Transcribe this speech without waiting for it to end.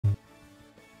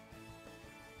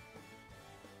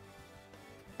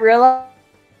Real.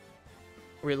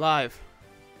 We're live.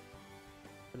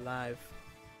 We're live.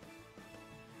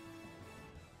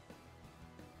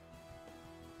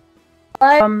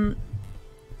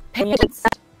 Payments.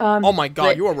 Oh my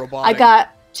god, you are robotic. I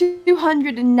got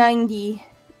 290,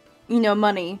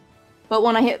 money. But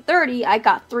when I hit 30, I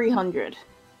got 300.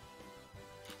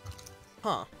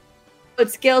 Huh.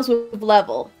 It scales with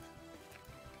level.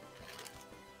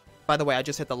 By the way, I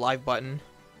just hit the live button.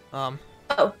 Oh.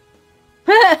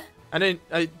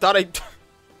 I thought I...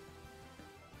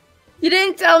 You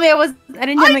didn't tell me I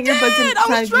didn't have my earbuds in.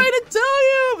 I was trying to tell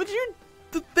you, but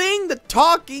the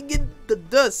talking and the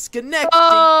disconnecting.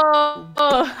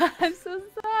 Oh, I'm so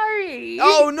sorry.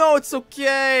 Oh no, it's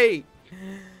okay.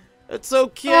 It's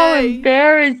okay. Oh,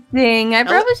 embarrassing. I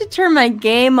probably should turn my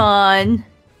game on.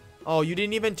 Oh, you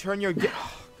didn't even turn your game.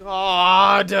 Oh,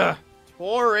 God.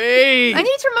 Tori. I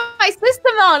need to turn my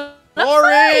system on.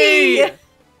 Tori.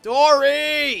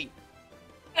 Tori.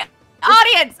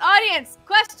 Audience,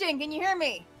 question, can you hear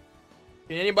me?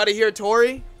 Can anybody hear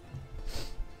Tori?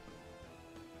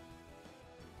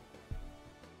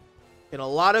 Can a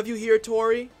lot of you hear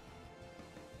Tori?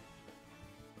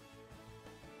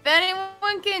 If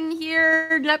anyone can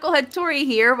hear knuckleheadtori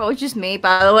here, well, it's just me,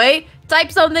 by the way,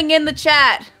 type something in the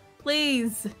chat,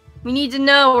 please. We need to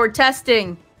know, we're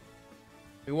testing.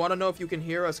 We want to know if you can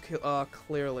hear us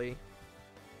clearly.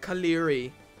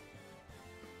 Clearing.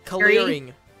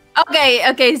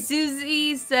 Okay,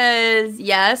 Susie says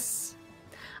yes.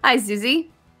 Hi, Susie.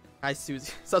 Hi,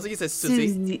 Susie. Sounds like he says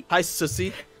Susie. Hi,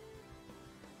 Susie.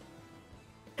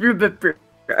 That's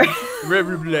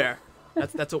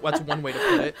one way to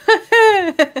put it.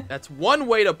 That's one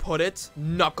way to put it.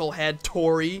 Knucklehead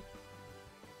Tori.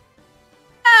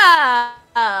 Yeah,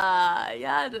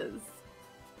 it is.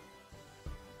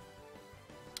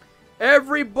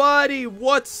 Everybody,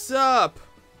 what's up?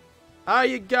 How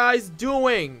you guys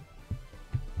doing?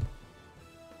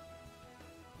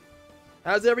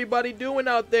 How's everybody doing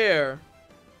out there?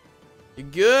 You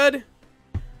good?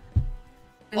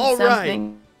 All right.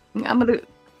 I'm gonna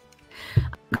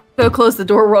go close the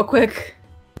door real quick.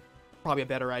 Probably a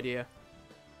better idea.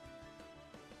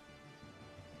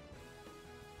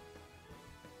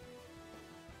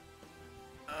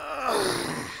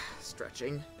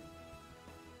 Stretching.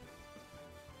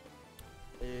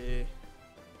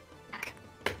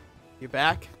 You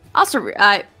back? Also,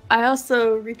 I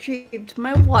also retrieved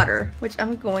my water, which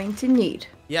I'm going to need.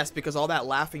 Yes, because all that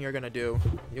laughing you're gonna do,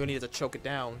 you're gonna need to choke it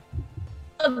down.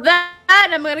 That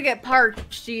I'm gonna get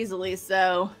parched easily,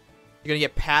 so... You're gonna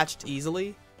get patched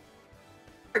easily?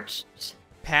 Parched.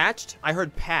 Patched? I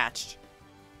heard patched.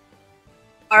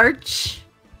 Arch?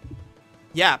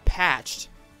 Yeah, patched.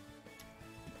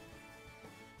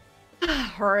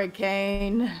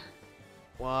 Hurricane.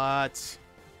 What?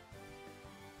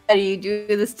 Why do you do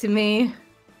this to me?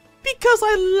 Because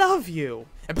I love you.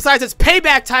 And besides, it's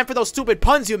payback time for those stupid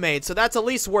puns you made, so that's at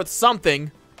least worth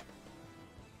something.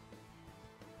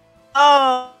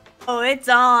 Oh, it's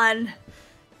on.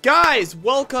 Guys,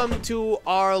 welcome to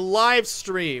our live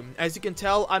stream. As you can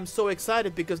tell, I'm so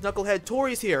excited because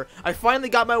knuckleheadtori's here. I finally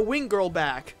got my wing girl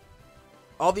back.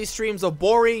 All these streams of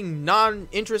boring,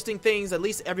 non-interesting things, at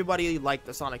least everybody liked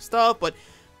the Sonic stuff, but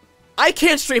I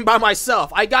can't stream by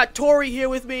myself. I got Tori here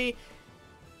with me.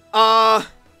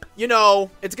 You know,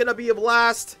 it's gonna be a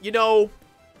blast. You know,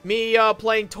 me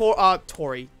playing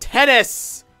Tori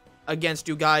tennis against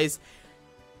you guys.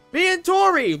 Me and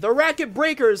Tori, the Racket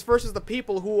breakers versus the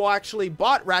people who actually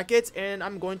bought rackets, and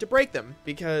I'm going to break them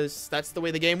because that's the way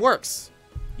the game works.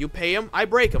 You pay them, I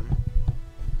break them.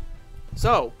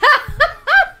 So,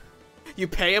 you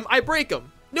pay them, I break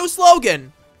them. New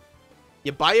slogan.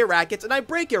 You buy your rackets, and I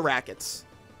break your rackets.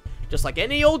 Just like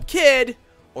any old kid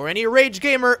or any rage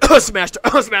gamer smash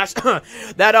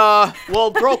that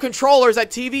will throw controllers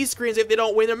at TV screens if they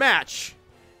don't win a match.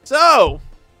 So,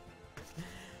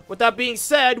 with that being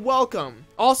said, welcome.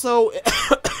 Also,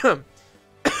 if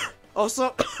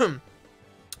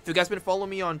you guys been following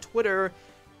me on Twitter,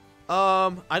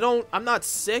 I'm not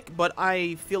sick, but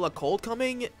I feel a cold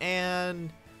coming, and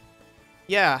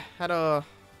yeah,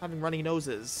 having runny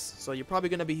noses, so you're probably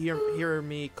gonna be hearing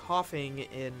me coughing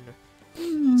and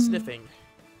sniffing.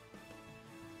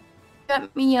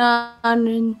 Got me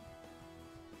on.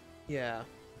 Yeah.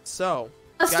 So.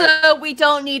 Also, we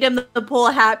don't need him to pull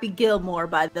a Happy Gilmore,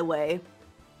 by the way.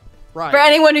 Right. For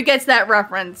anyone who gets that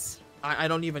reference. I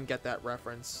don't even get that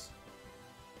reference.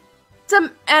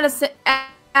 Some Adam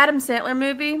Sandler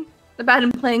movie about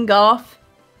him playing golf.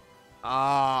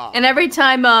 Ah. And every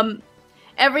time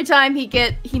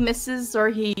he misses or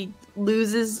he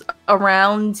loses a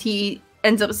round, he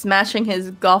ends up smashing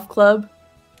his golf club.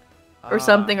 or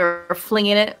something, or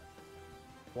flinging it.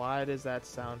 Why does that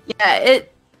sound? Yeah,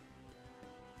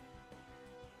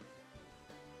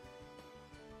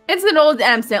 it's an old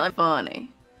Adam Sandler funny.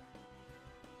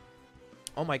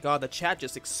 Oh my god, the chat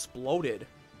just exploded.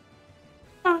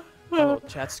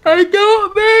 Chat I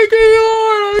don't make it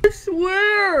on, I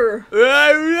swear.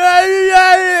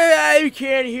 I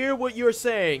can't hear what you're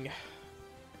saying.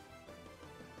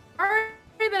 Sorry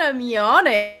that I'm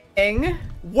yawning.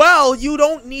 Well, you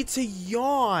don't need to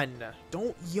yawn.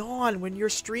 Don't yawn when you're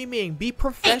streaming. Be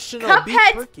professional. Hey, be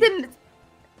perky.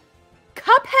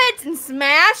 Cupheads and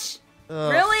Smash?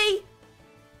 Ugh. Really?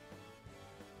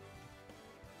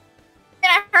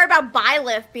 And I heard about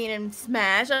Byleth being in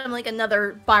Smash. I'm like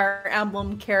another Fire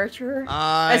Emblem character.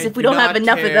 As if we don't have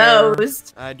enough of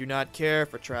those. I do not care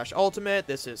for Trash Ultimate.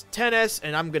 This is tennis,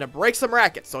 and I'm gonna break some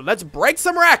rackets. So let's break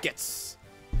some rackets.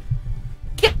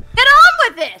 Get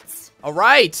on with it!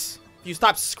 Alright. You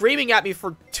stop screaming at me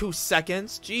for 2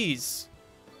 seconds. Jeez.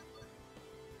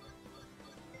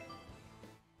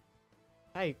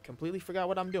 I completely forgot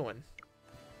what I'm doing.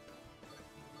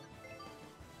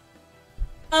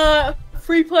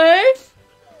 Free play?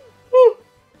 God.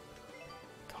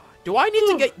 Do I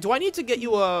need to get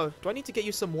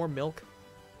you some more milk?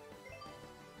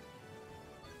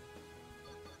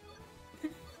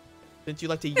 Since you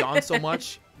like to yawn so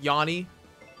much, Yanni.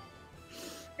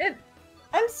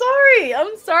 I'm sorry.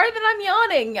 I'm sorry that I'm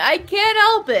yawning. I can't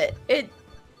help it.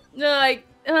 I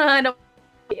don't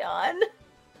yawn.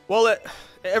 Well,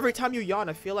 every time you yawn,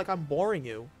 I feel like I'm boring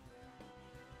you.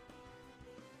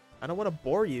 I don't want to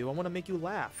bore you. I want to make you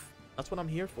laugh. That's what I'm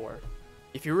here for.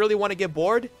 If you really want to get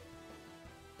bored,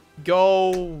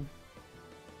 go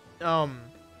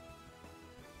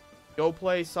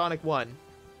play Sonic 1.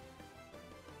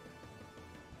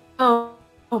 Oh,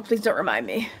 please don't remind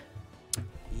me.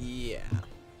 Yeah.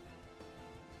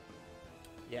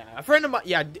 Yeah, a friend of mine,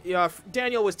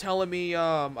 Daniel was telling me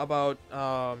about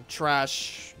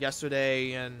Trash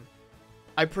yesterday, and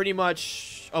I pretty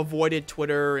much avoided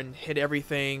Twitter and hid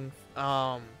everything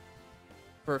for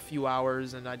a few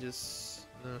hours, and I just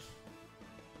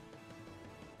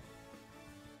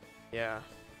yeah.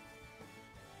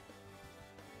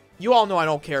 You all know I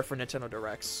don't care for Nintendo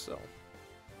Directs, so.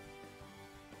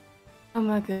 Oh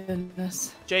my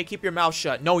goodness. Jay, keep your mouth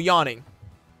shut. No yawning.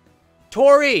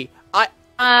 Tori,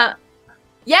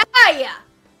 yeah.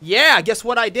 Yeah, guess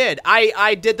what I did?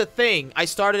 I did the thing. I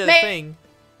started a thing.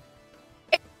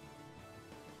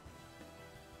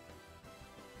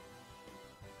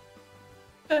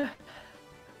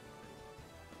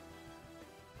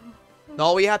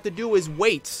 All we have to do is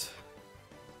wait.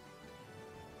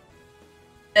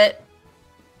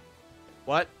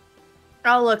 What?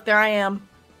 Oh, look, there I am.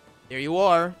 There you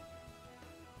are.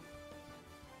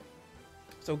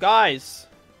 So, guys,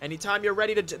 anytime you're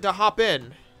ready to hop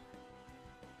in.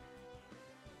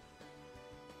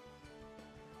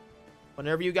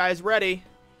 Whenever you guys ready.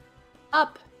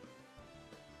 Up.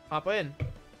 Hop in.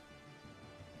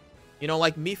 You know,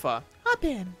 like Mifa. Hop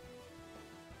in.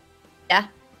 Yeah.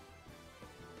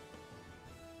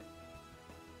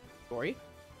 Tori?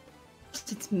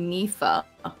 It's Mifa.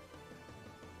 Of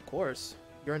course.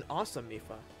 You're an awesome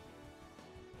Mifa.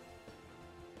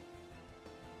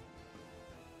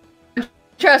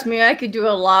 Trust me, I could do a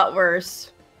lot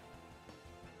worse.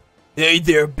 Hey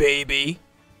there, baby.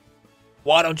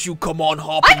 Why don't you come on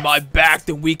hop in my back,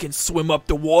 then we can swim up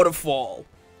the waterfall.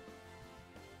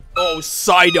 Oh,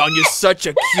 Sidon, you're such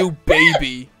a cute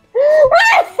baby.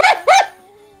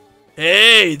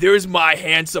 Hey, there's my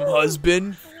handsome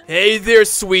husband. Hey there,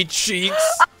 sweet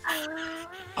cheeks.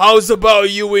 How's about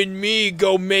you and me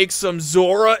go make some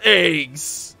Zora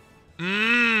eggs?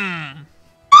 Mmm.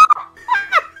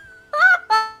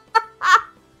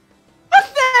 What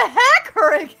the heck,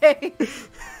 Hurricane?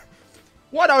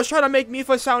 What? I was trying to make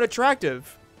Mifa sound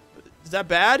attractive. Is that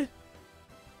bad?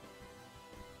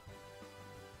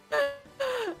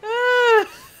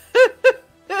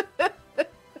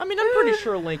 I mean, I'm pretty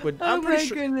sure Link would. I'm pretty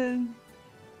sure. Goodness.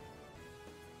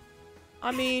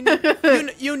 I mean,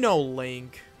 you know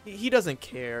Link. He doesn't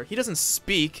care. He doesn't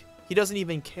speak. He doesn't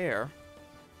even care.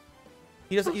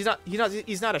 He doesn't.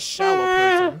 He's not a shallow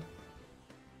person.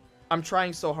 I'm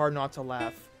trying so hard not to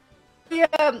laugh.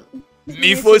 Yeah.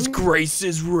 Mifa's grace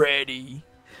is ready.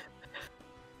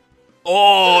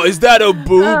 Oh, is that a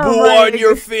boo-boo on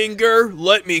your finger?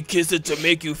 Let me kiss it to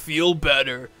make you feel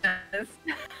better. Yes.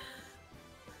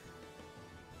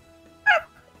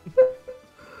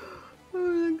 Oh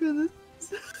my goodness.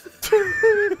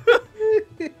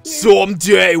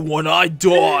 Someday when I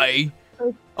die,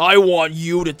 I want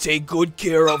you to take good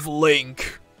care of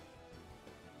Link.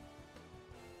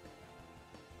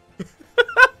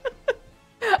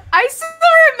 I still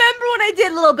remember when I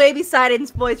did little baby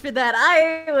Sidon's voice for that.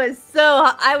 I was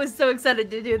so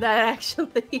excited to do that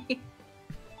actually.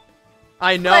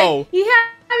 I know. Like, he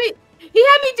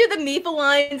had me do the Mifa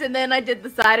lines, and then I did the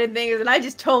Sidon things, and I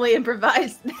just totally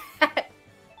improvised that.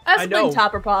 That's playing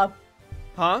Topper Pop.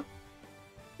 Huh?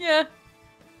 Yeah.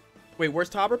 Wait, where's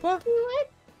Topperpa? What?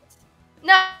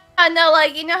 No,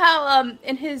 like, you know how,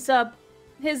 in his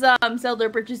Zelda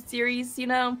Bridges series, you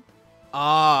know?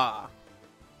 Ah.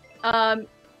 Oh,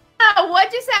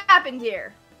 what just happened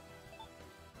here?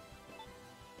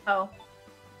 Oh.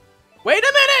 Wait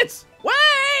a minute!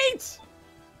 Wait!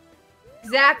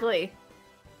 Exactly.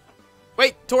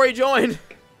 Wait, Tori joined.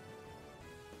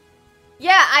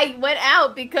 Yeah, I went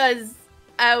out because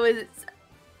I was...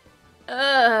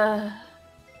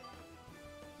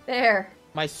 There.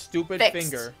 My stupid Fixed.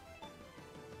 finger.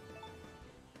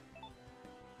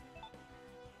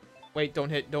 Wait, don't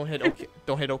hit okay.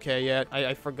 Don't hit okay yet.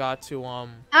 I forgot to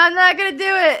I'm not gonna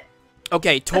do it.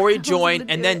 Okay, Tori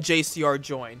joined and then JCR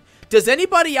joined. Does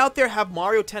anybody out there have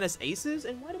Mario Tennis Aces?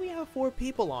 And why do we have 4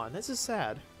 people on? This is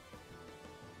sad.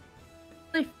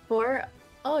 Only 4?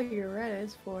 Oh, you're right, it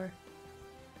is 4.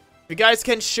 If you guys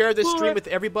can share this stream with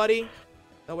everybody,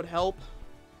 that would help.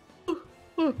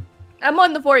 I'm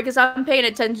on the 4 because I'm paying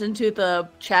attention to the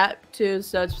chat too,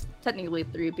 so it's technically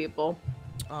 3 people.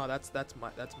 Oh, that's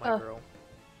my girl.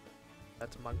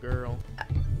 That's my girl.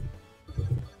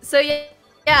 So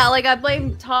yeah, like I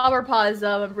blame Topperpa's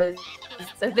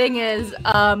the thing is,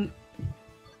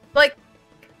 like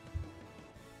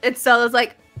it's Zelda's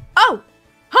like, oh,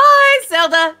 hi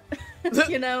Zelda,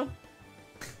 you know.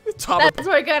 That's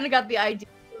where I kind of got the idea.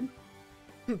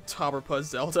 Topperpa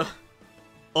Zelda.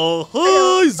 Oh,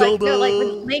 hi, Zelda! No, like,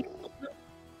 when Link...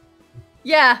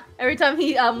 Yeah, every time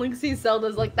Link sees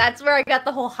Zelda's like, that's where I got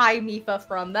the whole hi Mifa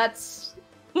from. That's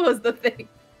was the thing.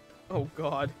 Oh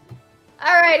God.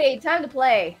 Alrighty, time to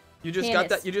play. You just got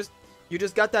that. You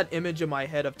just got that image in my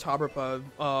head of Topperpa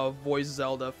voice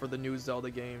Zelda for the new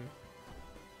Zelda game.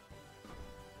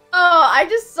 Oh, I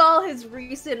just saw his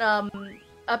recent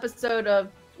episode of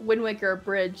Wind Waker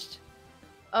Abridged.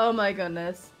 Oh my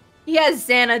goodness. He has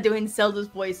Xana doing Zelda's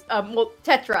voice. Well,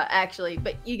 Tetra, actually,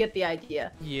 but you get the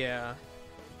idea. Yeah.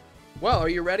 Well, are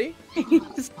you ready?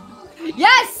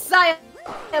 Yes! I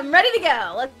am ready to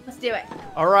go. Let's do it.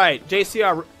 Alright,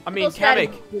 JCR,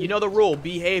 Kamek, you know the rule.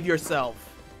 Behave yourself.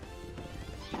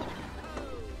 Oh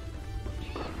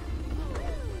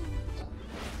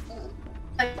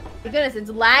my goodness, it's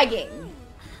lagging.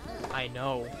 I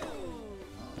know.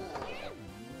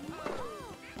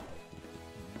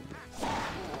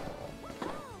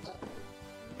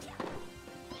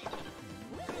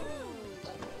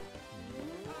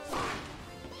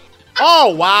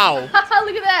 Oh, wow. Look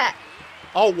at that.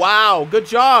 Oh, wow. Good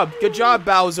job. Good job,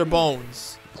 Bowser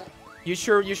Bones. You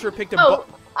sure picked a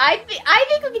I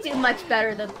think we can do much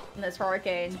better than this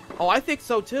Hurricane. Oh, I think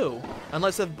so, too.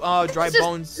 Unless if Dry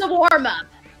Bones... It's a warm-up.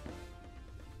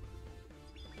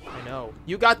 I know.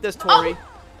 You got this, Tori.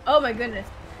 Oh, my goodness.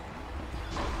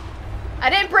 I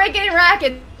didn't break any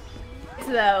rackets,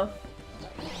 though.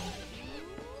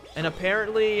 And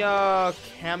apparently,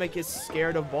 Kamek is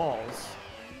scared of balls.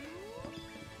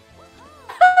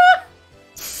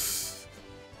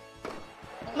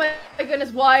 Oh my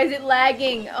goodness, why is it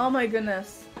lagging? Oh my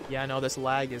goodness. Yeah, I know, this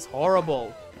lag is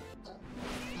horrible.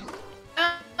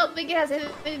 I don't think it has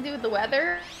anything to do with the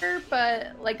weather,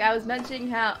 but like I was mentioning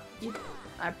how...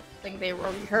 I think they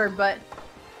already heard, but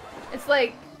it's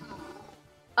like...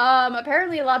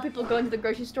 apparently a lot of people go into the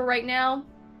grocery store right now.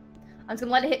 I'm just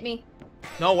gonna let it hit me.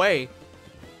 No way.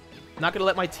 I'm not gonna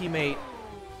let my teammate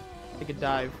take a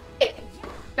dive.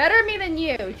 Better me than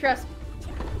you, trust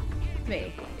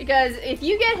me. Because if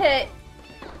you get hit,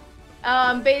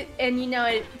 and you know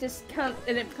it just kind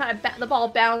of the ball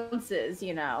bounces,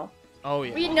 you know. Oh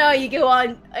yeah. We know you go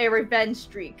on a revenge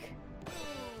streak.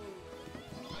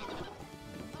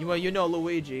 Well, you know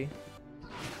Luigi.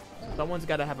 Someone's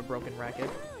got to have a broken racket.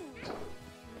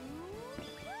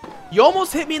 You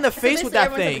almost hit me in the face with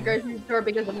that thing. At the grocery store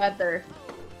because of weather.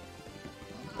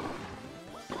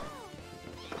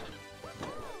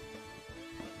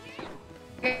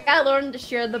 I gotta learn to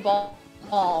share the ball.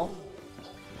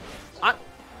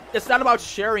 It's not about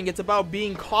sharing, it's about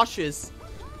being cautious.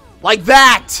 Like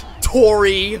that,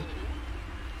 Tori!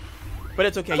 But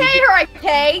it's okay.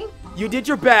 Hurricane! You did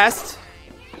your best.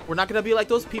 We're not gonna be like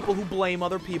those people who blame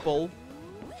other people.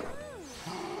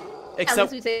 Except...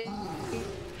 At least we say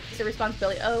it's a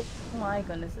responsibility. Oh my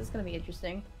goodness, this is gonna be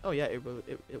interesting. Oh yeah, it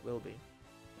will be.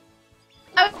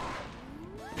 Oh.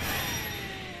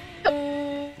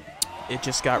 It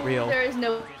just got real. There is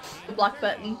no block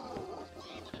button.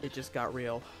 It just got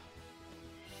real.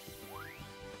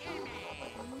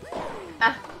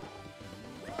 Ah.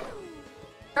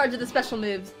 Charge of the special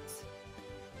moves.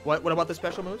 What about the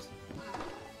special moves?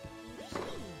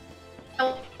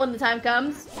 When the time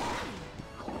comes.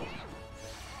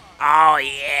 Oh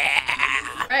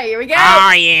yeah! Alright, here we go!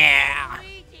 Oh yeah!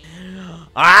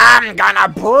 I'm gonna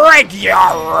break your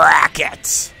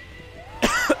racket!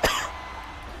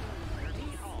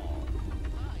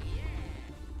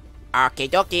 Okie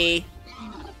dokie.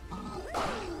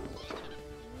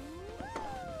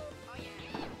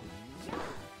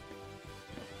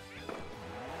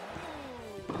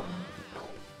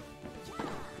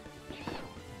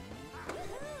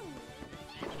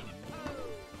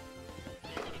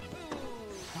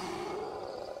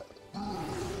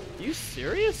 Are you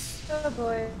serious? Oh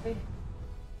boy.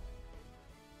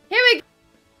 Here we go!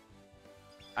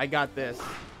 I got this.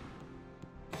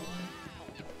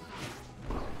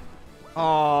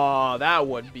 Oh, that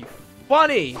would be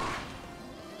funny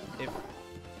if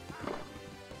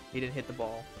he didn't hit the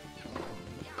ball.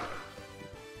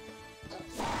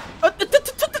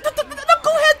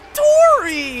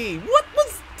 Knuckleheadtori! What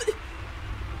was?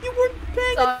 You weren't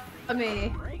paying.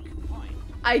 Me.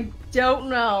 I don't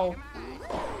know.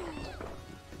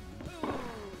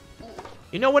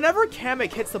 You know, whenever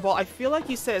Kamek hits the ball, I feel like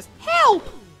he says, "Help!"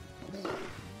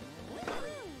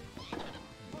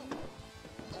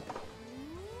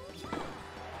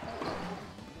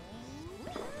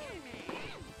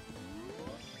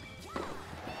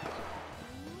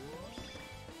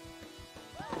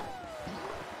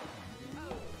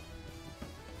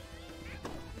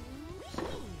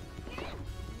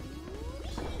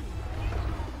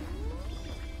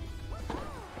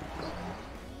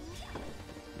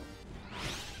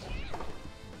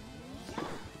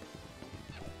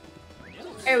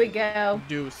 There we go.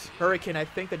 Deuce. Hurricane, I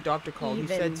think the doctor called. He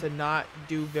said to not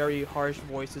do very harsh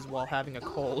voices while having a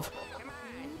cold.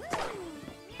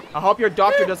 I hope your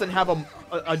doctor doesn't have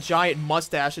a giant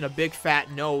mustache and a big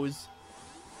fat nose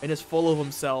and is full of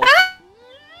himself.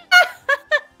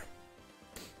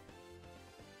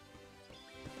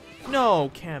 No,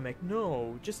 Kamek,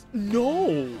 no. Just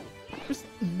no. Just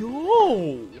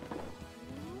no.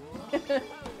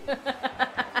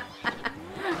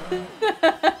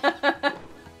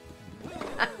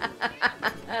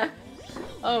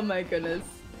 Oh my goodness.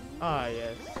 Ah,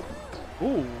 yes.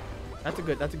 Ooh, that's a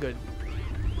good.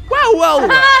 Well.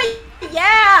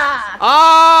 Yeah!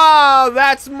 Ah,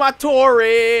 that's my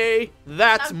Tori.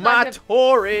 That's my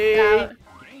Tori.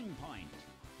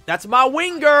 That's my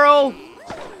wing girl.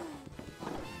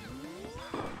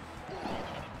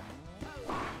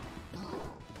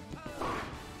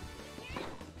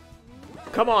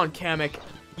 Come on, Kamek.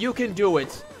 You can do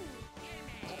it.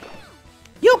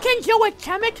 You can do it,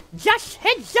 Kamek. Just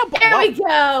hit the ball. There we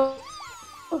go.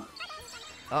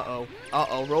 Uh-oh.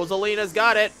 Rosalina's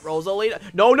got it. Rosalina.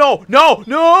 No.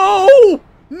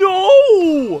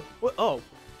 What? Oh.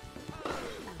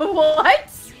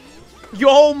 What? You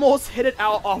almost hit it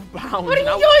out of bounds. What are you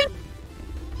doing?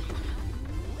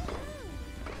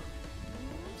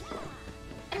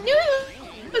 I knew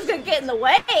he was gonna get in the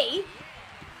way.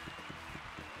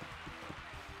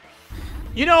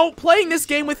 You know, playing this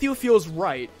game with you feels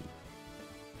right.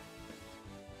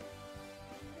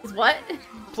 Is what?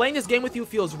 Playing this game with you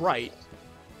feels right.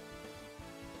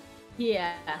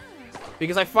 Yeah.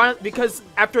 Because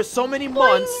after so many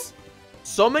months,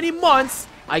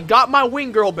 I got my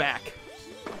wing girl back.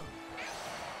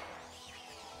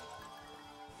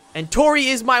 And Tori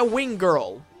is my wing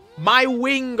girl. My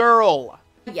wing girl.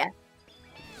 Yeah.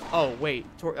 Oh, wait.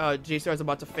 JCR is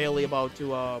about to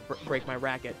break my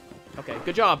racket. Okay,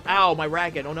 good job. Ow, my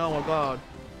racket. Oh no, oh god.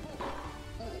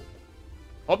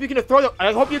 I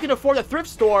hope you can afford a thrift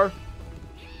store.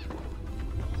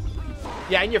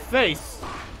 Yeah, in your face.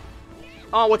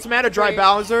 Oh, what's the matter, Dry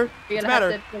Bowser? You're What's the gonna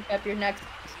matter? have to pick up your next.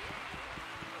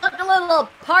 Look a little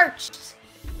parched.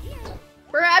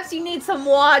 Perhaps you need some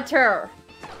water.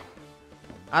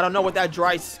 I don't know with that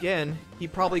dry skin. He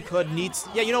probably could need.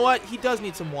 Yeah, you know what? He does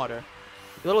need some water.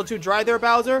 You a little too dry there,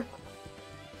 Bowser?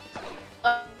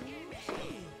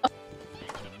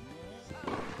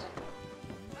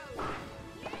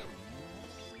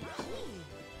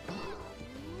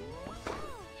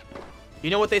 You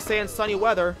know what they say in sunny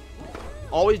weather?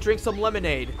 Always drink some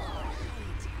lemonade.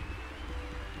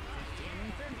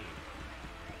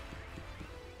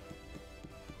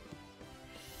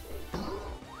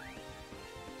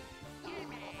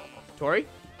 Tori?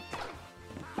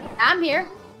 I'm here.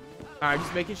 Alright,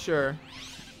 just making sure.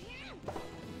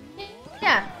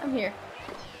 Yeah, I'm here.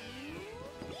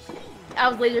 I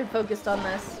was laser focused on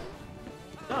this.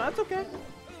 No, that's okay.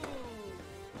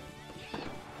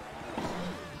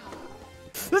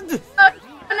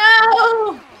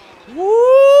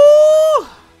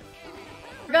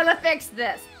 fix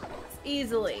this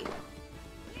easily.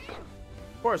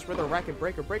 Of course, we're the Racket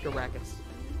Breaker Rackets.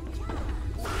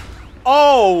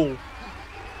 Oh!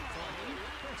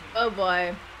 Oh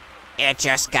boy. It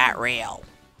just got real.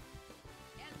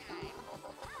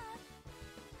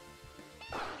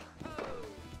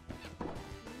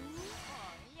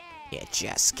 It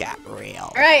just got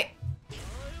real. Alright.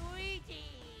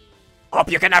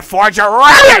 Hope you can afford your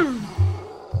racket!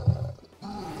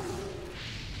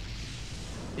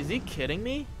 Is he kidding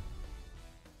me?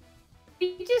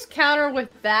 Did you just counter with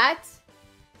that?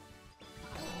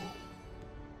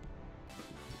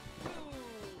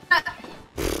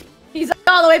 He's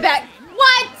all the way back.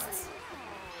 What?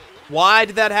 Why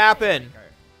did that happen?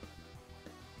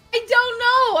 I don't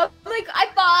know. I'm like, I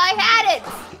thought I had it.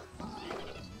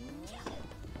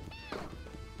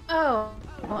 Oh,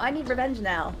 well, I need revenge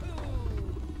now.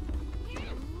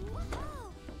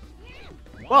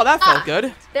 Well, that felt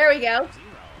good. There we go.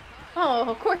 Oh,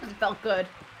 of course it felt good.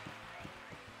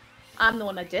 I'm the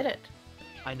one that did it.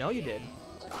 I know you did.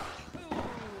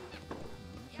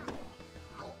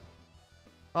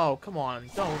 Oh, come on.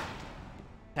 Don't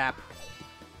tap.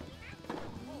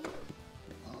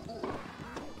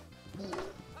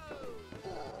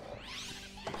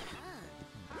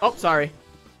 Oh, sorry.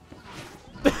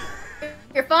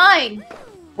 You're fine.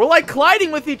 We're like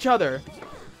colliding with each other.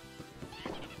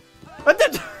 Oh,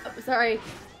 sorry.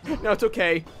 No, it's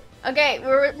okay. Okay,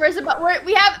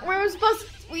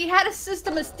 we had a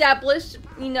system established,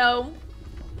 you know.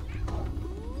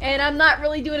 And I'm not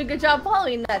really doing a good job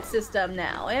following that system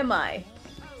now, am I?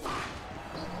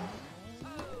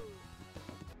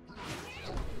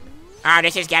 Ah,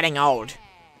 this is getting old.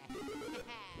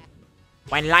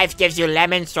 When life gives you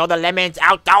lemons, throw the lemons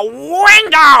out the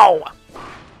window!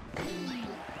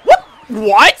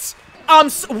 What?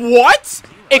 What?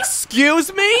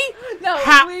 Excuse me? No,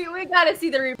 we gotta see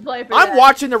the replay for that. I'm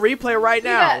watching the replay right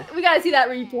now. We gotta see that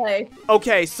replay.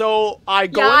 Okay, so I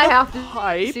go Yeah, in the I have to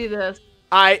pipe. see this.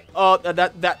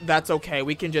 That's okay.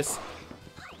 We can just...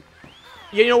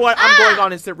 You know what? I'm going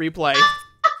on instant replay.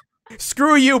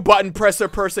 Screw you, button presser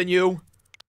person, you.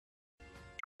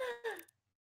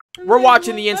 We're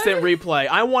watching the instant replay.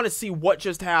 I want to see what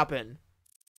just happened.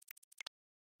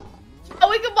 Oh,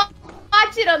 we can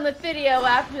watch it on the video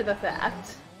after the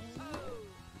fact.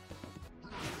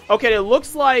 Okay, it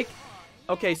looks like...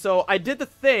 Okay, so I did the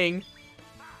thing.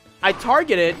 I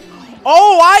targeted.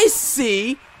 Oh, I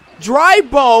see! Dry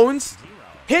Bones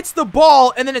hits the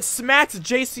ball, and then it smacks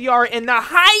JCR in the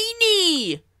high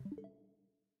knee!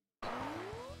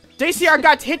 JCR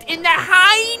got hit in the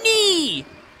high knee!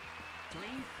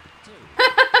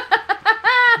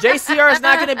 JCR is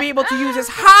not going to be able to use his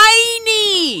high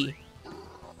knee!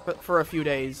 For a few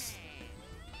days.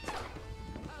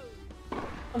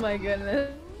 Oh my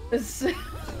goodness.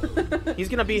 He's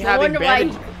going to be I having wonder why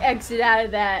bandages. he exited out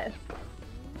of that.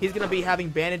 He's going to be having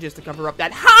bandages to cover up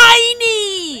that high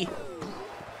knee!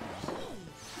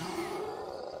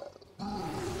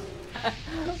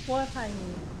 What high knee?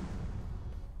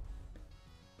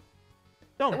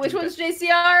 Don't Which do one's that.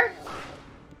 JCR?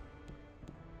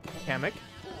 Kamek.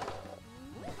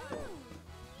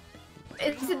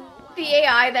 Is it the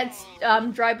AI that's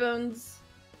Dry Bones?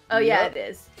 Oh yeah, Yep. it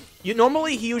is.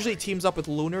 Normally he usually teams up with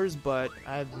Lunars, but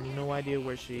I have no idea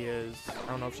where she is. I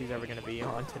don't know if she's ever gonna be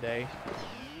on today.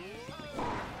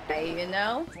 Hey, you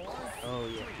know? Oh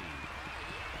yeah.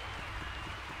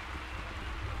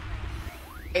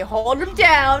 Hey, hold him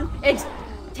down and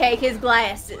take his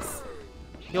glasses.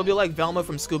 He'll be like Velma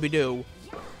from Scooby-Doo.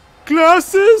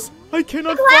 Glasses? I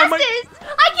cannot find my Glasses!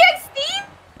 I can't see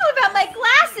without my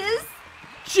glasses!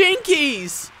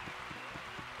 Jinkies!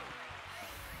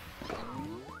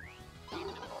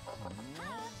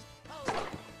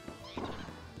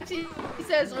 He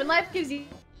says, when life gives you,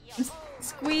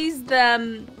 squeeze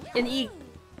them and eat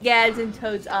Gads and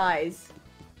Toad's eyes.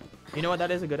 You know what?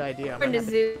 That is a good idea. Turn to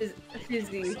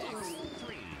Susie.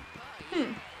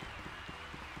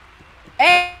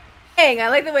 Hey, I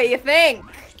like the way you think.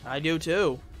 I do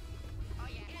too.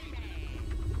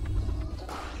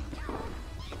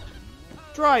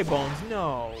 Dry Bones,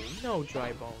 no. No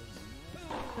Dry Bones.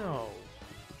 No.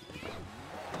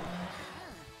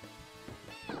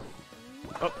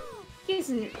 Oh, He's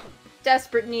in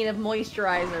desperate need of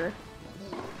moisturizer.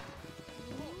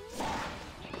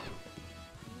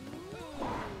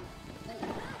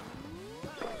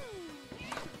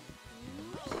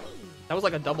 that was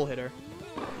like a double hitter.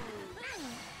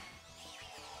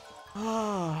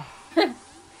 Ah.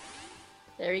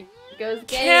 There he goes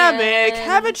again. Kamek,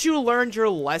 haven't you learned your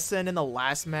lesson in the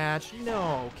last match?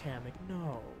 No, Kamek,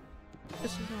 no.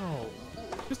 Just no.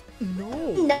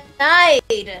 No.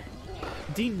 Denied.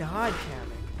 Denied,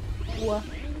 Kamek. What?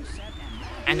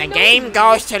 And the game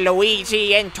goes to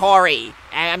Luigi and Tori.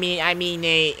 I mean,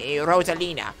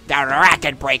 Rosalina, the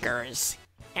Racket Breakers.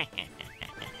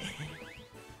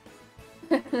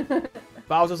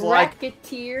 Bowser's like,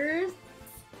 Racketeers?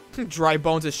 Dry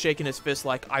Bones is shaking his fist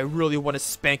like, I really want to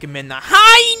spank him in the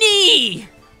hiney!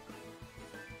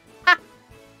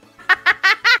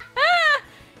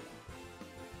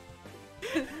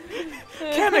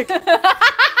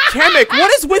 Kamek,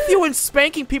 what is with you and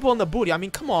spanking people in the booty? I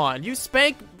mean, come on. You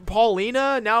spank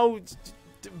Paulina, now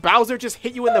Bowser just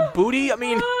hit you in the booty? I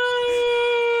mean,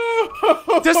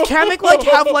 does Kamek, like,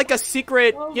 have, like, a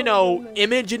secret, you know,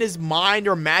 image in his mind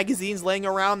or magazines laying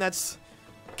around that's...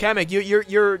 Kamek,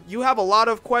 you have a lot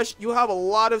of you have a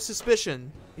lot of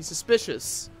suspicion. He's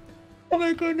suspicious. Oh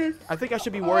my goodness. I think I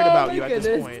should be worried about you at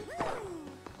this point.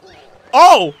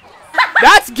 Oh!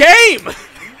 That's game!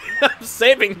 I'm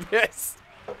saving this.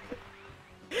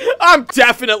 I'm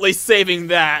definitely saving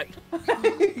that. What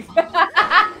the?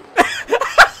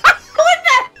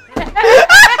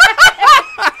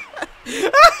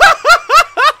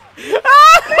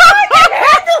 I can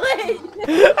handle it!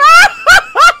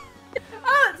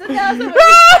 Oh, so now somebody's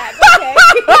back. Okay.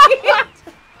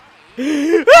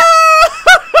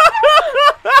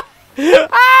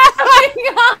 Hang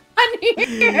on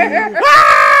here.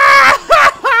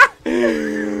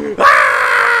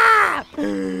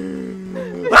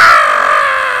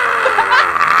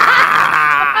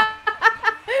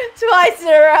 Twice in a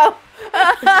row.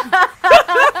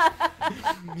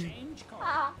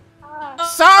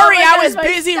 Sorry, Oh I was God,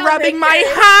 busy stomach rubbing my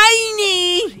hurts.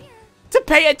 hiney to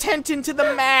pay attention to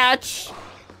the match.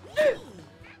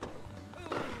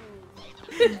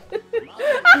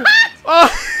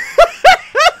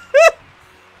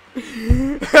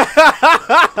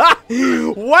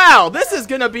 Wow, this is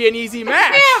gonna be an easy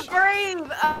match. I can't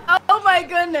breathe. Oh my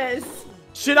goodness.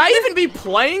 Should I even be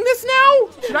playing this now?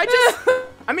 Should I just...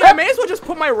 I mean, I may as well just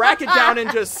put my racket down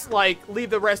and just, like, leave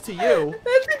the rest to you.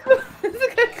 That's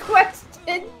a good question.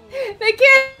 They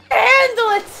can't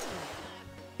handle it.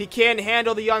 He can't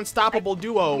handle the unstoppable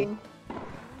duo.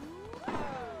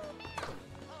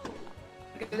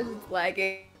 This is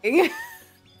lagging. You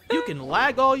can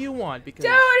lag all you want because...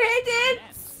 Don't hit it.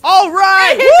 All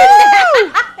right!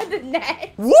 Woo! The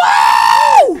net. Woo!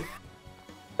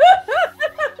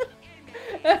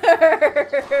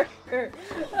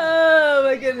 Oh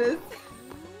my goodness.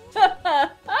 What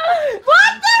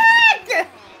the heck?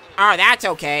 Oh, that's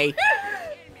okay.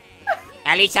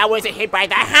 At least I wasn't hit by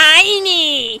the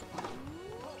hiney.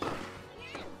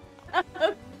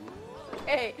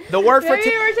 Okay. The word for Maybe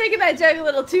we're taking that joke a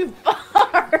little too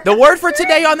far. the word for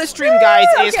today on the stream, guys,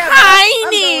 is Okay,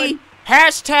 hiney.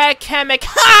 Hashtag Kamek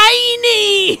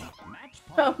hiney.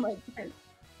 Oh my goodness.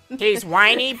 He's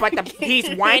whiny, but he's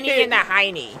whiny in the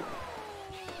hiney.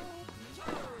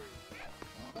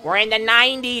 We're in the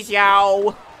 90s,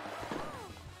 yo.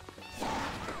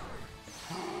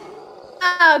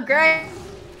 Oh, great.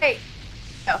 Hey.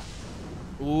 Oh.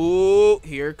 Ooh,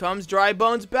 here comes Dry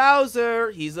Bones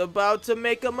Bowser. He's about to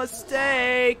make a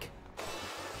mistake.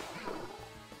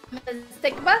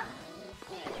 Stigma?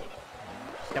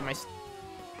 Got my...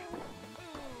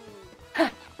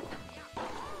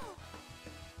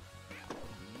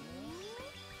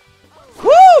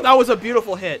 Woo! That was a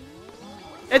beautiful hit.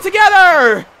 And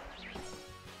together!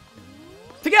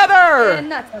 Together! And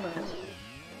not so much.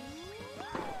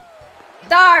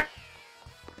 Dark.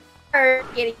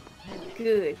 Getting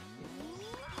good.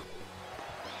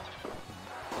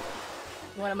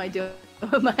 What am I doing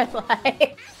with my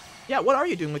life? Yeah, what are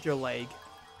you doing with your leg?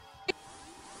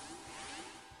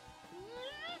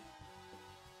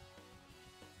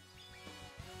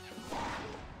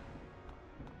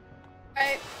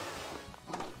 Right.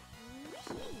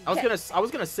 I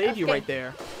was gonna save you Okay. right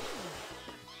there.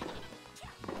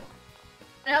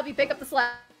 Can I help you pick up the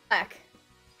slack?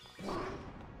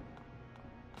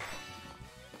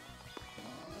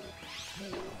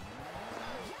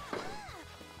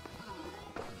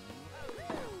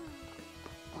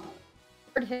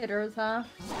 Hard hitters, huh?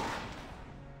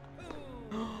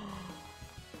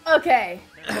 Okay.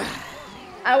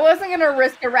 I wasn't gonna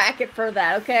risk a racket for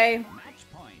that, okay?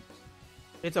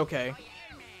 It's okay.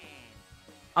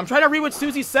 I'm trying to read what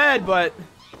Susie said, but...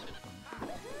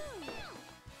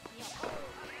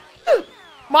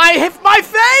 My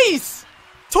face!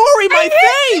 Tori, my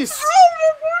face!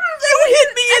 You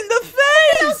hit me in the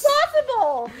face!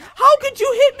 Impossible! How could you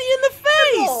hit me in the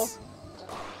face?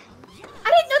 I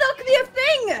didn't know that could be a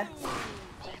thing!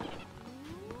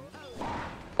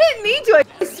 Didn't mean to,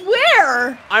 I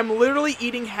swear! I'm literally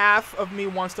eating half of me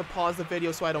wants to pause the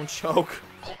video so I don't choke.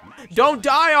 Don't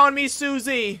die on me,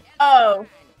 Susie! Oh.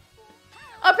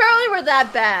 Apparently we're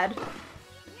that bad.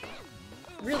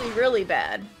 Really, really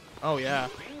bad. Oh, yeah.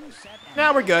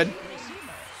 Now we're good.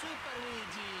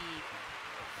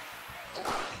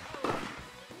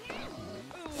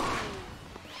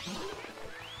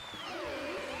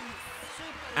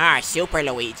 Ah, Super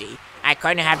Luigi. I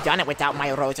couldn't have done it without my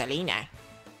Rosalina.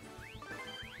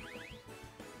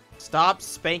 Stop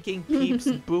spanking Peep's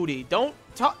booty. Don't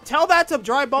tell that to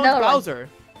Dry Bones Another one. Bowser.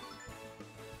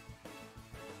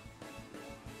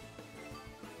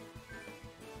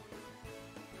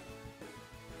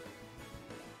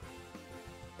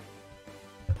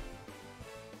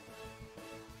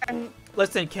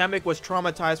 Listen, Kamek was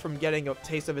traumatized from getting a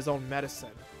taste of his own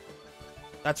medicine.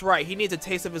 That's right, he needs a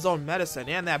taste of his own medicine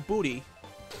and that booty.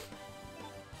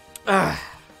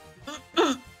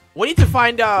 We need to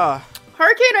find,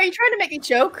 Hurricane, are you trying to make me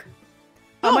choke?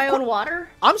 On Oh, my own water?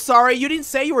 I'm sorry, you didn't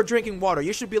say you were drinking water.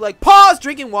 You should be like, pause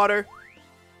drinking water.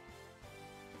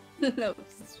 No.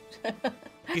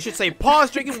 You should say,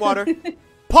 pause drinking water.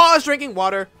 Pause drinking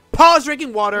water. Pause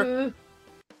drinking water.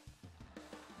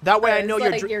 That way I know It's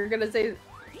you're like you're gonna say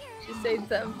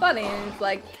something funny, and it's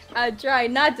like, I try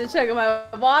not to chug my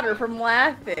water from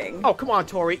laughing. Oh, come on,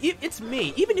 Tori. It's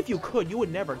me. Even if you could, you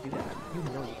would never do that. You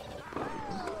know you can't.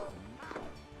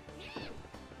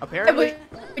 Apparently.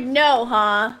 No,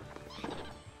 huh?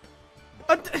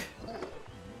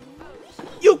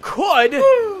 You could!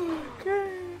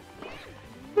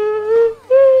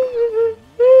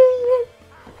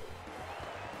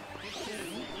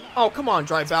 Oh, come on,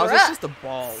 Dry Bowser. It's just a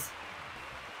ball.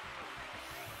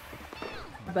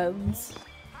 Bones.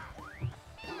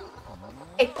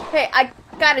 Hey, I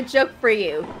got a joke for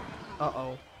you.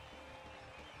 Uh-oh.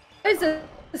 What is a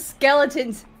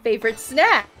skeleton's favorite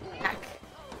snack?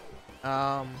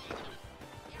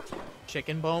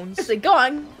 Chicken bones? Seriously, go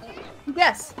on.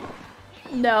 Yes.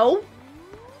 No.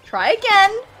 Try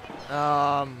again.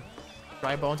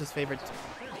 Dry Bones' favorite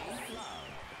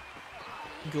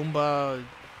Goomba,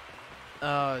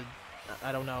 I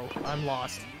don't know. I'm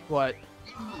lost. What?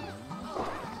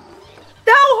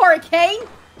 No, Hurricane!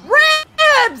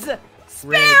 Ribs!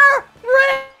 Spare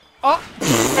ribs! Oh!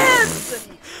 Ribs!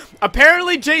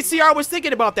 Apparently JCR was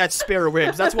thinking about that spare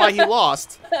ribs. That's why he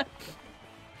lost.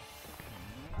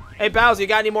 Hey, Bowser, you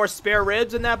got any more spare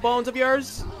ribs in that bones of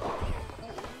yours?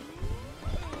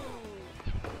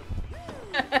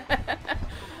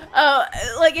 Oh,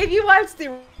 like if you watched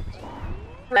the,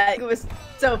 it was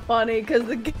so funny because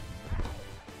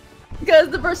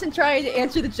the person trying to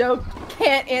answer the joke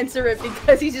can't answer it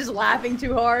because he's just laughing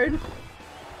too hard.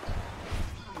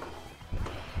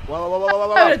 Whoa, whoa, whoa, whoa,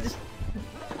 whoa, whoa.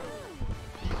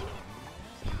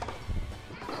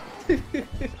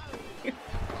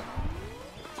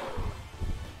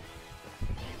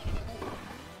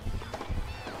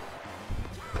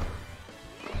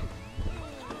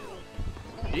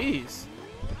 Jeez.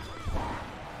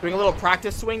 Doing a little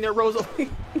practice swing there, Rosalie.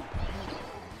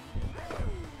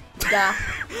 Yeah.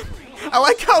 I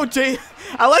like how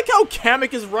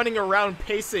Kamek is running around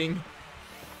pacing.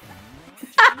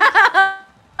 I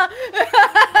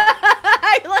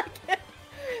like it.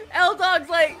 L-Dog's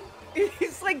like,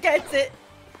 he's like gets it.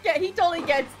 Yeah, he totally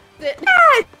gets it.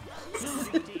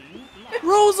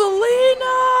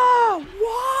 Rosalina!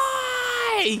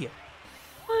 Why?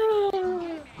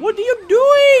 What are you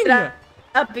doing? Get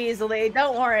up easily.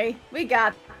 Don't worry. We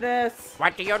got this.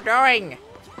 What are you doing?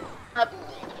 Up.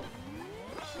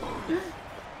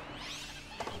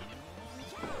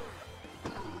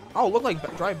 Oh, looked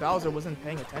like Dry Bowser wasn't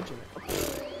paying attention.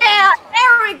 Yeah,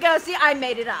 there we go. See, I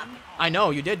made it up. I know,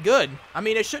 you did good. I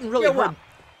mean, it shouldn't really You're hurt. welcome.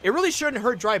 It really shouldn't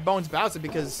hurt Dry Bones Bowser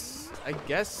because, I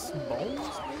guess, bones?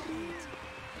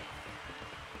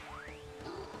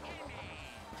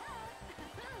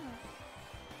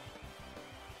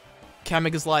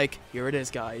 Kamek is like, here it is,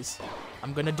 guys.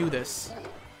 I'm gonna do this.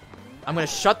 I'm gonna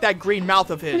shut that green mouth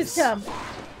of his. Please come.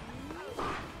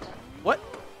 What?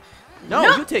 No,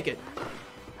 No. you take it.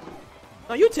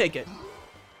 No, you take it.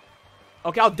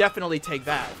 Okay, I'll definitely take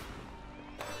that.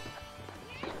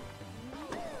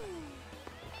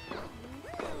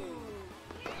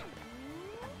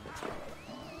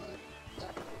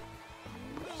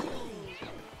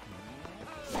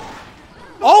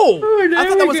 Oh! I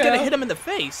thought that was gonna hit him in the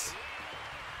face.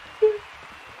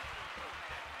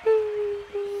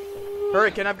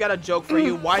 Hurricane, I've got a joke for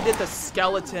you. Why did the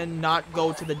skeleton not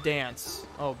go to the dance?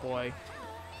 Oh boy.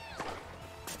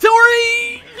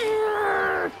 Tori!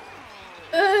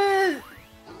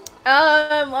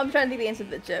 I'm trying to think the answer to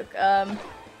the joke.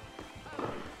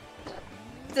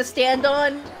 to stand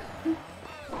on.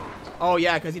 Oh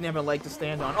yeah, because he didn't have a leg to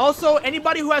stand on. Also,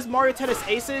 anybody who has Mario Tennis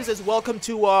Aces is welcome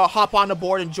to hop on the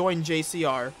board and join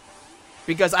JCR.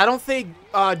 Because I don't think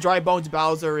Dry Bones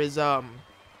Bowser is,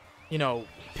 you know,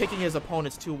 picking his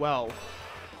opponents too well.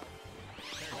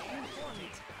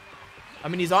 I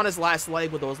mean, he's on his last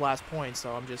leg with those last points,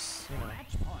 so I'm just, you know.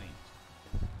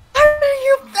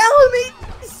 You follow me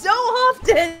so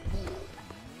often.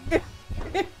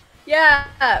 Yeah,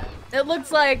 it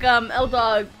looks like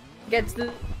L-Dog gets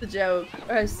the joke,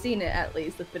 or has seen it at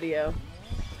least, the video.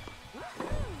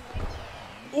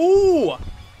 Ooh!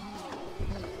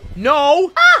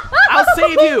 No! I'll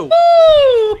save you!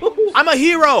 I'm a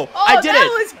hero! Oh, I did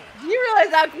it! You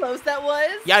realize how close that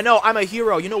was? Yeah, I know, I'm a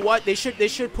hero. You know what? They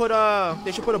should put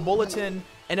a bulletin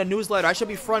in a newsletter. I should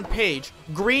be front page.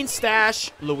 Green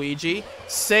Stash, Luigi,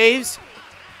 saves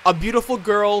a beautiful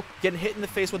girl getting hit in the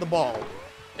face with a ball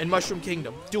in Mushroom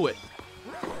Kingdom. Do it.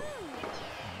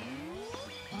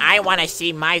 I want to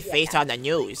see my face on the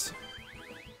news.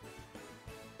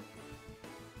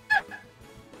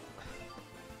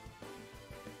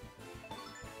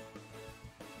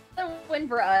 Another win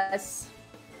for us.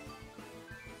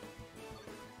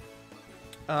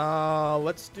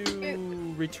 Let's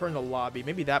do return to lobby.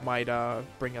 Maybe that might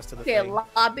bring us to the Okay, thing.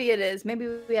 lobby it is. Maybe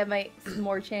we have some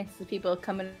more chances of people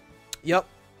coming. Yep.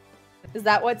 Is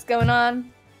that what's going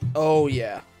on? Oh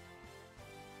yeah.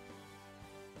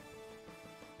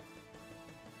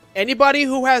 Anybody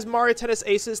who has Mario Tennis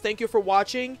Aces, thank you for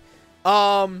watching.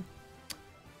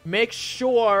 Make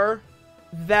sure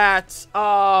that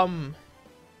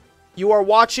you are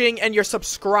watching and you're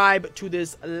subscribed to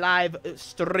this live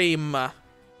stream.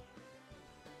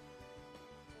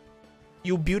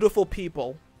 You beautiful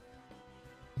people.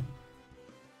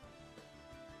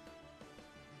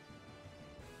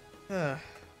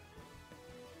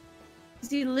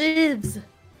 He lives.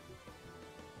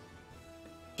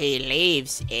 He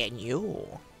lives in you.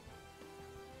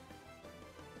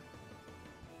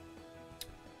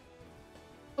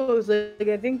 Oh, it's like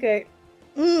I think I.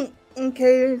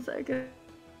 Okay, a second.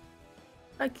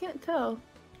 I can't tell.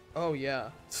 Oh yeah.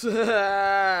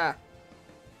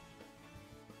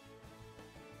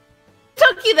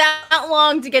 Took you that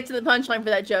long to get to the punchline for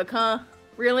that joke, huh?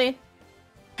 Really?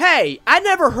 Hey, I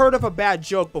never heard of a bad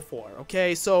joke before,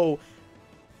 okay? So,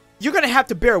 you're gonna have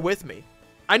to bear with me.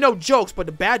 I know jokes, but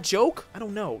a bad joke? I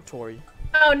don't know, Tori.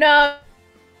 Oh no.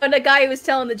 And the guy who was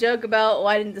telling the joke about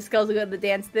why didn't the skulls go to the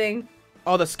dance thing,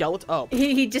 Oh, the skeleton? Oh.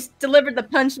 he just delivered the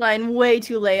punchline way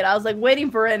too late. I was like waiting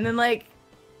for it and then like,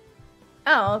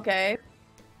 oh, okay.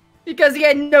 Because he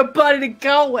had nobody to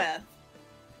go with.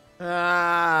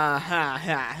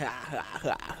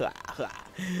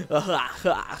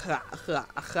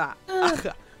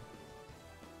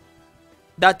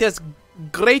 That is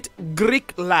great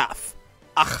Greek laugh.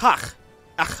 Achach.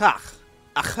 Achach.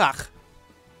 Achach.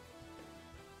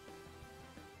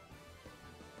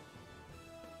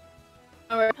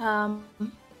 Or,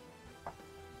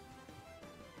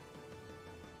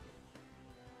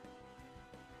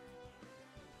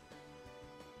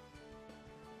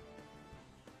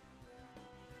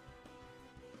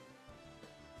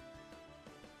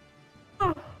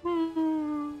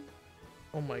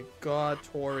 Oh my god,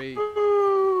 Tori.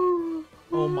 Oh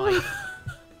my.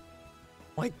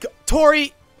 My god.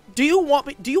 Tori, do you want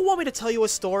me to tell you a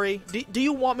story? Do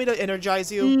you want me to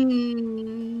energize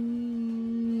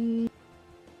you?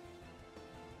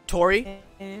 Tori?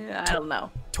 I don't know.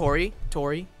 Tori,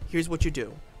 here's what you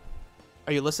do.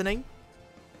 Are you listening?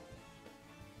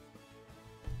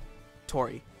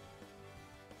 Tori.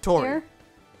 Here?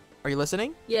 Are you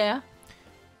listening? Yeah.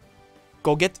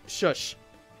 Go get shush.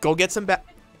 Go get some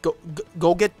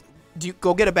go get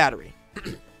a battery.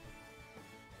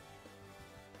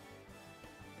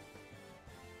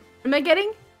 What am I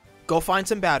getting? Go find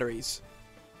some batteries.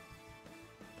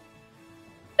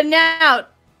 Now.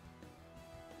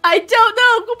 I don't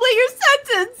know. Complete your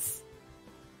sentence.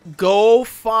 Go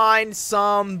find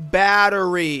some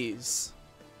batteries.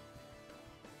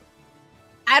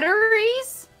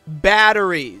 Batteries?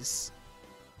 Batteries.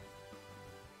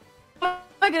 Oh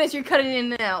my goodness, you're cutting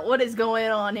in and out. What is going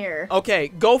on here? Okay,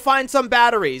 go find some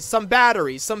batteries. Some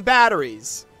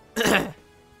batteries.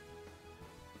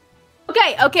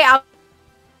 Okay,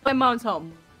 my mom's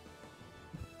home.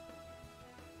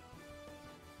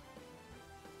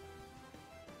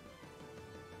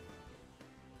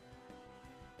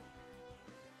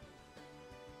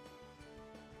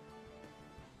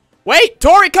 Wait,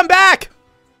 Tori, come back!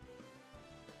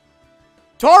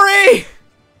 Tori!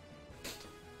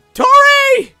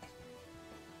 Tori!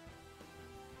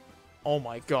 Oh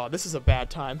my god, this is a bad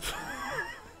time.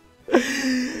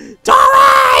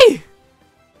 Tori!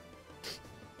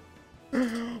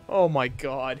 Oh my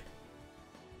god.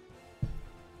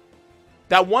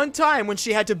 That one time when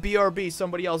she had to BRB,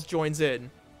 somebody else joins in.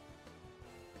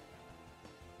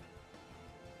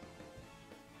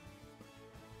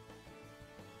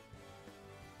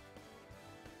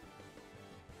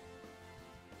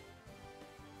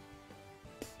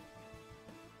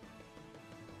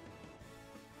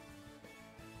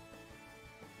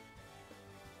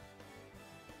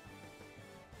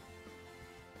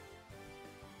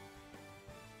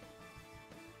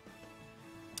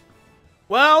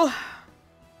 Well,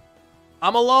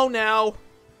 I'm alone now.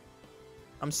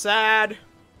 I'm sad.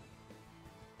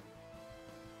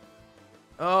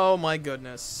 Oh my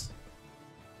goodness.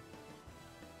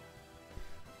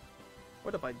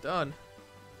 What have I done?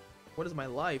 What is my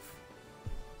life?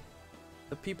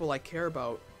 The people I care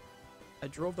about. I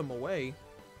drove them away.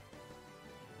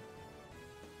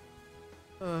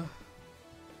 Oh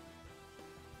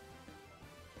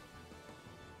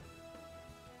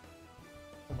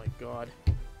my god.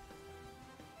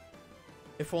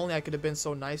 If only I could have been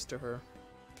so nice to her.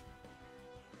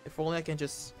 If only I can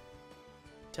just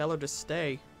tell her to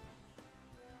stay.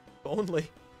 If only.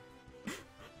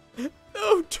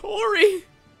 Oh, Tori!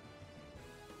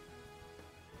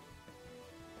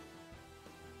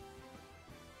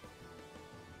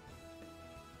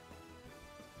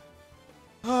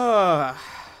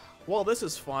 Well, this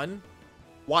is fun.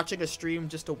 Watching a stream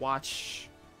just to watch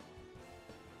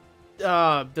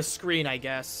the screen, I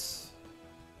guess.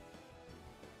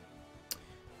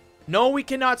 No, we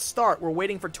cannot start. We're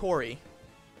waiting for Tori.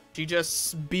 She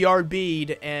just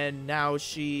BRB'd and now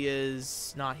she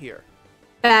is not here.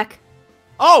 Back.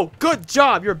 Oh, good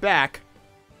job. You're back.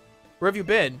 Where have you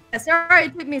been? Sorry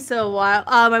it took me so a while.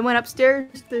 I went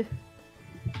upstairs to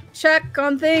check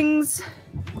on things.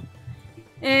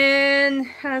 And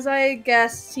as I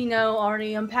guess, you know,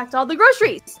 already unpacked all the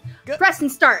groceries. Good. Press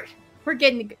and start. We're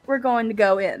going to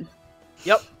go in.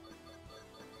 Yep.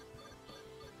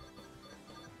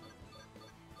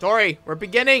 Tori, we're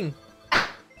beginning.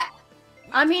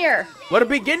 I'm here. What a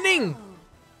beginning.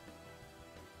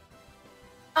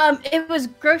 It was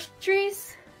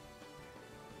groceries.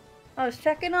 I was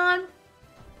checking on.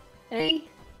 Hey.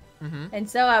 And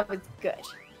so I was good.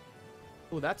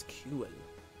 Oh, that's cool.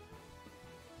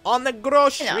 On the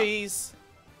groceries.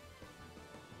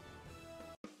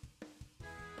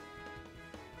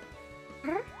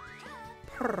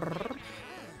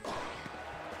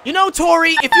 You know,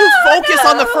 Tori, if you focus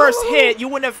on the first hit, you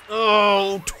wouldn't have...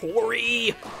 Oh,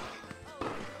 Tori.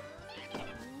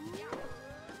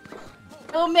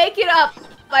 We'll make it up.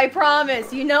 I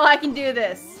promise. You know I can do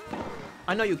this.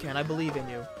 I know you can. I believe in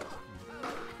you.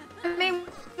 I mean,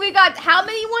 we got how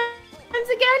many wins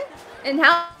again? And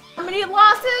how many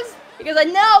losses? Because I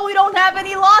know we don't have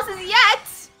any losses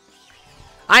yet.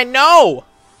 I know.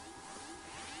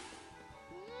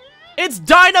 It's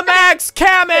Dynamax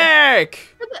Kamek!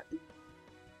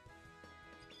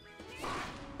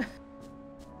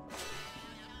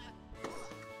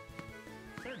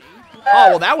 Oh,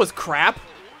 well, that was crap.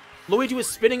 Luigi was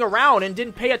spinning around and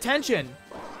didn't pay attention.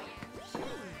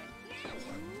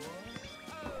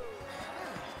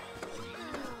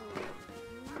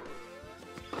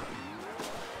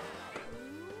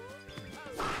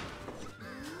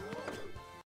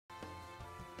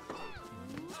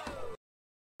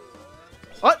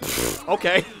 What?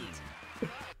 Okay.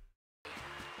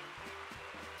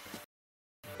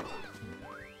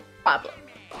 Problem.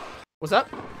 What's up?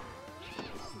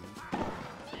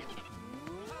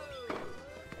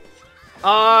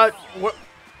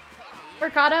 We're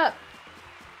caught up.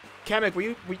 Kamek,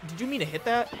 did you mean to hit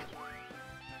that?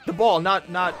 The ball, not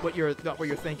what you're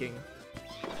thinking.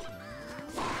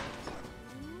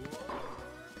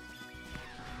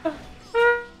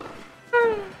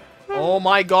 Oh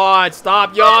my god,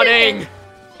 stop yawning!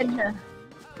 I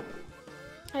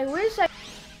wish I...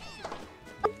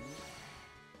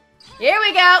 Here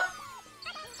we go!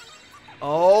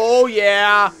 Oh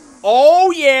yeah!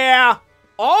 Oh yeah!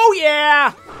 Oh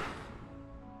yeah!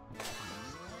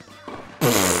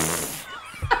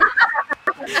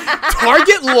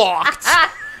 Target locked!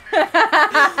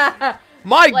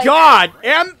 My Like, god!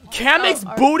 Kamek's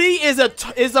booty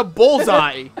is a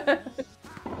bullseye.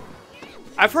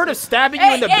 I've heard of stabbing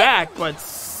you in the back, but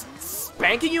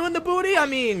spanking you in the booty? I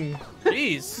mean,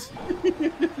 jeez.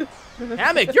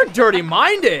 Kamek, you're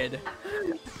dirty-minded.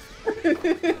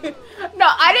 No,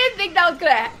 I didn't think that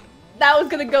was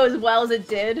gonna go as well as it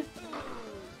did.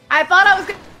 I thought I was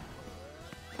gonna...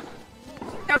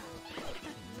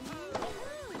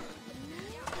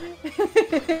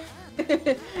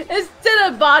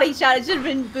 Instead of body shot, it should have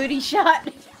been booty shot.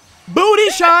 Booty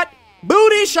shot!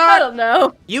 Booty I shot! don't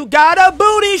know. You got a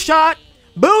booty shot!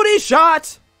 Booty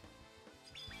shot!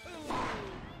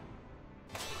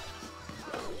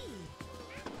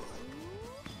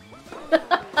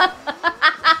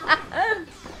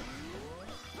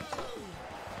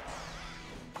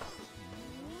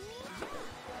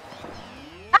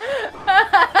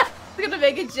 I was gonna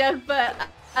make a joke, but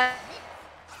I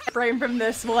refrain from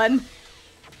this one.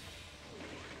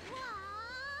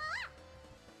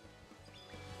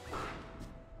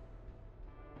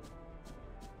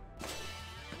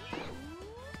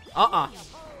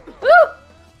 Woo!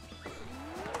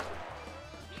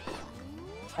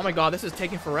 Oh my god, this is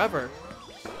taking forever.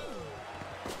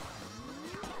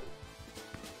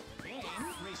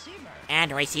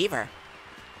 And receiver.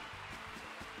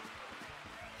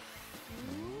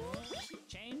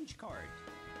 Change card.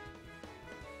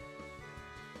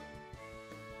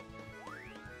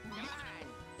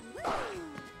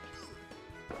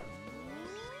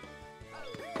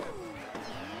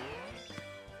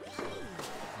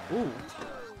 Ooh.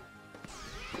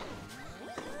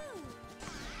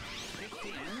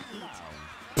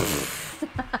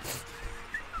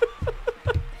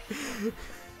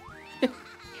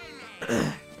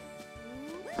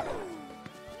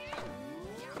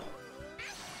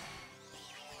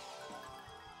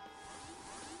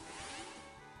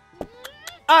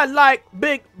 I like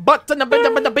big butts and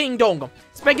the bing dong.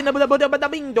 Spanking the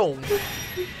bing dong.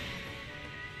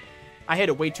 I hit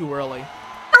it way too early.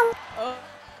 Oh,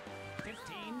 15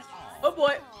 all. oh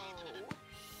boy.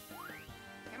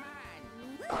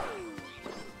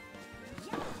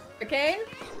 Arcane?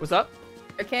 What's up?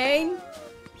 Arcane?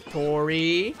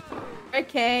 Tori.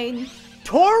 Arcane?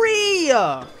 Tori!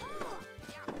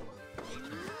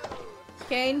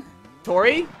 Arcane?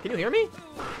 Tori? Can you hear me?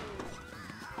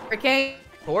 Arcane?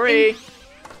 Tori!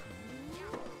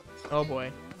 Oh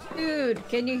boy. Dude,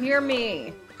 can you hear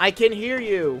me? I can hear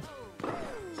you.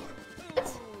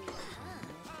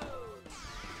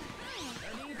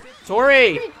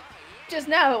 Tori! Just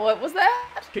now, what was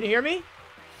that? Can you hear me?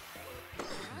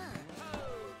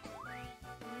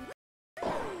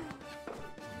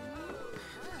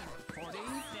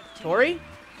 Tori?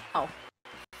 Oh.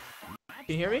 Can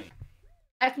you hear me?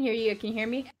 I can hear you. Can you hear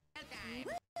me?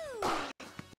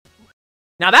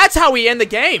 Now that's how we end the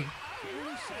game!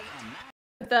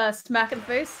 With a smack in the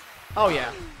face? Oh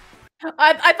yeah.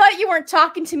 I thought you weren't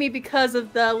talking to me because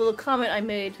of the little comment I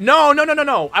made.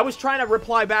 No. I was trying to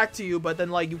reply back to you, but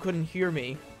then like you couldn't hear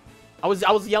me. I was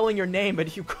yelling your name,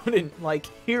 but you couldn't like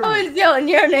hear I me. was yelling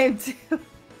your name too.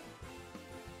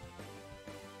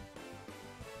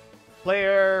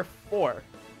 Player 4.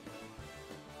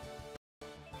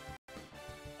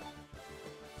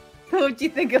 What'd you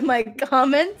think of my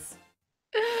comments?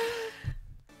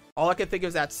 All I could think of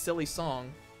is that silly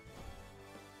song.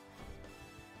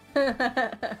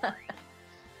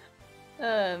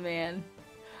 Oh man,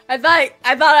 I thought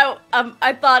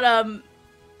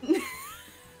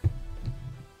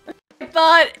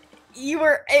you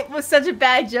were. It was such a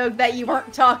bad joke that you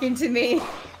weren't talking to me.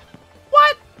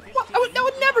 What? I would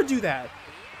never do that.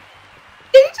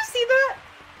 Did you just see that?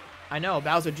 I know,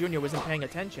 Bowser Jr. wasn't paying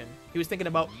attention. He was thinking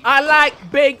about, I like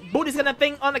big booties gonna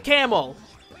thing on the camel.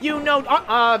 You know,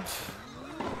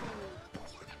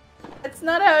 That's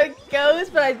not how it goes,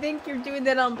 but I think you're doing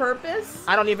that on purpose.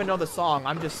 I don't even know the song.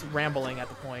 I'm just rambling at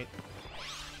the point.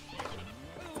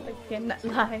 I cannot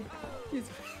lie.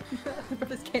 The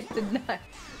brothers can't deny.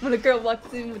 When a girl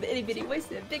walks in with an itty bitty waist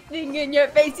and a big thing in your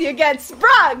face, you get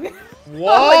sprung!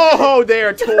 Whoa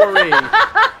there, Tori!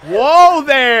 Whoa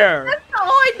there! That's all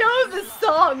I know of this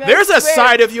song. There's a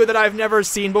side of you that I've never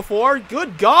seen before.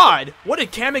 Good God! What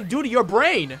did Kamek do to your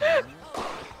brain?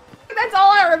 That's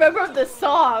all I remember of the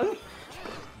song.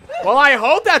 Well, I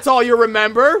hope that's all you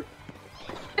remember.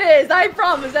 It is, I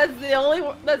promise.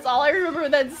 That's all I remember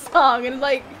of that song. And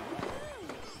like,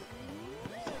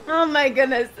 oh my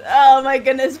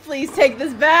goodness, please take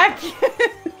this back.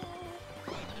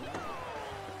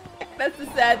 That's the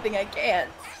sad thing, I can't.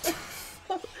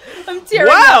 I'm tearing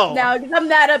up now because I'm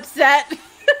that upset.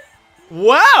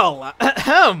 Well,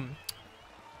 ahem.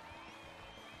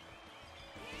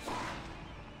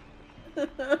 Oh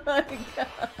my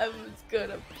god, I was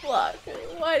gonna pluck.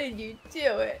 Why did you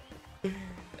do it?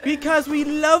 Because we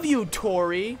love you,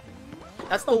 Tori.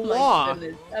 That's the law. My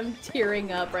goodness, I'm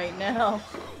tearing up right now.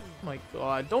 Oh my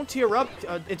god, don't tear up.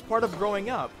 It's part of growing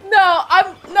up. No,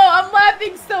 I'm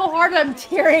laughing so hard I'm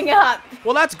tearing up.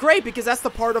 Well, that's great because that's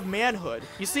the part of manhood.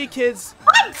 You see, kids,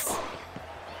 What?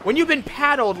 when you've been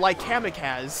paddled like Kamek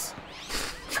has,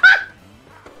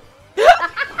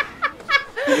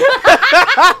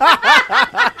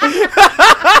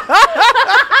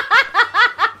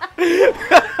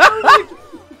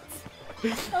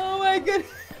 Oh my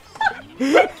goodness.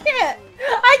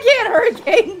 I can't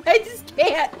Hurricane. I just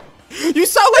can't. You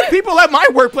sound like people at my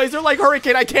workplace. They're like,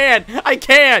 Hurricane, I can't.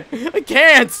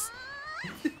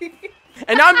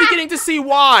 And now I'm beginning to see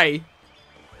why.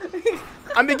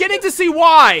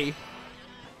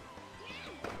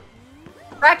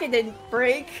 Racket didn't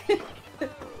break.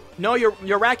 No,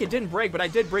 your racket didn't break, but I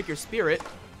did break your spirit.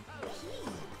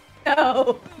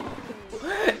 No.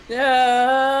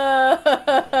 No.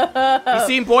 You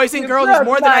see, boys and girls, broke there's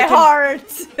more than I my can. heart.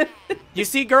 You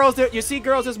see, girls,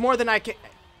 there's more than I can.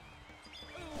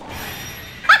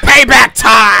 Payback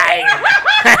time!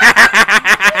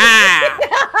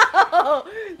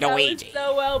 No, Luigi. that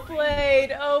was so well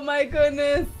played. Oh my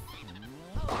goodness.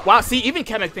 Wow, see, even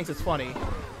Kamek thinks it's funny.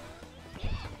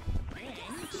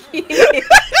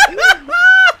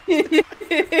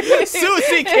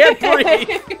 Susie can't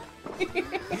breathe.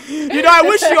 You know, I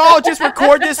wish you all just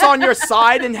record this on your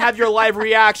side and have your live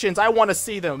reactions. I want to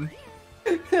see them.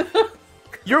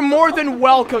 You're more than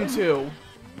welcome to.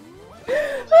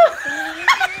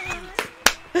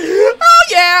 Oh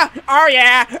yeah! Oh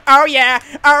yeah! Oh yeah!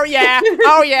 Oh yeah!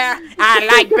 Oh yeah! I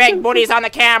like big booties on the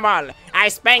camel. I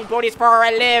spank booties for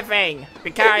a living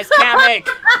because Kamek.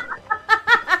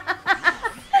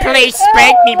 Please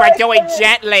spank me, but do it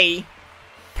gently.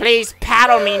 Please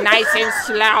paddle me nice and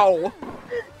slow.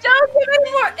 Don't give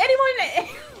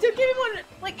anyone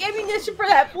like ammunition for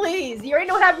that, please. You already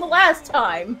know what happened the last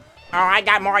time. Oh, I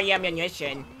got more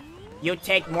ammunition. You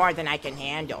take more than I can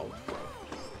handle.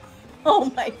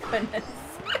 Oh my goodness.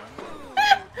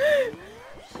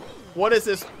 What is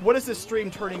this stream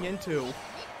turning into?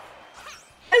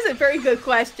 That's a very good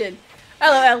question.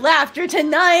 Hello, laughter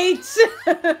tonight.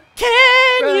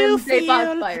 Can you From Dave feel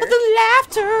Bonfire. the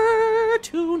laughter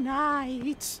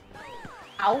tonight?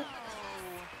 Ow.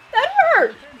 That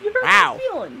hurt. You hurt Wow. my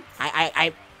feelings.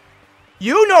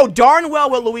 You know darn well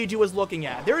what Luigi was looking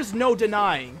at. There is no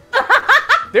denying.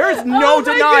 There is no Oh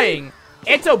my denying.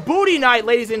 It's a booty night,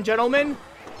 ladies and gentlemen.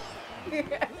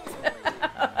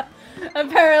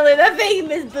 Apparently, the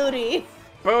famous booty.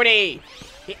 Booty.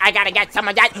 I gotta get some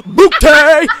of that.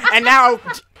 Booty! And now,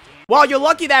 Well, you're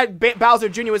lucky that Bowser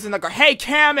Jr. was in the car. Hey,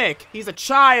 Kamek! He's a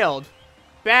child.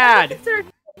 Bad.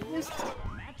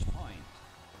 Match point.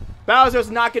 Bowser's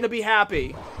not gonna be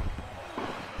happy.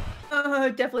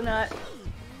 Definitely not.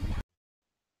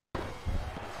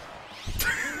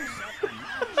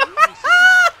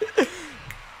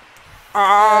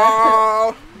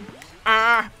 oh,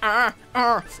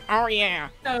 oh yeah,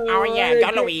 oh yeah,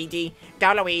 go Luigi,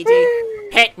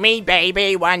 hit me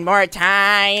baby one more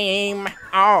time.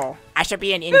 Oh, I should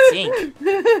be in sync.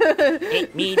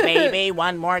 Hit me baby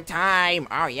one more time.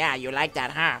 Oh yeah, you like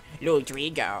that, huh,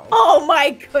 Ludrigo? Oh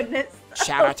my goodness.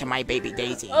 Shout out to my baby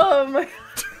Daisy. Oh my.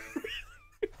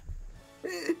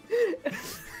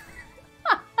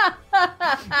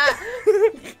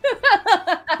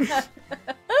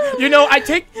 You know,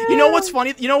 you know what's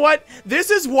funny? You know what? This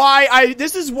is why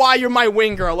you're my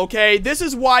wing girl, okay? This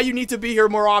is why you need to be here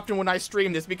more often when I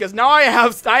stream this, because now I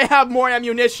have more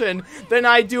ammunition than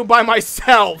I do by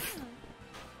myself.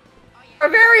 For a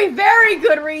very, very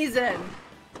good reason.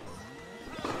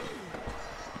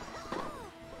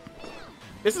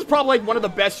 This is probably like one of the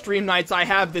best stream nights I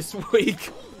have this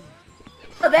week.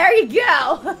 Oh, there you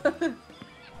go.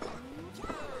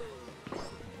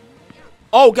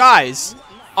 Oh, guys,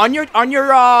 on your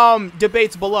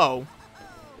debates below.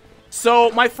 So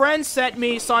my friend sent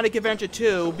me Sonic Adventure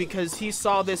 2 because he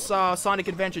saw this Sonic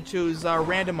Adventure 2's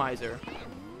randomizer,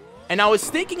 and I was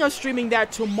thinking of streaming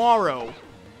that tomorrow,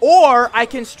 or I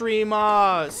can stream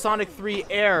Sonic 3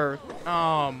 Air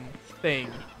thing.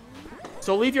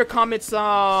 So leave your comments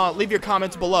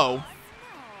below.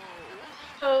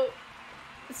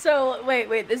 So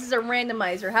wait, this is a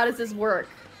randomizer. How does this work?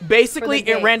 Basically, For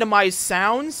the it randomized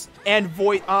sounds and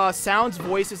sounds,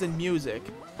 voices, and music.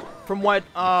 From what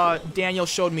Daniel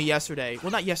showed me yesterday.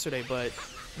 Well, not yesterday, but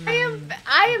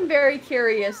I am very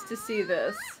curious to see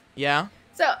this. yeah.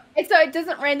 So it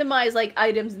doesn't randomize like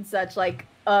items and such like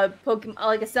Pokemon,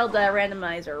 like a Zelda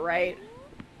randomizer, right?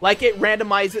 Like it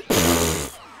randomizes.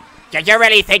 Did you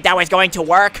really think that was going to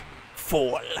work?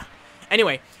 Fool.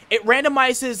 Anyway, it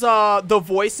randomizes the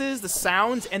voices, the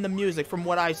sounds, and the music from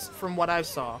what I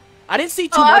saw. I didn't see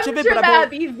too much of it, sure but that'd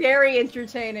be very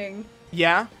entertaining.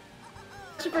 yeah.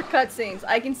 Especially for cutscenes,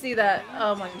 I can see that.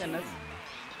 Oh my goodness.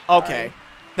 Okay.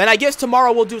 Then I guess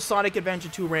tomorrow we'll do Sonic Adventure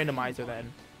 2 randomizer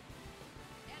then.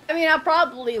 I mean, I'll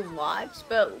probably watch,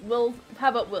 but how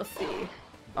about we'll see.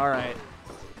 All right.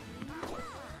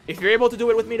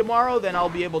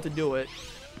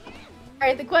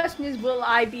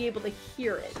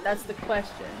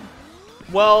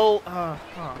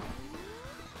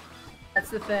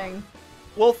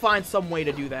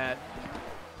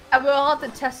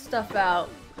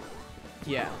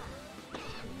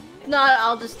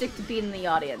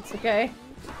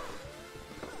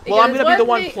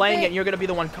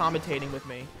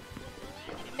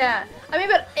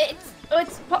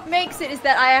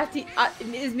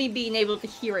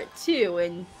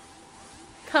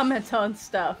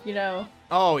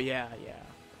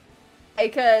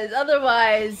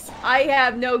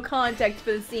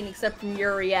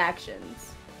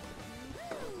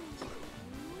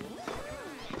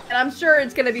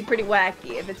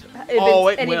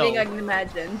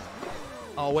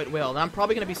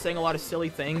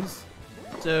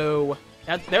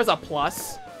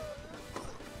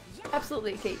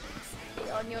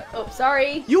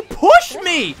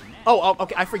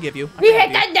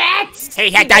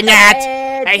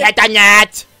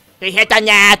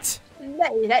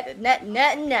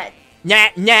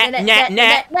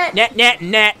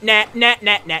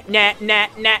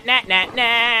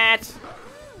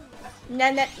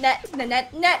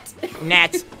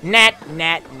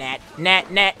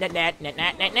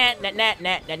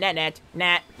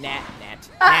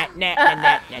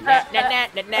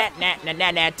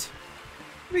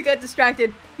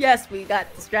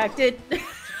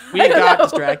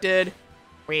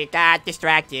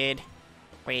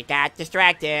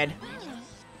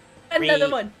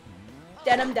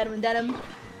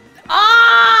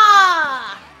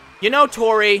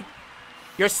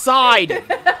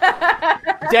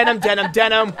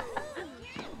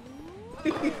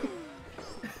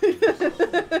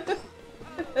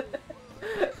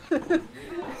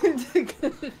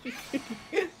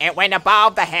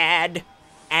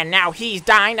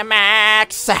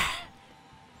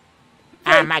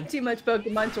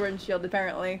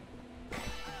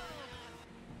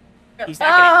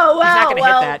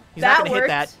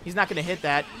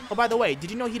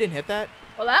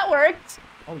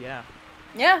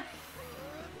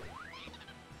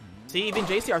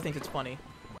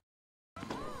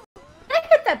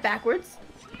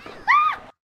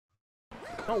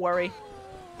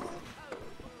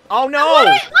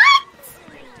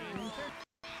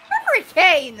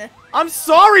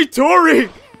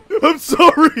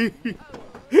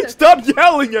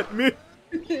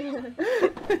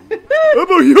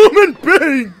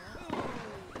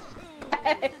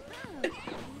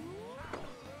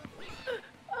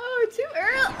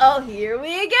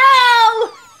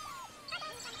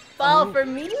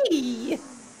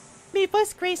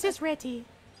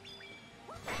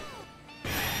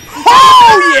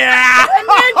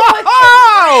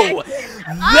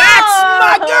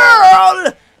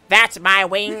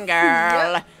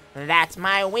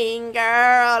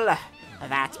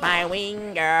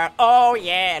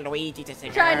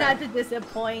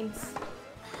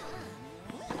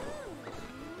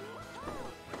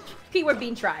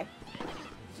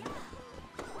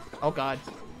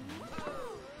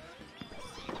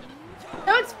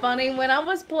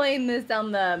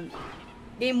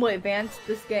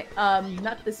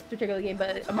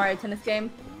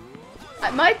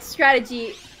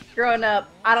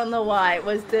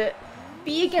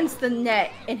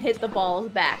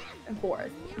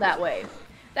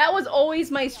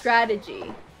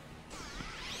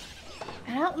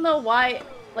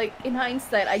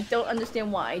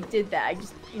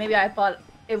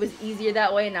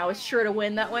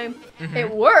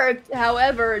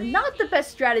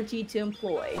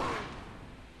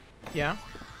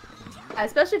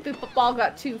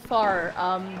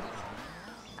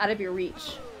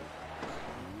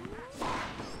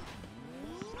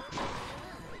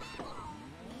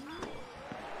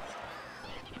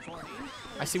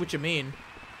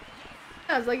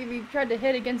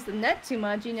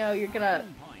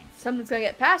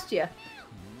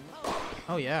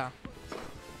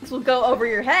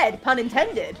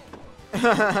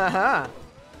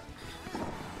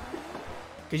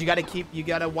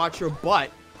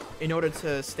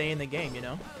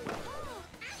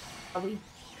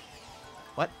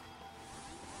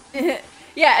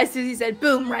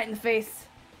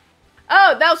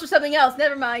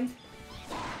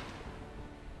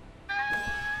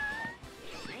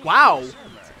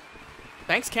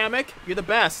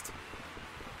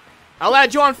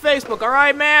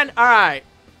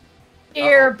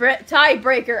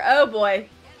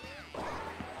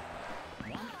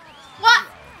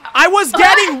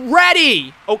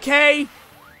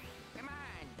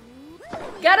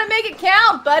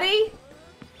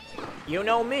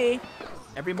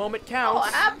 Every moment Oh,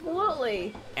 counts.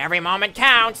 absolutely. Every moment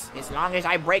counts, as long as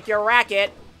I break your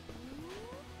racket.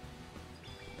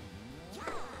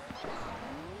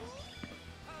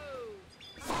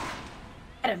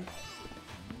 Get him.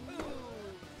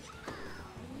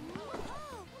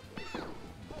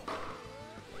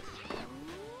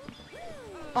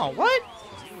 Oh, what?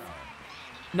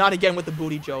 Not again with the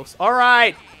booty jokes. All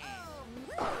right.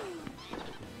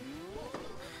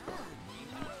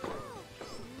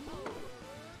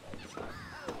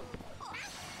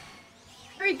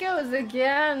 Here he goes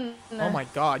again. Oh my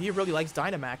god, he really likes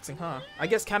Dynamaxing, huh? I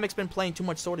guess Kamek's been playing too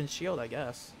much Sword and Shield, I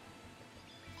guess.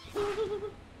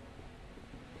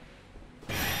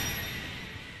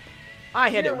 I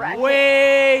hit it Racket.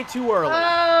 way too early.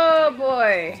 Oh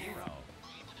boy.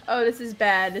 Oh, this is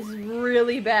bad. This is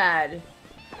really bad.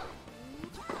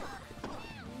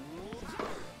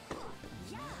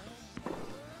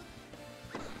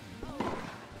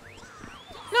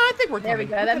 No, I think we're There we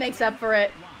coming. go. That makes up for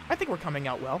it. I think we're coming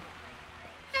out well.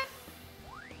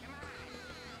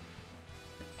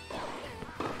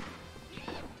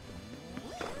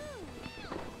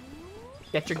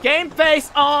 Get your game face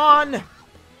on!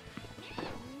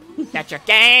 Get your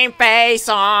game face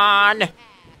on.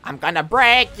 I'm gonna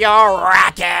break your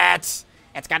racket.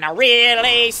 It's gonna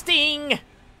really sting.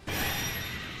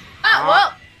 Ah,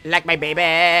 well. Like my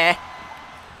baby.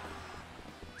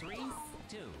 3,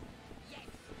 2.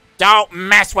 Don't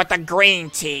mess with the green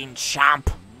team, chump.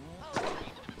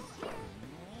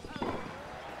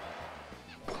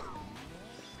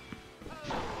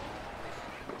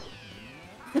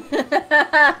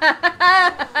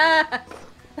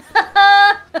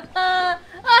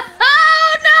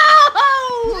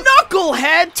 Oh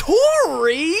Knucklehead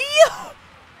Tori!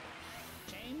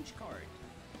 Change card.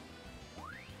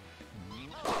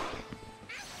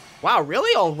 Wow,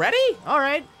 really? Already?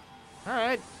 Alright.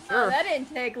 Alright, no! sure. Oh, that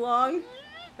didn't take long.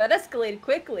 That escalated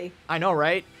quickly. I know,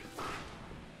 right?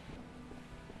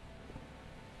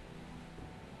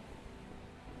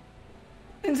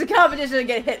 It's a competition to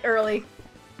get hit early.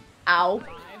 Ow. 5,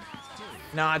 2.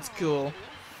 Nah, it's cool.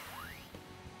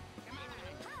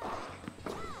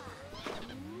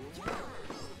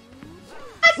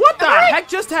 What the heck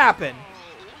just happened?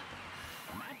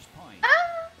 Match point.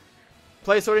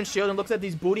 Plays Sword and Shield and looks at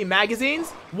these booty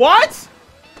magazines? What?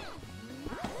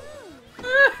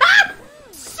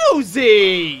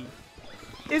 Susie!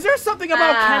 Is there something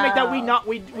about Kamek that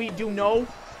we do know?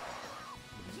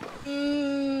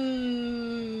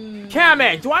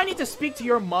 Kamek, do I need to speak to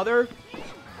your mother?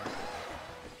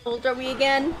 How old are we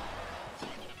again?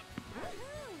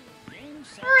 Game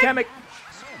set. Kamek,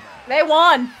 They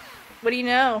won. What do you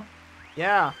know?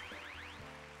 yeah.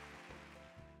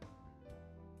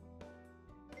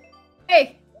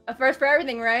 Hey, a first for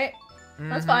everything, right?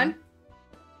 That's fine.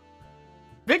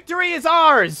 Victory is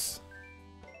ours!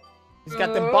 He's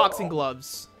got them Oh. boxing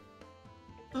gloves.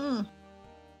 Alright.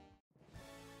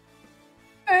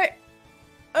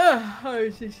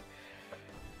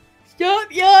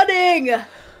 Stop yawning!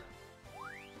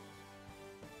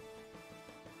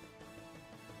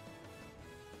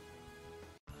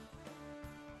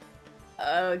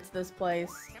 Oh, it's this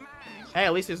place. Hey,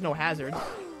 at least there's no hazards.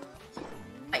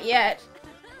 Not yet.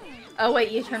 Oh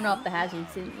wait, you turned off the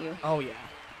hazards, didn't you? Oh, yeah.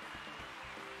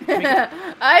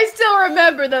 I still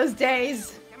remember those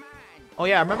days. Oh,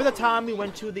 yeah, remember the time we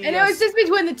went to the... And it was just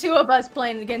between the two of us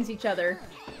playing against each other.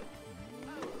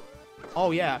 Oh,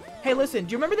 yeah. Hey, listen,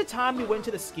 do you remember the time we went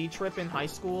to the ski trip in high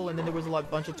school, and then there was a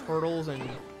bunch of turtles and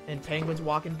penguins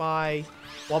walking by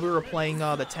while we were playing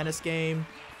the tennis game?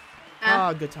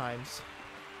 Ah, good times.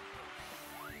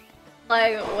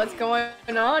 Like, what's going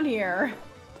on here?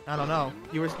 I don't know.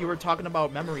 You were talking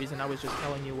about memories, and I was just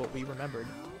telling you what we remembered.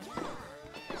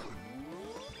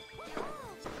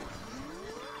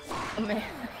 Oh man.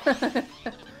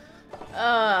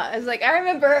 It's like, I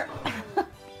remember...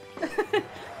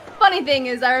 Funny thing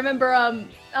is, I remember, I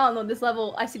don't know, this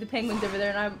level, I see the penguins over there,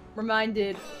 and I'm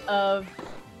reminded of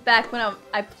back when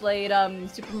I played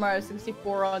Super Mario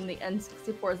 64 on the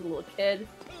N64 as a little kid,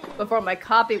 before my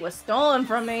copy was stolen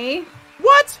from me.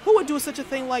 What? Who would do such a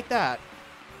thing like that?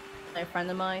 A friend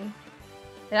of mine. And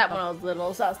that when I was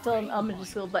little, so I was still in elementary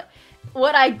school, but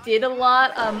what I did a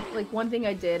lot, like one thing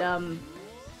I did,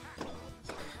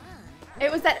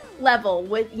 it was that level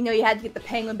with, you know, you had to get the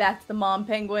penguin back to the mom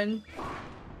penguin.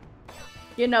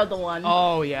 You know the one.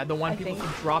 Oh, yeah, the one I people think.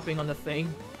 keep dropping on the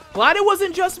thing. Glad it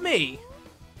wasn't just me.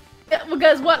 Yeah,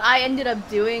 because what I ended up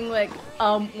doing, like,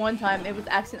 one time, it was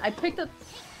accident. I picked up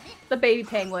the baby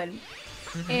penguin,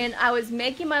 and I was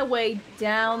making my way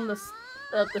down the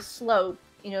slope,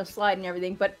 you know, slide and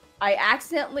everything, but I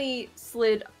accidentally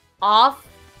slid off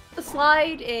the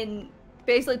slide and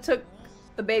basically took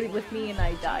the baby with me, and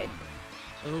I died.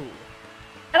 Ooh.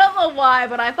 I don't know why,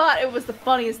 but I thought it was the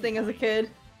funniest thing as a kid.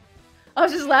 I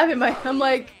was just laughing. I'm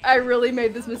like, I really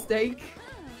made this mistake.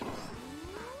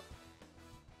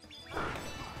 I'm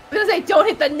gonna say, don't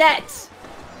hit the net.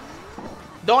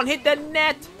 Don't hit the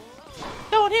net.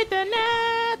 Don't hit the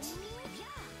net.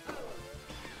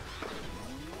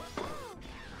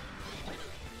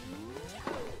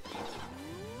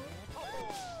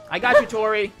 I got you,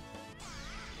 Tori.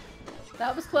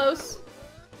 That was close.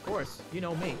 Of course, you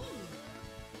know me.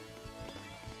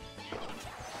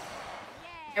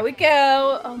 Here we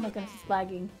go. Oh my goodness, it's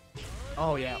lagging.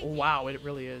 Oh yeah. Wow, it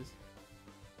really is.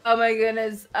 Oh my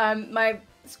goodness. My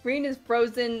screen is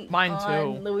frozen. Mine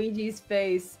on too. Luigi's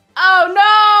face. Oh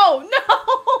no!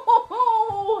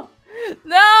 No!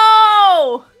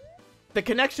 No! The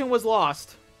connection was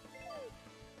lost.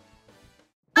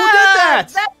 Who did that?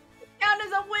 That doesn't count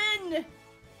as a win.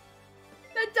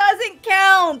 That doesn't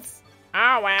count.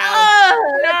 Oh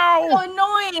well. That's No! so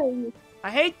annoying. I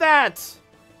hate that.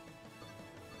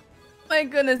 My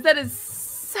goodness, that is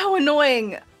so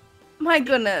annoying. My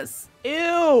goodness.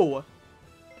 Ew.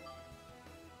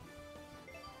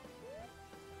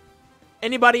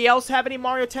 Anybody else have any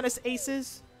Mario Tennis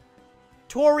aces?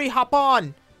 Tori, hop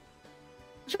on.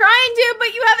 Trying to,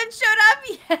 but you haven't showed up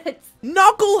yet.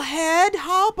 Knucklehead,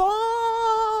 hop on.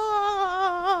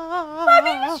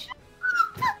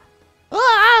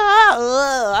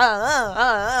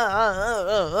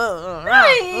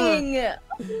 Dang. Now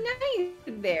you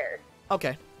there.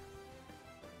 Okay.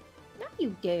 Now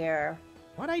you dare.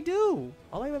 What'd I do?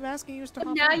 All I'm asking you is to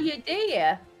hop Now on. you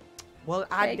dare. Well,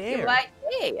 I Take dare. it right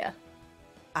there.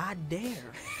 I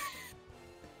dare.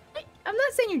 I'm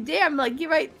not saying you dare. I'm like, you're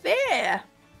right there.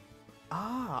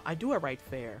 Ah, I do it right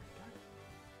fair.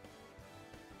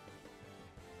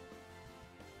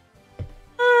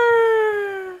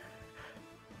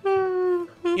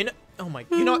 You know, oh my,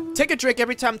 you know, take a drink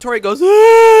every time Tori goes. Don't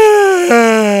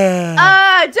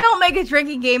make a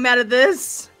drinking game out of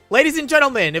this. Ladies and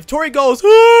gentlemen, if Tori goes,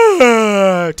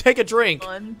 take a drink.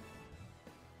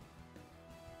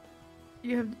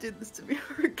 You have to do this to me,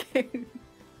 Hurricane.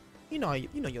 You know you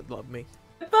love me.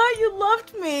 I thought you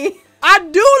loved me. I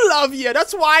do love you.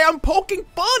 That's why I'm poking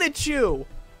fun at you.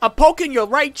 I'm poking your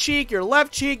right cheek, your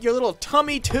left cheek, your little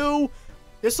tummy too.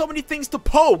 There's so many things to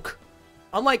poke.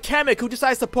 Unlike Kamek, who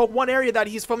decides to poke one area that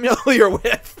he's familiar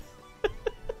with.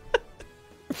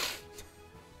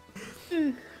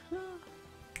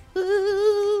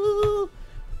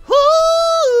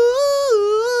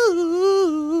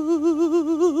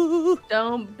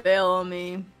 Don't bail on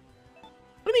me.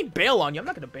 What do you mean bail on you? I'm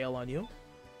not gonna bail on you.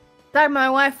 Start my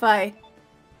Wi-Fi.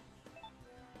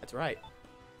 That's right.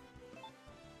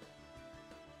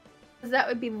 That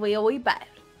would be really bad.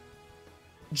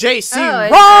 JC Oh,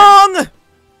 wrong!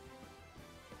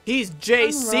 He's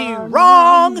JC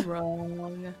wrong!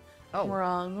 Wrong. Oh.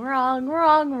 Wrong.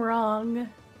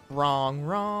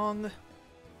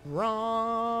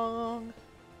 Wrong.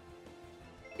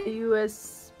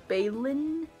 US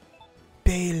Balin?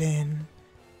 Balin,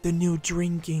 the new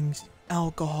drinking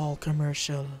alcohol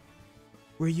commercial,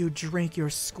 where you drink your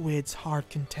squid's heart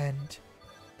content.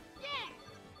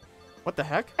 What the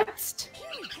heck? Next.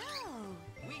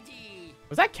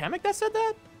 Was that Kamek that said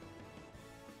that?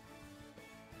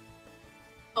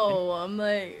 Oh, I'm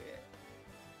like,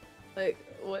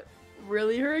 what?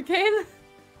 Really, Hurricane?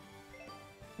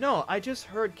 No, I just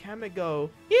heard Kamek go,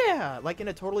 yeah, like in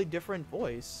a totally different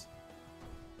voice.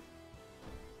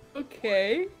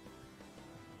 Okay.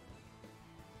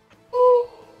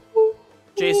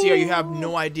 JC, you have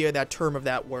no idea that term of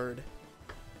that word.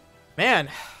 Man,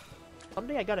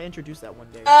 someday I gotta introduce that one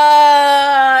day.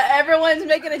 Everyone's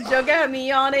making a joke out of me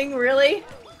yawning, really?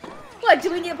 What,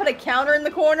 do we need to put a counter in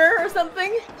the corner or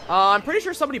something? I'm pretty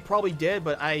sure somebody probably did,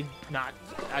 but I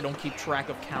don't keep track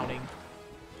of counting.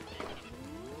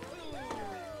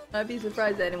 I'd be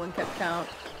surprised that anyone kept count.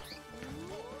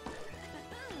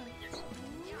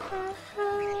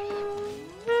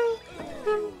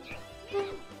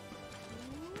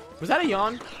 Was that a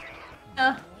yawn?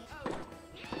 Uh,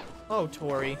 Oh,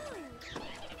 Tori.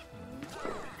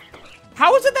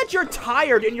 How is it that you're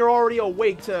tired and you're already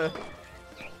awake to...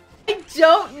 I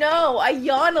don't know. I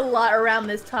yawn a lot around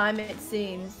this time, it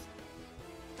seems.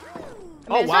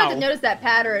 I'm starting to notice that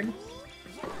pattern.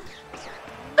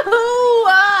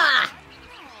 Hoo-ah!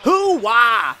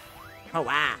 Hoo-wah! Oh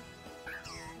wow.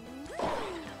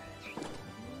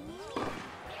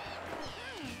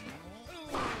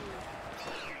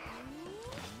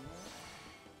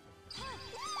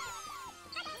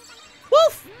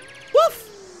 Woof!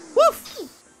 Woof!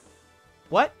 Woof!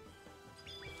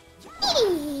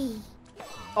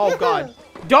 Oh God!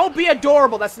 Don't be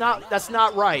adorable. That's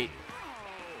not right.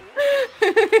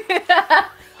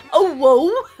 Oh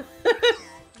whoa!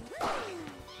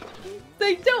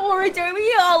 Like, don't worry,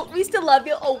 Joey. We still love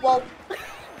you. Oh whoa.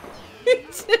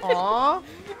 Aww.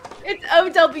 It's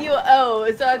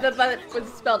OWO, so I thought it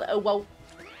was spelled oh whoa.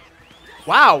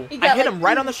 Wow! I hit him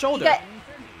right on the shoulder.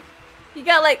 You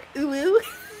got like ooh ooh.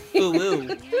 Ooh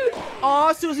ooh.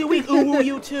 Aw, Susie, we ooh ooh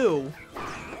you too.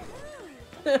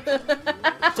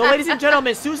 So, ladies and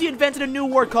gentlemen, Susie invented a new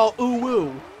word called ooh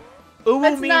woo. Ooh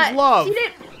woo means love.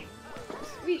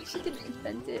 She didn't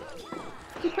invent it.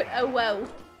 She put oh whoa.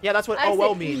 Yeah, that's what oh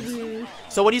whoa means. Ooh.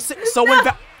 So what do you say?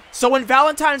 So when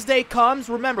Valentine's Day comes,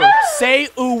 remember, say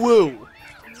ooh woo.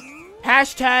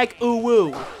 Hashtag ooh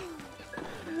woo.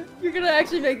 You're gonna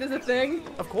actually make this a thing?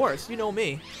 Of course, you know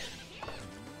me.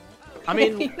 I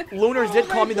mean, Lunars did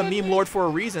call me the meme lord for a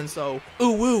reason, so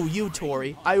ooh woo you,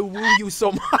 Tori. I woo you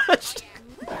so much.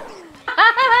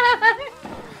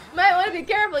 Might want to be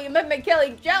careful. You might make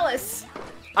Kelly jealous.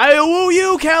 I woo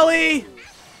you, Kelly.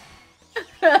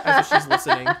 As if she's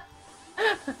listening.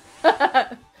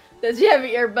 Does she have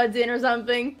earbuds in or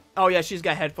something? Oh yeah, she's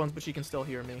got headphones, but she can still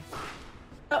hear me.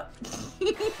 Oh.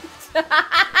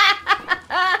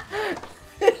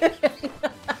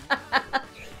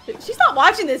 She's not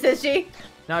watching this, is she?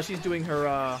 Now she's doing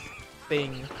her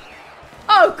thing.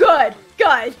 Oh, good,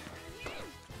 good.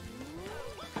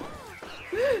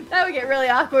 That would get really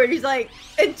awkward. He's like,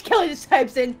 and Kelly just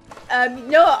types in,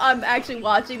 no, I'm actually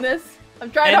watching this. I'm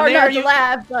trying hard not to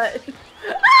laugh, but...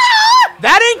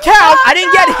 That didn't count! I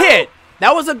didn't get hit!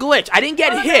 That was a glitch. I didn't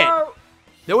get hit. No.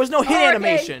 There was no hit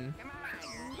animation.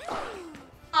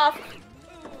 Off.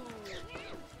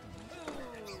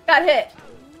 Got hit.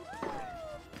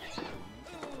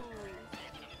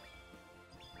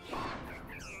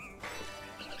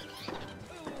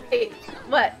 Wait,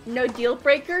 what? No deal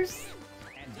breakers?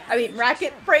 I mean,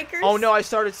 racket breakers? Oh no, I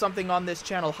started something on this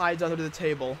channel. Hides under the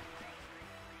table.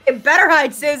 It better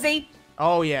hide, Susie.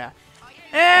 Oh yeah.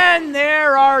 And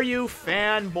there are you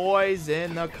fanboys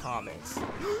in the comments.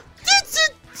 That's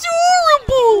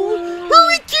adorable!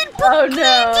 Hurricane Proclaim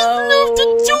just loved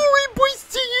Tori by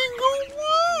saying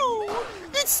oh woo!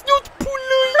 It's not polite!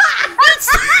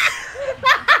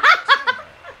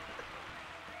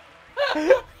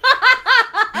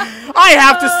 I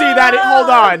have to see that. Hold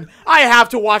on. I have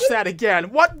to watch that again.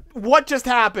 What just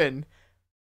happened?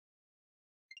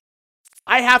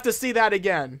 I have to see that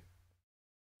again.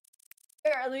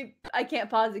 Apparently, I can't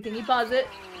pause it. Can you pause it?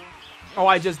 Oh,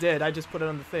 I just did. I just put it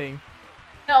on the thing.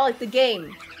 No, like the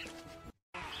game.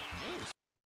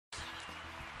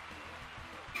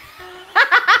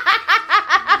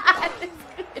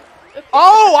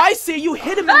 Oh, I see. You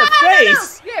hit him in the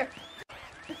face. No. Here.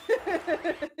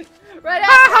 Right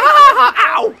after.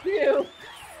 Ow! You.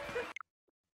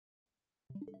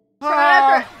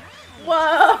 Right after.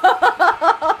 Whoa.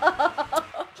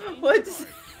 What's...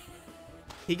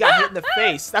 He got hit in the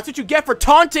face. That's what you get for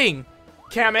taunting,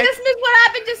 Kamek. This is what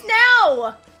happened just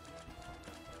now.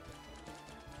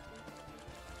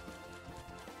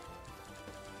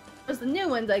 Those are the new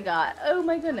ones I got. Oh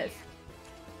my goodness.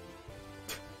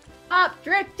 Stop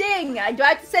drifting! Do I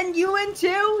have to send you in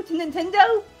too to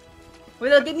Nintendo? Where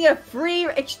they'll give me a free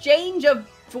exchange of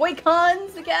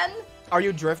Joy-Cons again? Are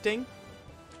you drifting?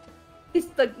 It's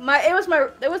it was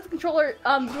the controller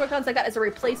Joy-Cons I got as a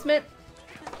replacement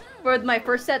for my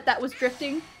first set that was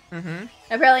drifting. Mm-hmm.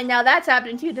 Apparently now that's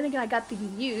happening too. Then again, I got the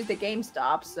used at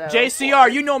GameStop, so... JCR,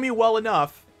 you know me well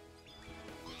enough.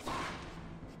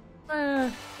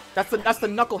 That's the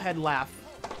knucklehead laugh.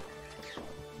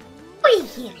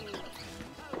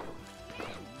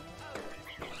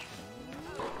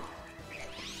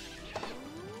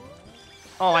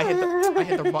 Oh, I hit the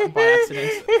button by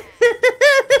accident.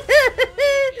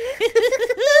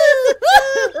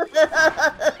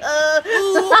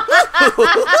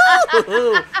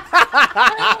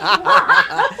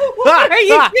 What are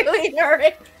you doing,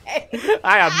 Eric?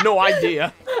 I have no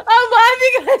idea. I'm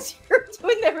laughing because you're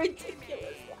doing the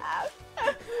ridiculous laugh.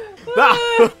 Was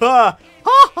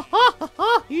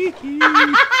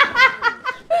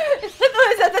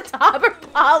that the top or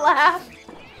paw laugh?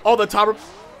 Oh, the top.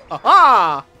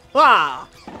 Aha! Ah!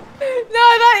 No,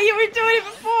 I thought you were doing it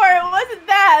before. It wasn't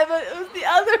that, but it was the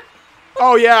other.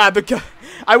 Oh yeah,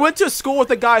 I went to school with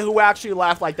a guy who actually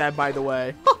laughed like that. By the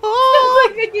way.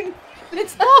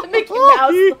 It's not the Mickey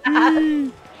Mouse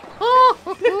laugh.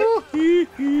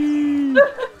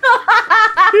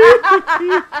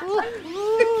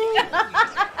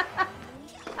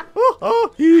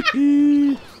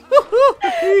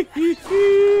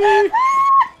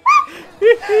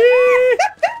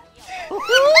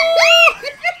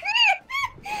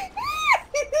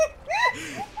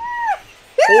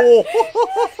 Oh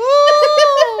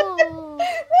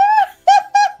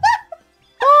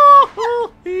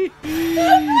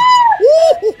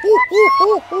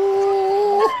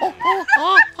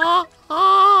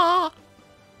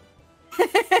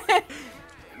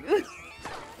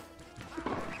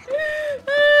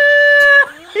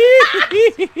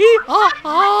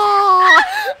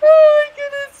my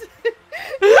goodness.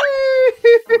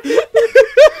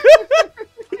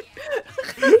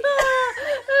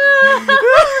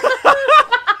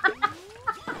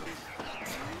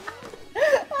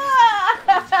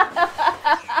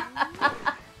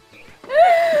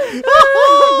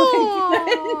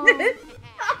 Oh my goodness.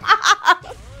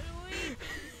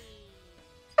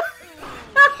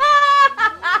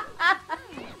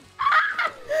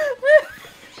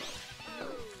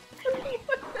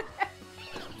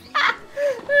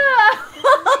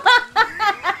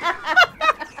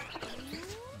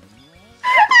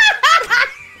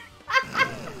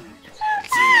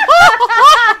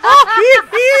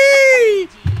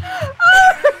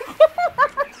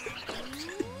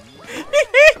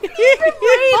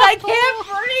 I can't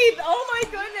breathe. Oh my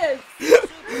goodness.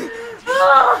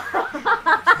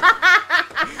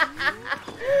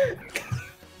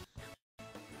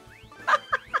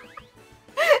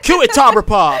 Cue it,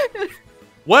 Tobberpaw.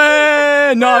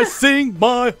 When I sing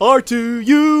my heart to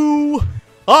you,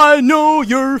 I know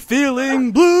you're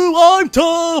feeling blue. I'm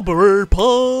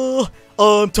Tobberpaw.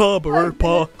 I'm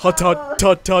Tobberpaw. Hut tut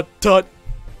tut tut tut.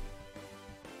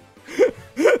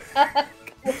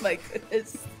 Oh my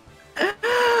goodness.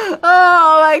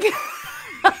 Oh my god.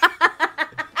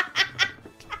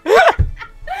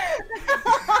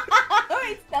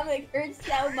 My stomach hurts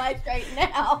so much right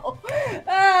now.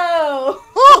 Oh.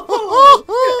 Oh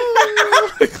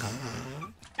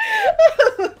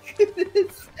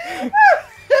goodness.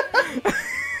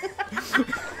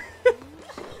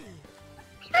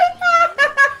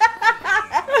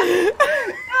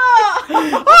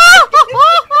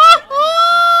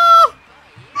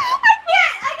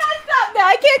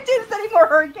 I can't do this anymore,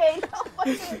 Hurricane. Oh my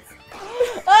goodness.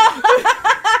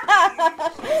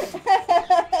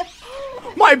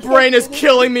 My brain is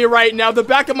killing me right now. The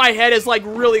back of my head is like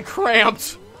really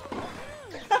cramped.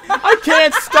 I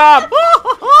can't stop.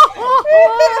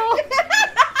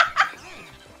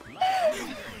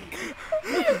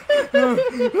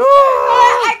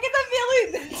 I get the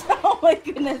feeling. Oh my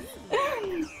goodness.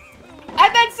 I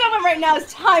bet someone right now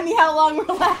is telling me how long we're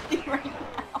laughing right now.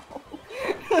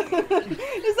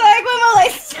 It's like, when will I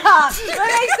stop? When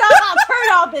I stop, I'll turn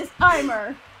off this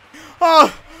timer.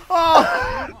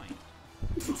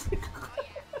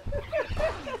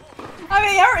 I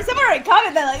mean, someone already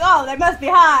commented that, like, oh, they must be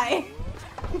high.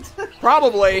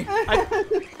 Probably.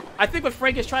 I think what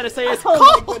Frank is trying to say is,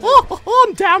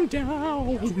 Oh calm down.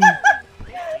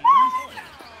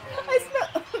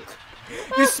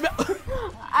 You smell.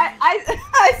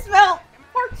 I smell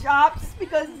pork chops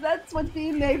because that's what's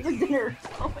being made for dinner.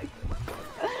 Oh my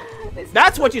god.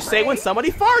 That's what you say when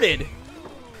somebody farted.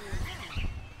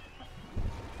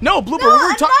 No, Blooper, No, we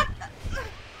were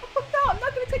I'm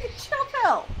not gonna take a chill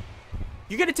pill.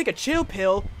 You're gonna take a chill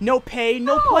pill. No pay,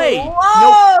 no play.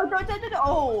 Whoa!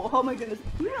 No. Oh my goodness.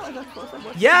 You realize how close I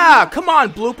was? Yeah, come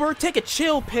on, Blooper. Take a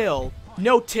chill pill.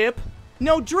 No tip,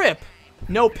 no drip.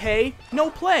 No pay,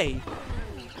 no play.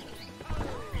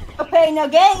 No pay, no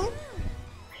gain.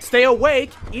 Stay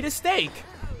awake, eat a steak.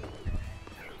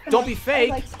 Don't be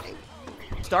fake. I like steak.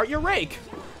 Start your rake.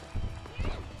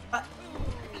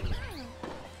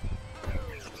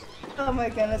 Oh my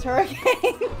goodness,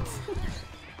 Hurricane.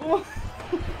 What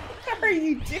are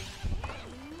you doing?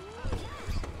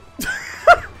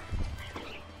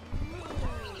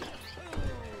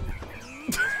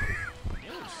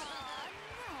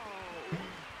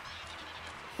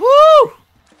 Woo!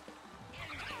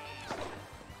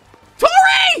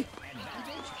 Tori!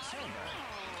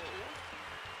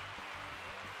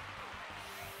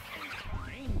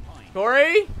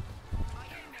 Tori?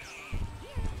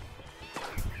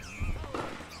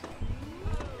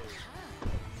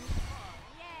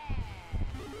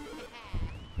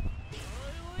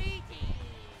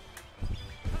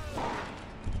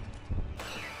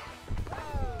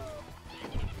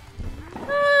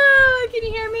 Can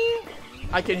you hear me?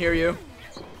 I can hear you.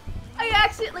 I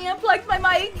accidentally unplugged my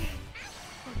mic.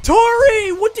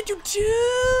 Tori, what did you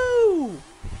do?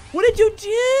 What did you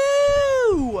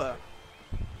do?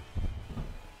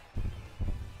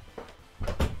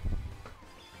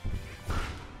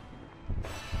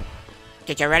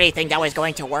 Did you really think that was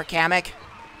going to work, Kamek?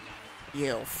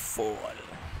 You fool.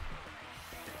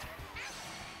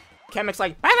 Kamek's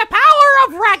like, By the power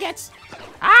of Rackets,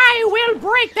 I will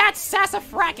break that sass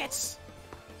of Rackets.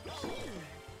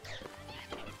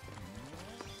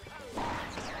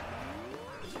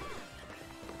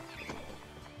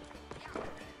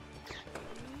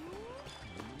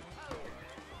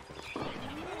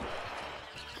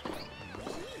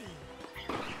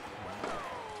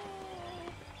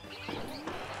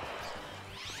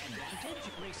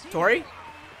 Tori?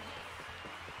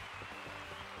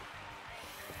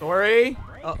 Tori?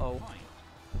 Uh-oh.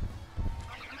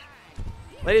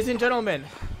 Ladies and gentlemen,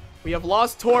 we have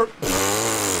lost Tori.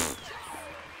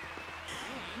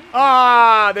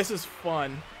 Ah, this is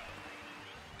fun.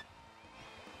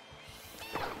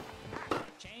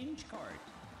 Change court.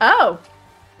 Oh,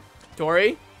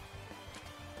 Tori,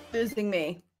 losing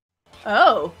me.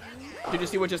 Oh, did you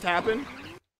see what just happened?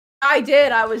 I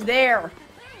did. I was there.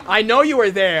 I know you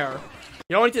were there.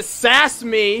 You don't need to sass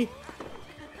me.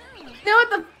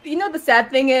 You know what the sad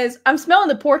thing is? I'm smelling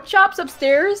the pork chops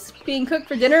upstairs being cooked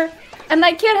for dinner, and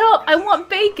I can't help. I want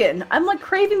bacon. I'm like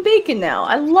craving bacon now.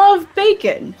 I love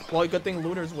bacon. Well, good thing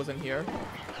Lunars wasn't here.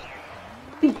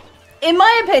 In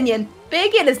my opinion,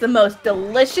 bacon is the most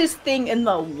delicious thing in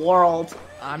the world.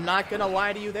 I'm not gonna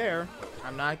lie to you there.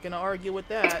 I'm not gonna argue with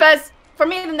that. For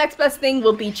me, the next best thing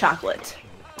will be chocolate.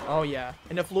 Oh yeah,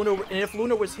 and if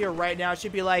Luna was here right now,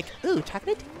 she'd be like, Ooh,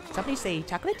 chocolate? Somebody say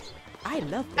chocolate? I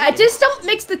love bacon. I just don't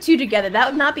mix the two together. That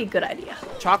would not be a good idea.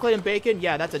 chocolate and bacon?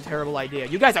 Yeah, that's a terrible idea.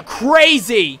 You guys are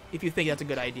crazy if you think that's a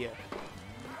good idea.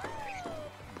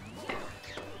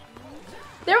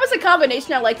 There was a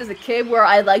combination I liked as a kid where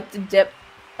I liked to dip,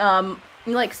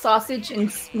 like sausage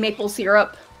in maple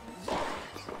syrup.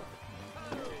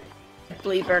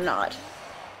 Believe it or not.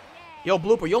 Yo,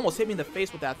 Blooper, you almost hit me in the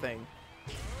face with that thing.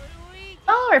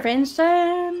 Oh, revenge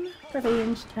time.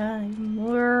 Revenge time.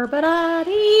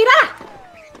 Ba-da-dee-da.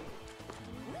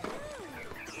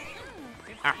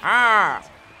 Aha!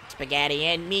 Spaghetti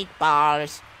and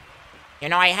meatballs. You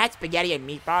know, I had spaghetti and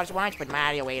meatballs once, but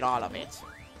Mario ate all of it.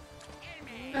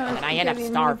 And I end up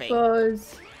starving. You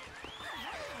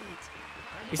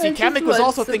see, I just Kamek was want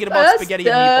also some thinking about spaghetti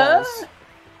and meatballs. pasta.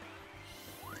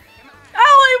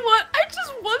 I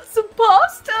just want some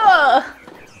pasta.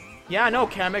 Yeah, I know,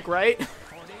 Kamek, right?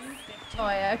 Oh,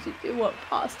 I actually do want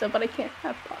pasta, but I can't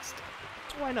have pasta.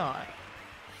 Why not?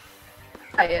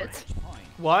 Diet.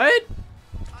 What?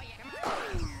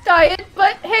 Diet,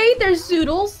 but hey, there's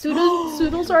zoodles.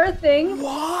 Zoodles are a thing.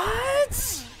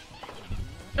 What?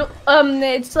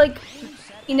 It's like,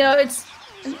 it's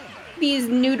these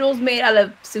noodles made out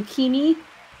of zucchini.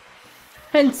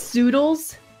 Hence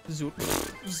zoodles.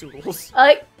 Zoodles.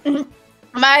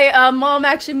 My mom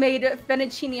actually made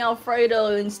fettuccine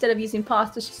alfredo instead of using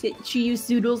pasta. She used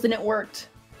zoodles and it worked.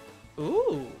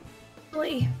 Ooh.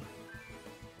 Really.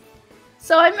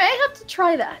 So I may have to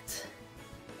try that.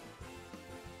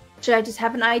 Should I just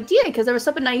have an idea? Because there was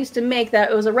something I used to make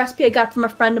that it was a recipe I got from a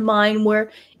friend of mine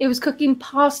where it was cooking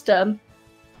pasta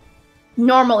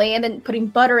normally and then putting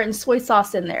butter and soy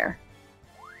sauce in there.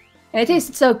 And it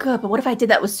tasted so good, but what if I did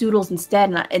that with zoodles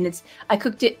instead? I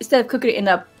cooked it instead of cooking it in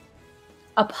a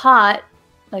pot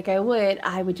like I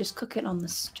would just cook it on the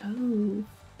stove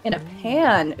in a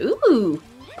pan. Ooh,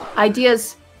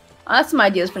 ideas. That's some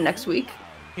ideas for next week.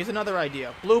 Here's another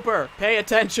idea. Blooper, pay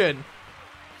attention.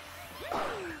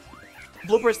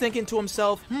 Blooper's thinking to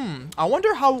himself, I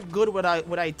wonder how good would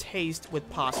I taste with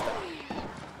pasta.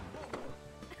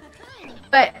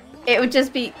 But it would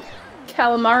just be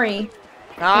calamari.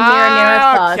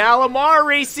 Ah,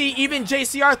 calamari. See, even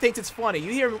JCR thinks it's funny.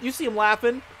 You see him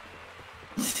laughing.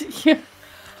 Yeah.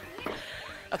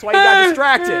 That's why you got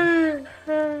distracted.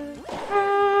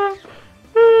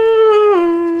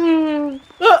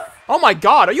 Oh my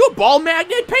god, are you a ball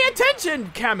magnet? Pay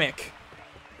attention, Kamek.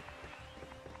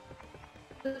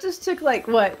 It just took like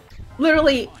what?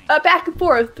 Literally back and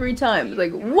forth 3 times.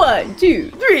 Like 1, 2,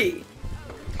 3.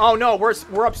 Oh no,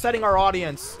 we're upsetting our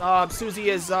audience.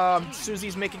 Susie's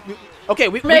making. Okay,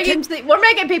 we're making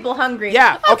people hungry.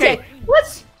 Yeah. Okay.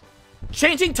 Let's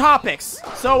changing topics.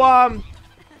 So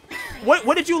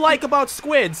what did you like about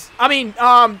squids? I mean,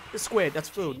 squid. That's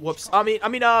food. Whoops.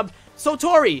 So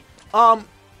Tori, the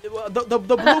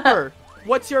blooper.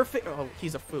 What's your oh,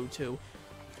 he's a food too.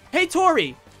 Hey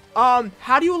Tori,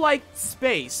 how do you like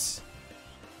space?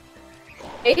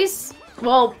 Space?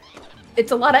 Well,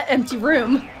 it's a lot of empty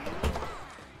room.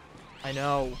 I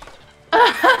know.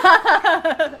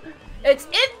 It's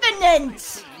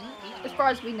infinite! As far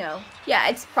as we know. Yeah,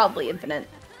 it's probably infinite.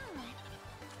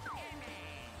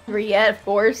 Yeah, of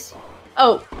course.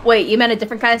 Oh, wait, you meant a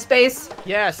different kind of space?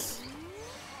 Yes.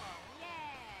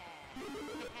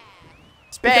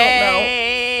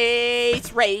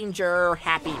 Space Ranger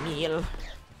Happy Meal.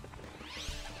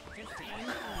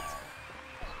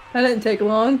 That didn't take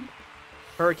long.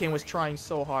 Hurricane was trying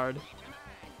so hard.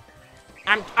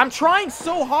 I'm trying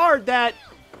so hard that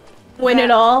Win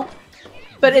it all.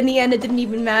 But in the end, it didn't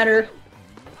even matter.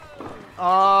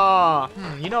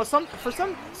 you know,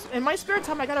 in my spare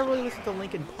time, I gotta really listen to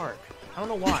Linkin Park. I don't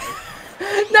know why.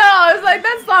 I was like,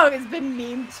 that song has been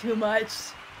memed too much.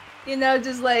 You know,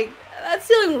 just like, that's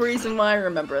the only reason why I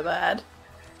remember that.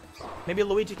 Maybe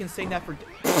Luigi can sing that for...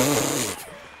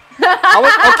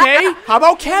 Okay, how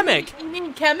about Kamek? You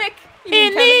mean Kamek?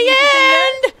 In the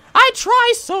end, I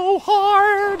try so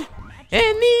hard.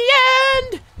 In the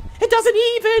end, it doesn't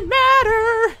even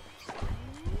matter.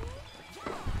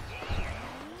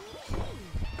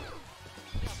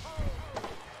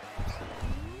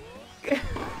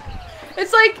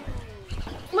 It's like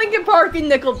Linkin Park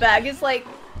and Nickelback. It's like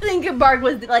Linkin Park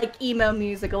was like emo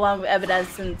music along with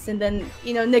Evanescence, and then,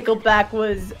 you know, Nickelback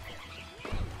was,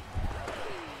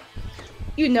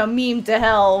 you know, meme to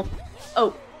hell.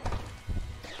 Oh.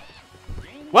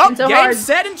 Well, so game hard.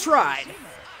 set and tried.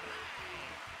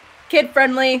 Kid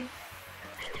friendly.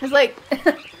 It's like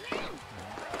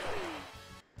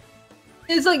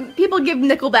it's like people give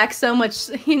Nickelback so much,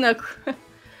 you know,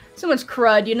 so much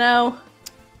crud, you know,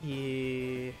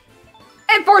 Yeah.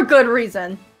 and for good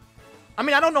reason. I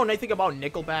mean, I don't know anything about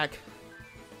Nickelback.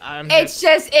 It's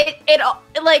just it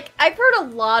like I've heard a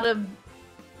lot of,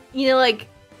 you know, like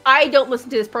I don't listen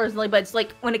to this personally, but it's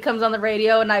like when it comes on the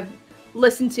radio and I've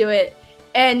listened to it,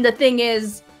 and the thing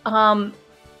is,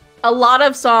 a lot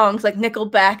of songs like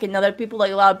Nickelback and other people,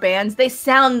 like a lot of bands, they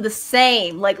sound the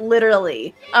same, like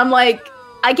literally. I'm like,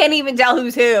 I can't even tell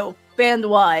who's who band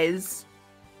wise.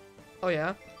 Oh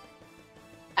yeah.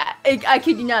 I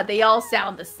kid you not, they all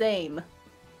sound the same.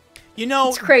 You know,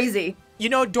 It's crazy. You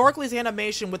know, Dorkly's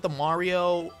animation with the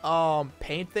Mario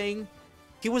paint thing,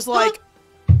 he was like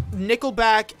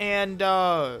Nickelback and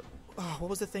what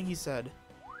was the thing he said?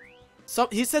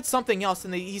 He said something else,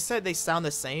 and he said they sound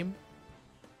the same.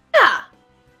 Yeah,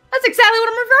 that's exactly what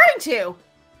I'm referring to.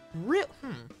 Real?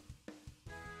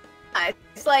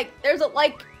 It's like there's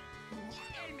like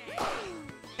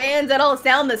bands that all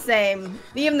sound the same.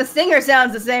 Even the singer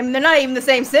sounds the same, and they're not even the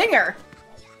same singer.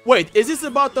 Wait, is this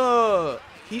about the?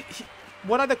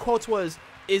 One of the quotes was,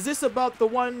 "Is this about the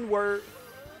one where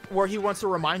he wants to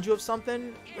remind you of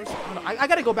something?" I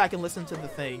gotta go back and listen to the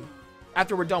thing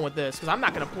after we're done with this, because I'm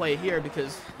not gonna play it here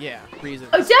because, yeah, reasons.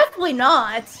 Oh, definitely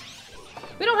not.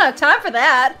 We don't have time for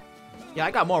that. Yeah,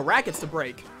 I got more rackets to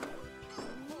break.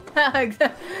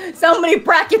 So many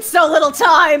brackets, so little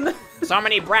time. So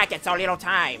many brackets, so little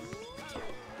time.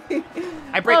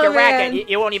 I break Oh, your man. racket,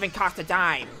 it won't even cost a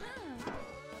dime.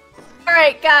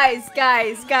 Alright, guys,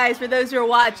 for those who are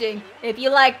watching, if you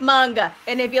like manga,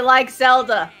 and if you like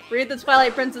Zelda, read the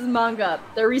Twilight Princess manga.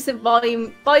 The recent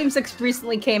volume 6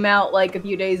 recently came out like a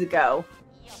few days ago.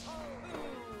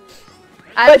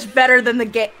 Much better than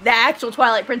the actual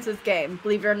Twilight Princess game,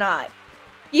 believe it or not.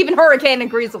 Even Hurricane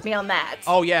agrees with me on that.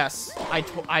 Oh yes,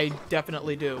 I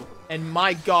definitely do. And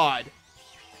my God,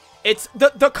 it's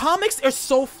the comics are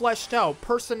so fleshed out,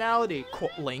 personality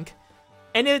Link,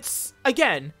 and it's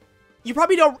again, you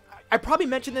probably don't. I probably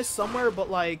mentioned this somewhere, but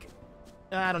like,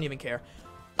 I don't even care.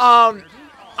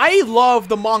 I love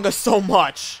the manga so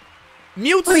much.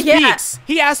 Mute speaks. Yeah.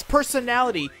 He has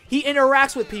personality. He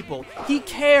interacts with people. He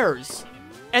cares.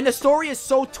 And the story is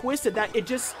so twisted that it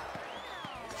just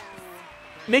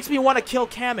makes me want to kill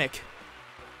Kamek.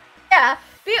 Yeah,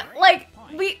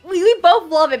 we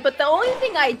both love it, but the only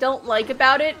thing I don't like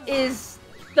about it is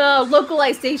the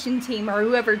localization team or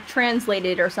whoever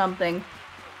translated or something.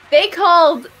 They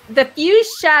called the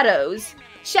fused shadows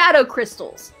shadow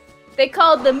crystals. They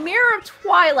called the mirror of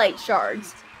twilight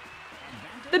shards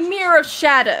the mirror of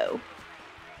shadow.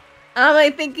 I'm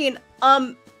like thinking,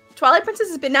 Twilight Princess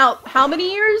has been out how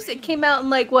many years? It came out in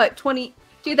like what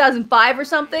 2005 or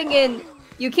something, and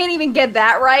you can't even get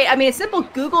that right. I mean, a simple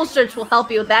Google search will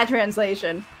help you with that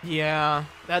translation. Yeah,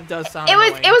 that does sound. It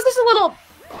was annoying. just a little.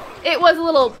 It was a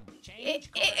little. It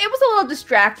was a little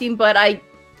distracting, but I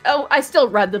still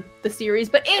read the series,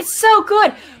 but it's so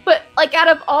good. But like out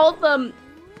of all the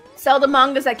Zelda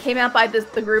mangas that came out by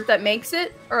the group that makes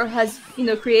it or has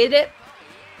created it,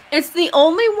 it's the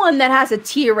only one that has a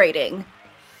T rating.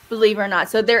 Believe it or not.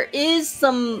 So there is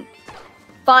some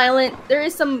violent. There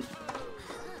is some.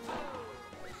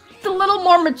 It's a little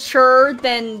more mature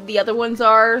than the other ones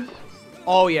are.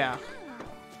 Oh yeah.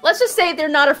 Let's just say they're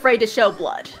not afraid to show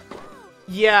blood.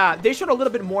 Yeah, they showed a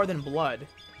little bit more than blood.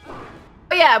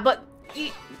 But yeah, but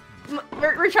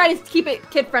we're trying to keep it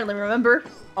kid friendly. Remember?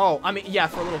 Oh, I mean, yeah,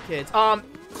 for little kids.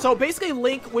 So basically,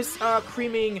 Link was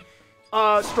creaming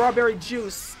strawberry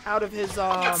juice out of his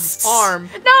arm.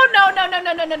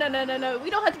 No. We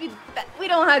don't have to be. We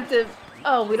don't have to.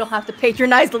 Oh, we don't have to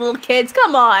patronize the little kids.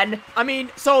 Come on. I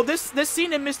mean, so this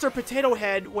scene in Mr. Potato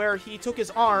Head where he took his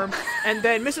arm and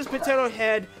then Mrs. Potato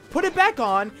Head put it back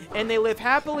on and they live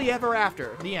happily ever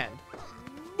after. The end.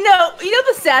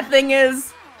 the sad thing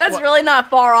is, that's What? really not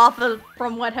far off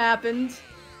from what happened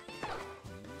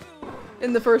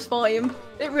in the first volume.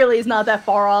 It really is not that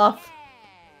far off.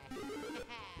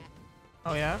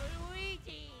 Oh yeah?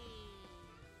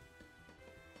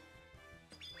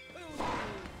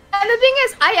 And the thing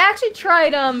is, I actually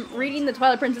tried reading the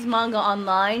Twilight Princess manga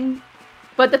online,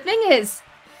 but the thing is,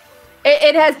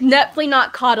 it has definitely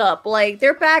not caught up. Like,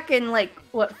 they're back in, like,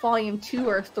 what, volume 2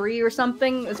 or 3 or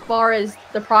something, as far as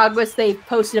the progress they've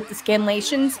posted up the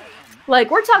scanlations.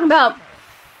 Like, we're talking about,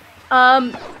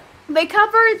 they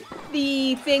covered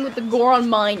the thing with the Goron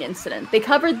mine incident. They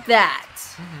covered that.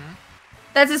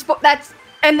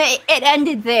 It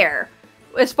ended there.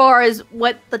 As far as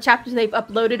what the chapters they've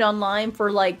uploaded online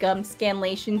for, like,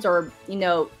 scanlations or,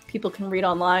 people can read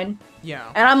online.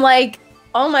 Yeah. And I'm like,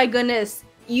 oh my goodness.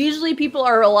 Usually people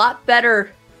are a lot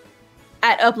better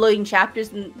at uploading chapters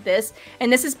than this.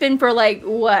 And this has been for, like,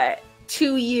 what?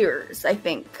 2 years, I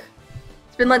think.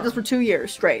 It's been like this for 2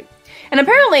 years straight. And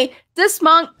apparently,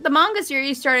 the manga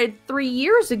series started 3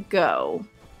 years ago.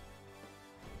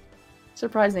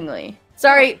 Surprisingly.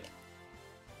 Sorry.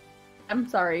 I'm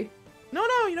sorry. No,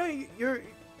 you're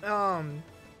I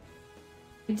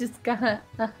just got.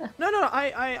 No,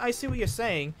 I see what you're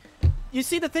saying. You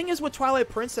see, the thing is with Twilight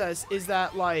Princess is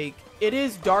that, like, it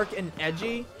is dark and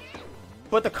edgy,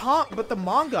 but the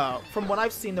manga, from what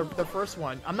I've seen, the first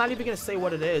one, I'm not even gonna say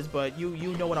what it is, but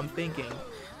you know what I'm thinking.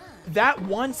 That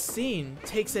one scene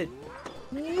takes it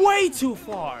way too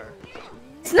far.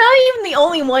 It's not even the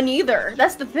only one either.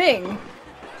 That's the thing.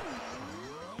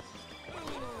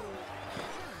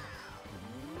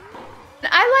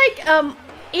 I like,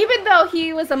 even though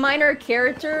he was a minor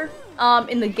character,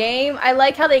 in the game, I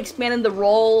like how they expanded the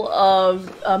role of,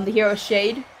 the hero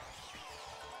Shade.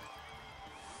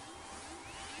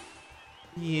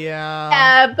 Yeah.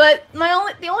 Yeah, but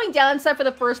the only downside for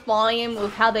the first volume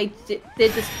of how they did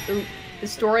the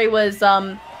story was,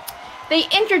 they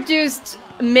introduced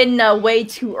Midna way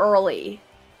too early.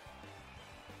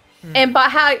 And by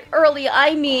how early,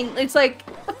 I mean, it's like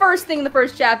the first thing in the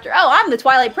first chapter. Oh, I'm the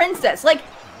Twilight Princess. Like,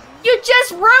 you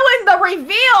just ruined the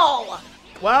reveal!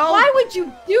 Well, why would you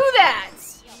do that?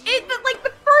 Like,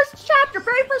 the first chapter,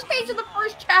 very first page of the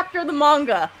first chapter of the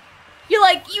manga. You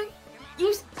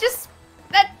just,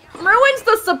 that ruins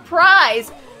the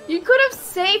surprise. You could have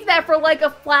saved that for, like,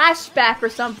 a flashback or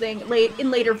something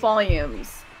in later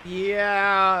volumes.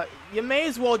 Yeah, you may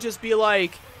as well just be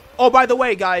like, oh, by the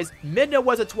way, guys, Midna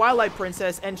was a Twilight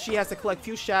Princess, and she has to collect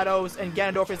few shadows, and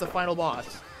Ganondorf is the final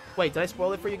boss. Wait, did I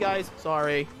spoil it for you guys?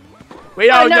 Sorry. We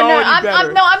don't know any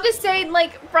better. I'm just saying,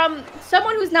 like, from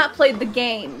someone who's not played the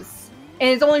games, and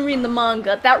is only reading the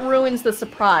manga, that ruins the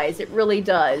surprise. It really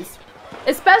does.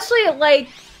 Especially, like,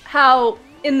 how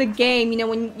in the game,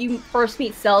 when you first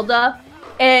meet Zelda,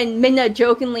 and Midna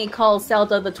jokingly calls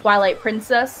Zelda the Twilight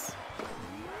Princess.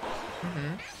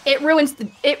 It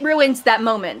ruins that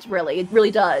moment, really. It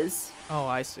really does. Oh,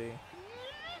 I see. It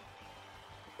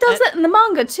does that in the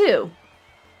manga, too.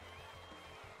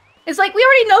 It's like, we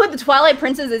already know who the Twilight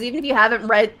Princess is, even if you haven't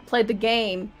played the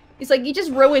game. It's like, you just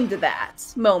ruined that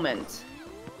moment.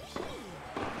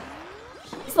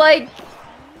 It's like...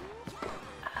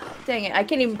 Dang it, I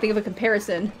can't even think of a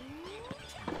comparison.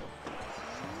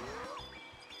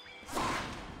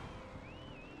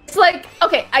 It's like,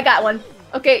 okay, I got one.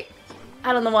 Okay,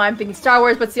 I don't know why I'm thinking Star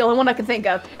Wars, but it's the only one I can think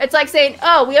of. It's like saying,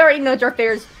 oh, we already know Darth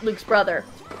Vader's Luke's brother.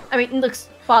 I mean, Luke's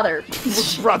father.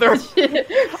 Brother?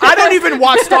 I don't even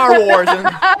watch Star Wars. No,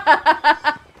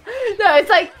 it's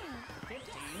like,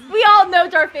 we all know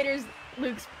Darth Vader's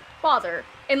Luke's father.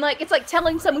 And, like, it's like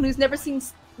telling someone who's never seen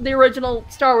the original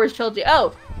Star Wars trilogy,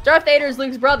 oh, Darth Vader's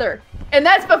Luke's brother. And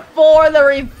that's before the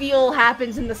reveal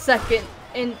happens in the second,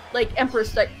 like,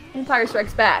 Empire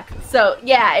Strikes Back. So,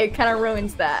 yeah, it kind of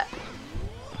ruins that.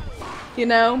 You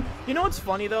know? You know what's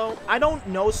funny, though? I don't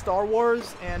know Star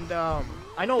Wars, and,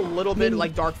 I know a little bit,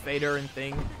 like, Darth Vader and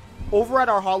thing. Over at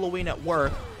our Halloween at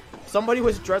work, somebody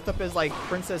was dressed up as, like,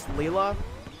 Princess Leela,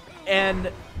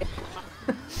 and...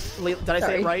 did I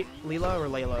say it right? Leela or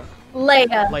Layla?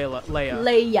 Leia.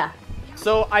 Leia.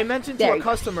 So, I mentioned to a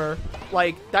customer,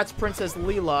 like, that's Princess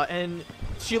Leela, and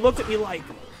she looked at me like,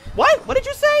 what? What did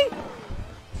you say?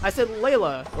 I said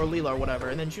Layla, or Leela, or whatever,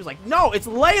 and then she was like, no, it's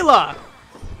Layla!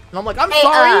 And I'm like, I'm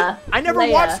sorry, I never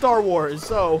watched Star Wars,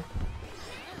 so...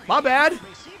 My bad.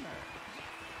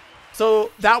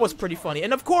 So that was pretty funny.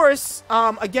 And of course,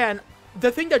 again,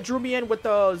 the thing that drew me in with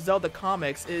the Zelda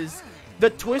comics is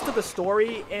the twist of the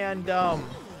story and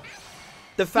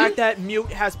the fact that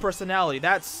Mute has personality.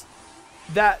 That's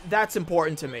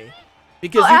important to me.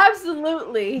 Because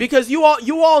absolutely. Because you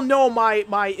all know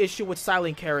my issue with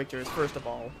silent characters, first of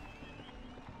all.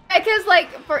 Because, like,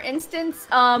 for instance,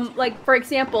 like, for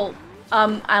example,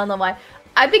 I don't know why.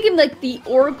 I'm thinking, like, the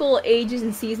Oracle Ages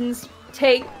and Seasons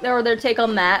their take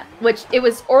on that, which it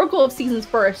was Oracle of Seasons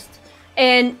first.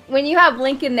 And when you have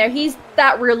Link in there, he's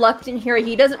that reluctant hero.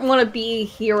 He doesn't want to be a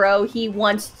hero. He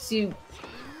wants to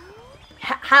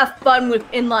have fun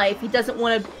in life. He doesn't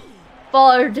want to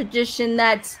follow a tradition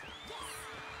that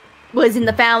was in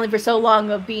the family for so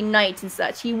long of being knights and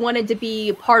such. He wanted to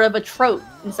be part of a trope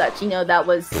and such. You know, that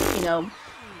was, you know,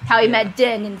 how he met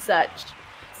Din and such.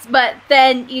 But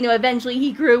then, you know, eventually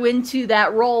he grew into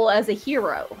that role as a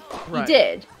hero. Right. He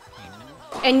did.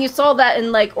 And you saw that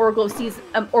in, like, Oracle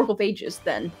of Ages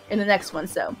then, in the next one,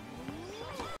 so.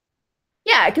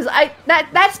 Yeah, because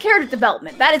that's character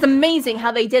development. That is amazing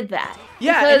how they did that.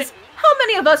 Yeah. Because how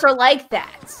many of us are like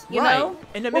that, you know?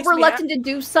 And it we're reluctant to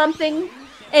do something,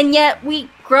 and yet we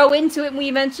grow into it and we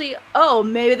eventually, oh,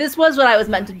 maybe this was what I was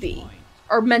meant to be,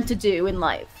 or meant to do in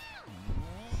life.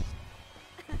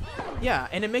 Yeah,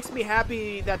 and it makes me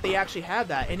happy that they actually have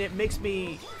that, and it makes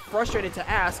me frustrated to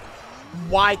ask,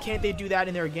 why can't they do that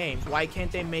in their games? Why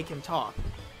can't they make him talk?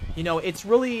 You know, it's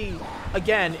really,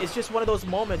 again, it's just one of those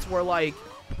moments where, like,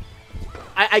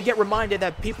 I get reminded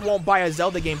that people won't buy a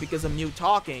Zelda game because of Mute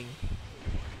talking.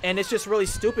 And it's just really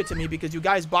stupid to me because you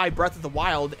guys buy Breath of the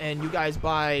Wild and you guys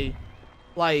buy,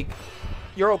 like,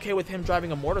 you're okay with him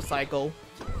driving a motorcycle.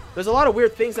 There's a lot of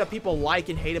weird things that people like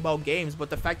and hate about games, but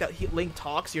the fact that Link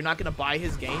talks, you're not going to buy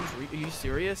his games? Are you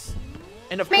serious?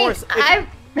 And of course,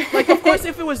 of course,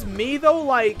 if it was me though,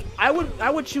 like I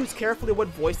would choose carefully what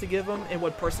voice to give him and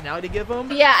what personality to give him.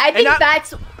 Yeah, I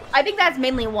think that's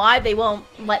mainly why they won't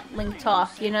let Link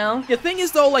talk. You know. The thing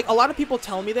is though, like a lot of people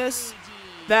tell me this,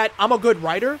 that I'm a good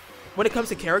writer when it comes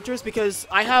to characters because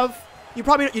I have. You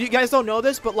guys don't know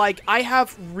this, but like I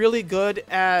have really good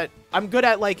at. I'm good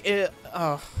at like.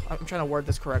 I'm trying to word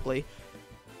this correctly.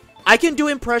 I can do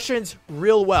impressions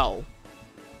real well.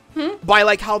 By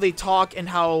like how they talk and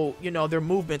how, you know, their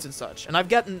movements and such. And I've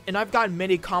gotten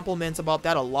many compliments about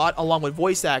that a lot along with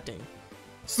voice acting.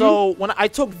 So when I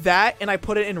took that and I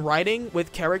put it in writing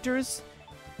with characters,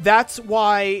 that's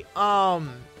why Mario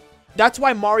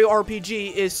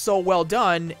RPG is so well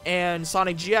done and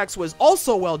Sonic GX was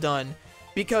also well done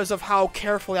because of how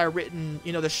carefully I written,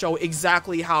 you know, the show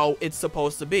exactly how it's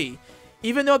supposed to be.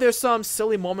 Even though there's some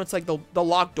silly moments like the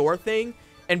locked door thing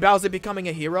and Bowser becoming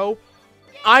a hero,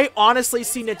 I honestly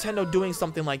see Nintendo doing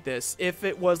something like this if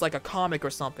it was like a comic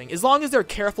or something. As long as they're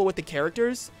careful with the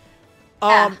characters.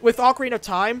 With Ocarina of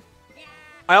Time,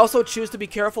 I also choose to be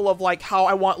careful of like how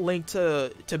I want Link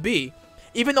to be.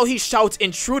 Even though he shouts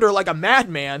intruder like a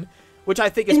madman, which I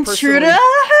think is Intruder!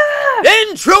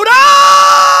 Intruder!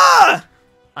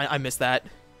 I miss that.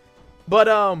 But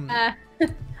I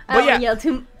don't yell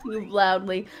too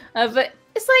loudly. But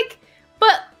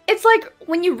it's like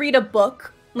when you read a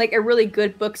book, like a really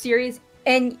good book series,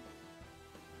 and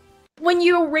when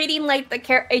you're reading like a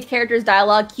character's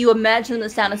dialogue, you imagine them to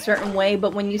sound a certain way,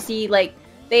 but when you see like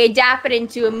they adapt it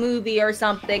into a movie or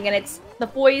something, and it's the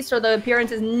voice or the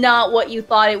appearance is not what you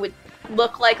thought it would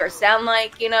look like or sound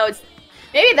like, you know,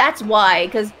 maybe that's why,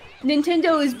 because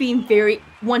Nintendo is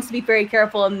wants to be very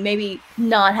careful and maybe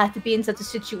not have to be in such a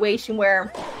situation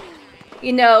where,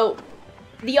 you know,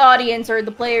 the audience or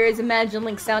the players imagine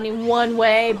Link sounding one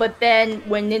way, but then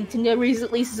when Nintendo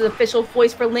releases an official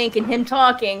voice for Link and him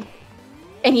talking,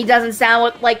 and he doesn't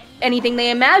sound like anything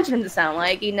they imagine him to sound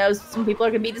like, you know, some people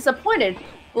are going to be disappointed.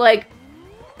 Like,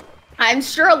 I'm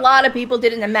sure a lot of people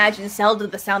didn't imagine Zelda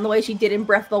to sound the way she did in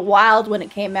Breath of the Wild when it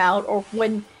came out, or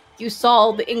when you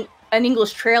saw an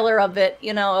English trailer of it,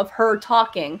 you know, of her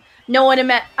talking. I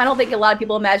don't think a lot of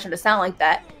people imagined it to sound like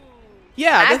that.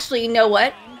 Yeah. Actually, you know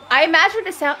what? I imagine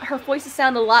her voice to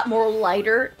sound a lot more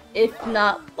lighter, if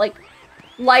not, like,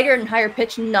 lighter and higher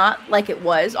pitched, not like it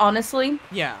was, honestly.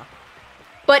 Yeah.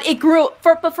 But it grew,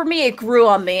 but for me, it grew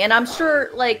on me, and I'm sure,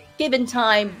 like, given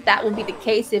time, that will be the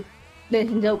case if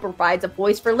Nintendo provides a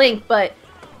voice for Link, but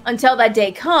until that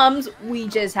day comes, we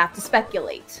just have to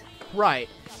speculate. Right.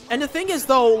 And the thing is,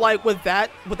 though, like, with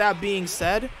that being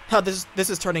said, this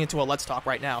is turning into a Let's Talk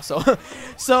right now,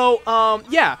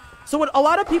 yeah. So what a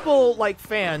lot of people, like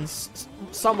fans,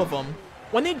 some of them,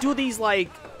 when they do these,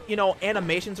 like, you know,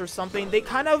 animations or something, they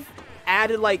kind of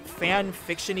added, like, fan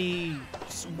fiction-y,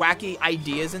 wacky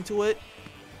ideas into it.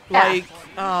 Like,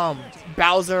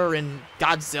 Bowser and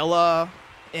Godzilla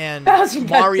and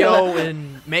Mario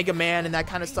and Mega Man and that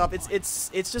kind of stuff. It's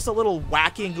just a little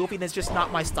wacky and goofy, and it's just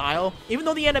not my style. Even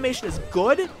though the animation is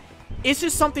good, it's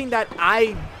just something that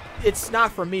I it's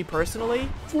not for me personally.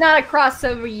 It's not a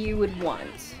crossover you would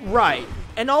want. Right.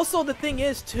 And also the thing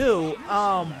is too,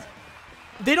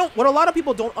 what a lot of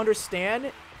people don't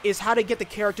understand is how to get the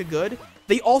character good.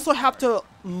 They also have to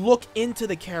look into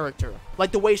the character,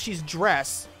 like the way she's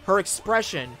dressed, her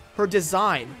expression, her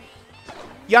design.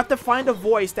 You have to find a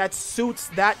voice that suits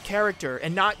that character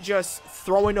and not just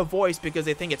throw in a voice because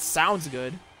they think it sounds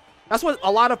good. That's what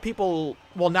a lot of people,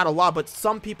 well, not a lot, but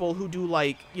some people who do,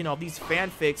 like, you know, these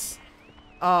fanfics,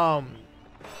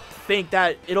 think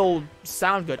that it'll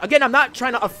sound good. Again, I'm not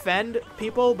trying to offend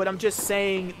people, but I'm just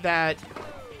saying that,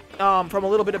 from a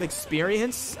little bit of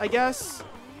experience, I guess,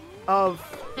 of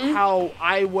how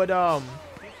I would,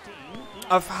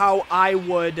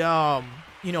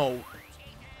 you know,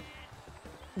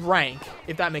 rank,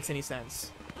 if that makes any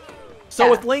sense. So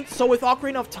with Link, with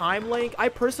Ocarina of Time Link, I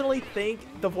personally think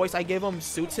the voice I gave him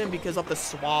suits him because of the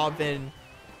suave and,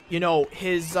 you know,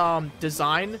 his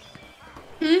design.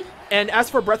 And as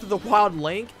for Breath of the Wild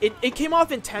Link, it came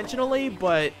off intentionally,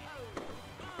 but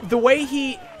the way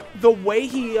he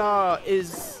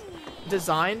is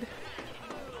designed,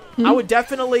 I would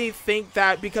definitely think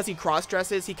that because he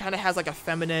cross-dresses, he kind of has like a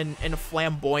feminine and a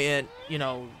flamboyant, you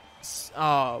know,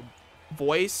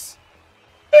 voice.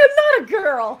 I'm not a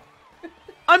girl.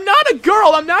 I'm not a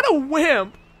girl. I'm not a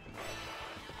wimp.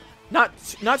 Not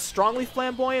strongly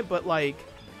flamboyant, but like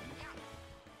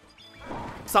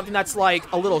something that's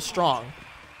like a little strong.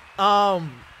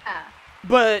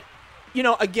 But you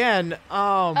know, again,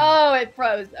 Oh, it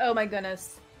froze. Oh my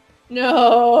goodness.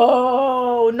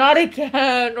 No, not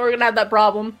again. We're gonna have that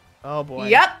problem. Oh boy.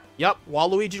 Yep.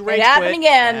 Waluigi rage quit. happened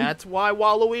again. That's why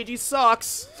Waluigi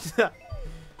sucks.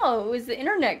 Oh, it was the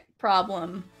internet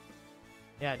problem.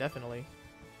 Yeah, definitely.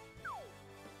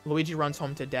 Luigi runs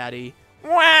home to Daddy.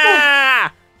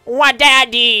 Wah! What,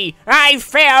 Daddy? I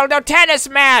failed a tennis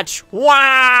match.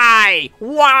 Why?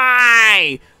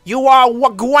 Why? You are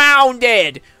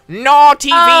grounded. No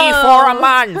TV for a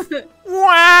month.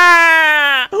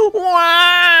 Wah!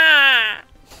 Wah!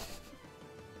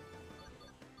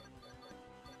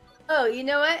 Oh, you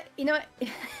know what?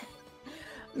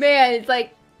 Man, it's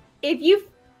like, if you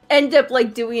end up,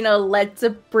 like, doing a Let's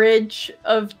Bridge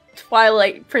of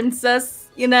Twilight Princess,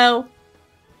 you know,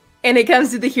 and it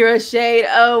comes to the Hero Shade,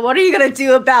 oh, what are you gonna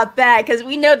do about that? Because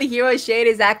we know the Hero Shade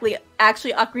is actually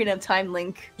Ocarina of Time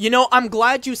Link. You know, I'm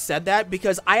glad you said that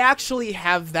because I actually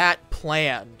have that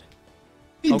planned.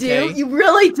 You do? You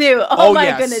really do? Oh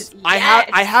my goodness. Yes.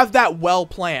 I have that well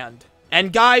planned.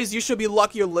 And guys, you should be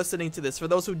lucky you're listening to this. For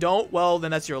those who don't, well,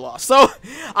 then that's your loss. So,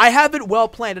 I have it well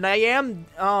planned, and I am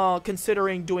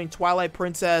considering doing Twilight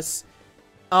Princess,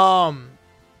 a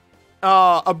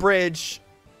bridge.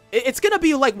 It's gonna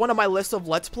be like one of my list of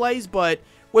Let's Plays, but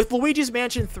with Luigi's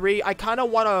Mansion 3, I kind of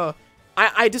want to...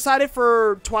 I decided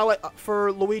for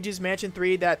Luigi's Mansion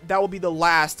 3 that will be the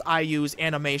last I use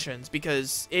animations,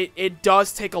 because it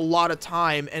does take a lot of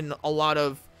time and a lot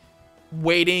of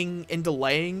waiting and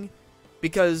delaying.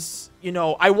 Because, you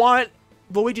know, I want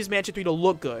Luigi's Mansion 3 to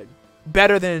look good.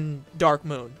 Better than Dark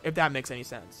Moon, if that makes any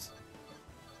sense.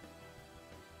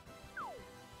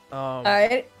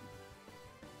 Alright.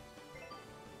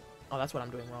 Oh, that's what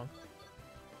I'm doing wrong.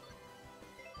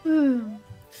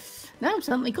 Now I'm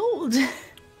suddenly cold.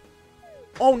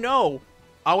 Oh no!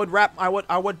 I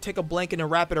would take a blanket and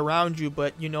wrap it around you,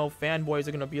 but, you know, fanboys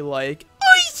are gonna be like,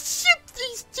 I shipped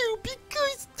these two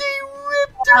because they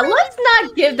ripped let's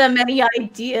not give them any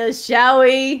ideas, shall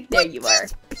we? There you are.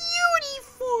 It's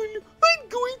beautiful! I'm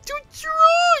going to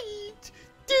try it!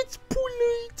 That's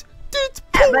polite! That's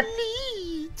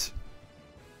polite!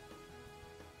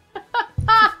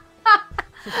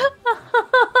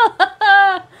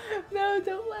 No,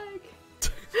 don't lag.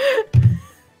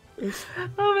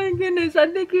 Oh my goodness,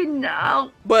 I'm thinking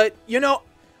now. But, you know,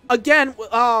 again,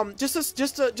 just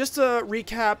to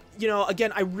recap, you know,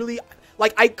 again, I really...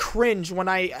 Like, I cringe when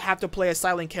I have to play a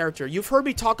silent character. You've heard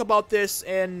me talk about this,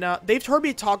 and they've heard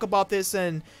me talk about this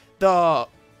in the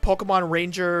Pokemon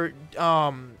Ranger,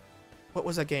 what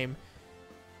was that game?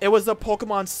 It was the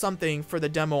Pokemon something for the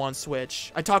demo on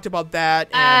Switch. I talked about that.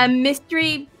 And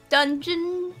Mystery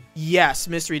Dungeon? Yes,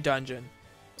 Mystery Dungeon.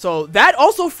 So that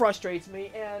also frustrates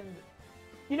me, and,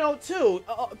 you know, too,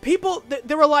 people,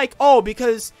 they were like, oh,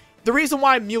 because... The reason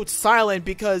why I mute silent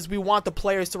because we want the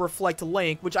players to reflect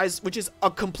Link, which is a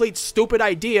complete stupid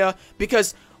idea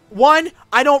because, one,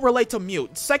 I don't relate to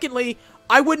mute. Secondly,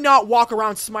 I would not walk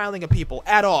around smiling at people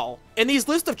at all. In these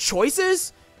list of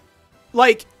choices,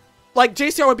 like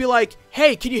JCR would be like,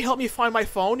 hey, can you help me find my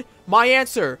phone? My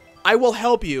answer, I will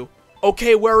help you.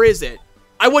 Okay, where is it?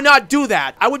 I would not do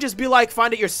that. I would just be like,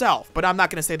 find it yourself. But I'm not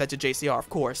going to say that to JCR, of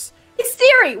course.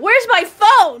 Siri, where's my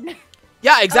phone?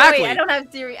 Yeah, exactly. Oh, wait, I don't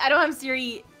have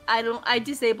Siri. I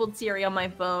disabled Siri on my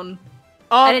phone.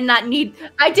 I did not need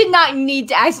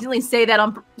to accidentally say that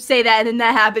and then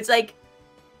that happens. Like,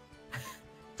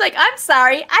 it's like, I'm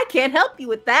sorry, I can't help you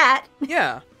with that.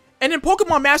 Yeah. And in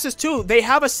Pokemon Masters 2, they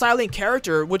have a silent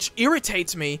character, which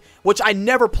irritates me, which I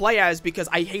never play as because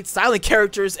I hate silent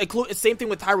characters. Same thing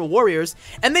with Hyrule Warriors.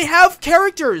 And they have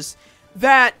characters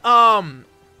that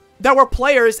where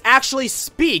players actually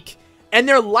speak, and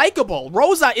they're likable.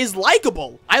 Rosa is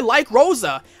likable. I like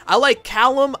Rosa. I like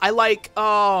Callum. I like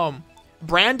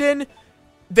Brandon.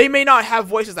 They may not have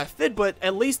voices that fit, but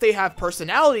at least they have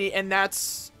personality, and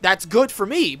that's good for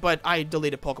me. But I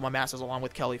deleted Pokemon Masters along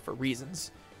with Kelly for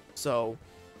reasons. So,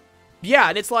 yeah,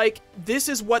 and it's like, this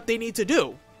is what they need to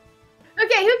do.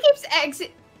 Okay, who keeps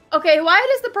exit? Okay, why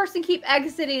does the person keep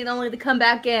exiting only to come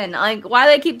back in? Like, why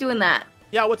do they keep doing that?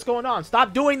 Yeah, what's going on?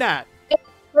 Stop doing that.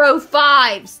 Row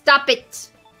 5, stop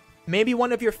it. Maybe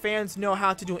one of your fans know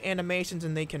how to do animations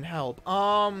and they can help.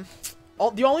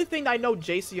 The only thing I know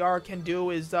JCR can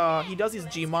do is, he does these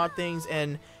Gmod things,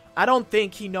 and I don't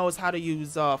think he knows how to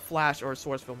use, Flash or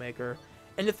Source Filmmaker.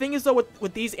 And the thing is, though,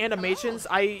 with these animations,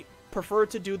 I prefer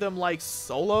to do them, like,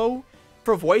 solo.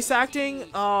 For voice acting,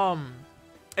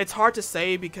 it's hard to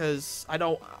say because I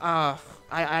don't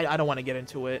want to get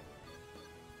into it.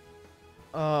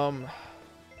 But,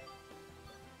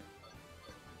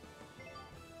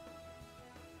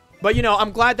 you know,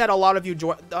 I'm glad that a lot of you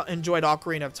enjoyed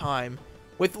Ocarina of Time.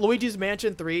 With Luigi's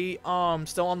Mansion 3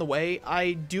 still on the way,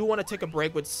 I do want to take a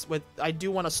break I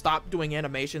do want to stop doing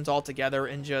animations altogether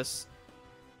and just,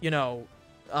 you know,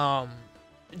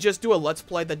 just do a Let's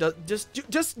Play that does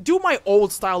just do my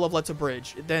old style of Let's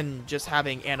Abridge than just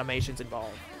having animations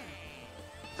involved.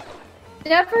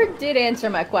 Never did answer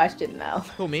my question though.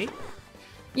 Who, me?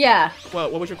 Yeah.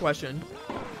 What was your question?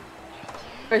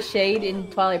 For Shade in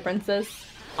Twilight Princess.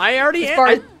 I already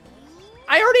answered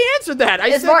that.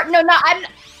 I'm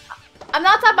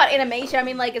not talking about animation. I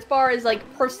mean, like, as far as like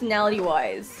personality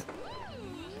wise.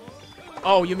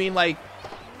 Oh, you mean like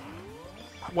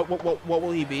what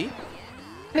will he be?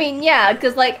 I mean, yeah,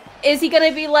 because like, is he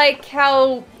gonna be like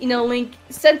how, you know, Link,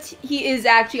 since he is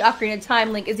actually Ocarina of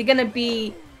Time Link, is he gonna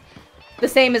be the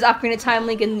same as Ocarina of Time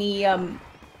Link in the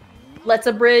Let's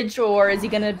Abridge, or is he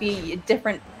gonna be a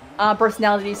different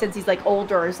personality since he's like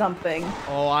older or something?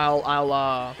 Oh,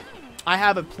 I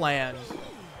have a plan.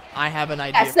 I have an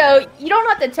idea. Yeah, so you don't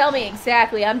have to tell me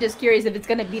exactly. I'm just curious if it's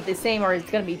gonna be the same or it's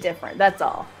gonna be different. That's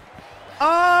all.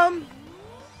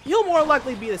 He'll more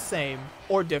likely be the same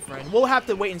or different. We'll have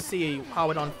to wait and see how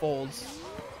it unfolds.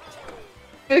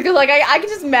 Because like I can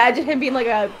just imagine him being like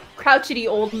a crouchety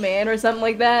old man or something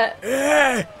like that.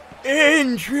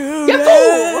 Intruder.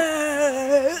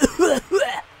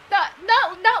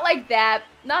 Not like that.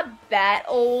 Not that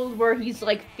old where he's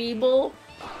like feeble.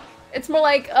 It's more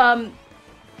like how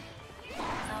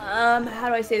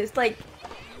do I say this? Like,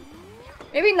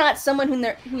 maybe not someone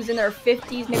who's in their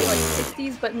 50s, maybe like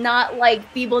 60s, but not like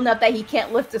feeble enough that he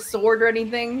can't lift a sword or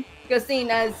anything. Because seen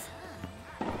as,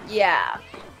 yeah.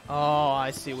 Oh,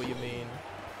 I see what you mean.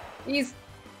 He's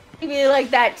maybe like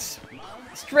that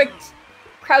strict,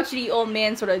 crouchety old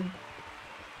man sort of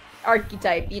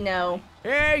archetype, you know.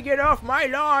 Hey, get off my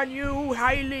lawn, you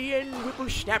Hylian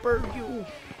whippersnapper, you.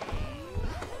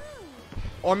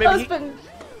 Or maybe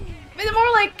maybe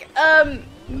more like how am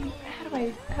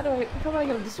I gonna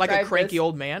describe like a cranky this?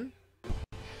 old man?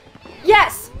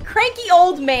 Yes, cranky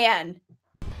old man.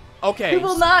 Okay. He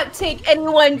will not take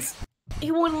anyone's,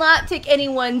 you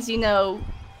know,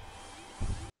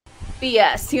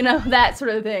 BS, you know, that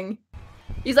sort of thing.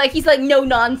 He's like no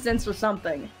nonsense or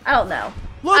something. I don't know.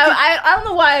 Look, I don't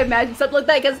know why I imagine something like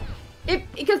that,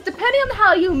 because depending on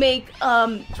how you make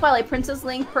Twilight Princess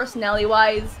Link personality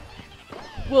wise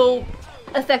will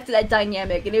affect that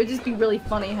dynamic, and it would just be really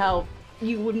funny how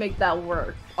you would make that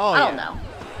work. Oh, I don't know.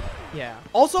 Yeah.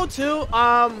 Also, too,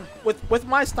 with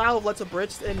my style of Let's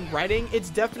Abridge and writing, it's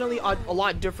definitely a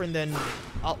lot different than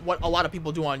what a lot of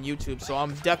people do on YouTube. So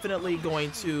I'm definitely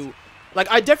going to, like,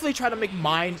 I definitely try to make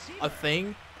mine a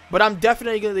thing, but I'm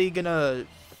definitely gonna,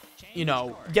 you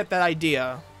know, get that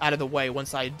idea out of the way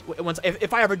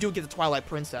if I ever do get the Twilight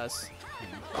Princess.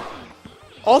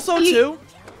 Also, too.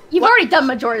 You've already done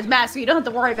Majora's Mask, so you don't have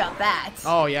to worry about that.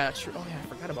 Oh yeah, that's true. Oh yeah, I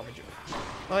forgot about Majora.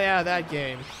 Oh yeah, that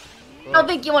game. I don't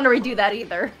think you want to redo that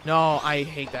either. No, I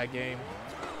hate that game.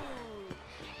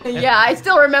 Yeah, I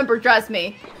still remember, trust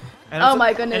me. Oh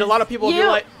my goodness. And a lot of people will be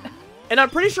like, and I'm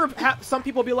pretty sure some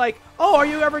people will be like, oh, are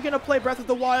you ever going to play Breath of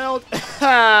the Wild?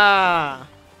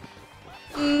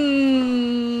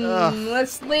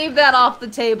 Let's leave that off the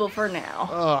table for now.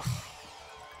 Ugh.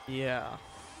 Yeah.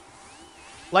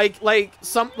 Like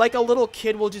a little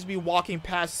kid will just be walking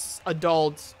past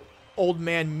adult old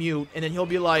man mute, and then he'll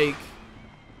be like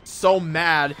so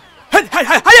mad. I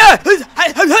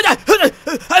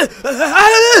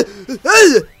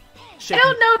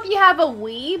don't know if you have a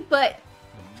Wii, but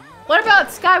what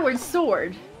about Skyward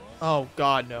Sword? Oh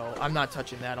god, no. I'm not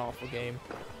touching that awful game.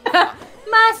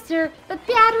 Master, the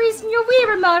batteries in your Wii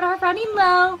remote are running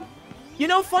low. You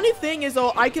know, funny thing is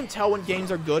though, I can tell when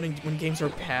games are good and when games are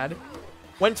bad.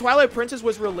 When Twilight Princess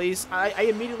was released, I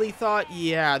immediately thought,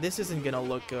 yeah, this isn't gonna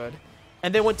look good.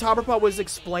 And then when Topperpot was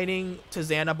explaining to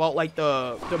Xan about like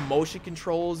the motion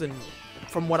controls and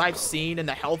from what I've seen and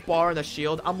the health bar and the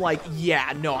shield, I'm like,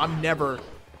 yeah, no, I'm never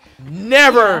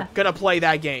gonna play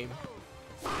that game.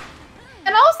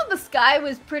 And also the sky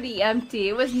was pretty empty.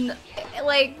 It was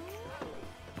like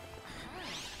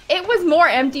it was more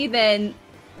empty than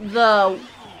the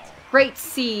Great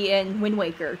Sea in Wind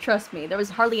Waker. Trust me, there was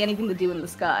hardly anything to do in the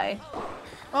sky.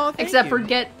 Oh, except for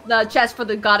get the chest for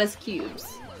the goddess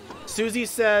cubes. Susie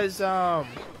says, I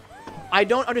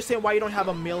don't understand why you don't have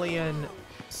 1 million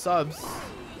subs.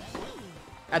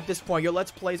 At this point, your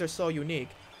Let's Plays are so unique.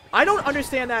 I don't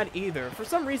understand that either. For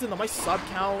some reason, though, my sub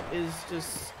count is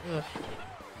just... ugh.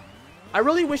 I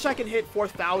really wish I could hit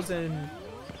 4,000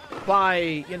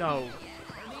 by, you know...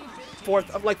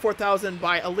 4,000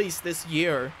 by at least this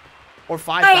year. Or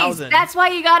 5,000. Nice. That's why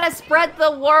you gotta spread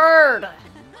the word.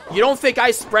 You don't think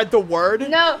I spread the word?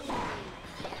 No.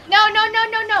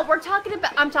 We're talking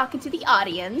about... I'm talking to the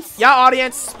audience. Yeah,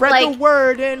 audience, spread the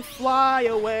word and fly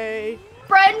away.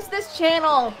 Friends this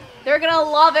channel. They're gonna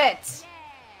love it.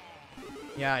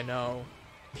 Yeah, I know.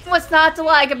 What's not to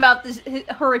like about this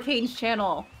Hurricanes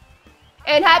channel?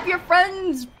 And have your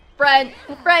friends,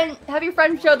 have your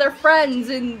friends show their friends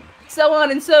and so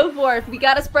on and so forth. We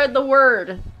gotta spread the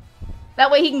word. That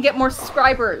way he can get more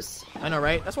subscribers. I know,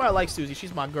 right? That's why I like Susie.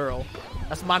 She's my girl.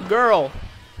 That's my girl.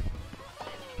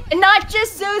 And not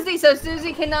just Susie, so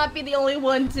Susie cannot be the only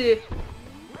one to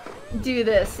do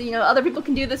this. You know, other people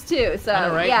can do this too. So, I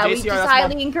know, right? yeah, JCR, we just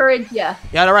highly encourage you.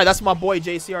 Yeah, all right. That's my boy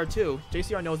JCR too.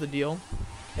 JCR knows the deal.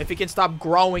 If he can stop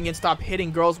growing and stop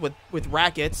hitting girls with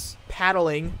rackets,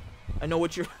 paddling, I know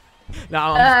what you're...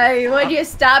 No, would you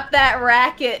stop that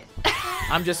racket?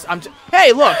 I'm just...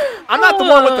 Hey, look! I'm not the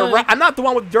one with the... I'm not the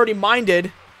one with dirty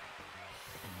minded.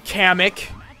 Kamek.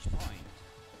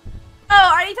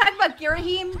 Oh, are you talking about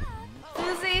Girahim,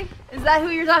 Susie? Is that who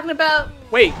you're talking about?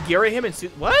 Wait, Girahim and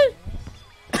Susie... What?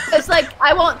 It's like,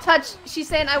 I won't touch... She's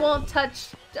saying I won't touch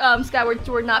Skyward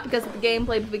Sword, not because of the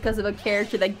gameplay, but because of a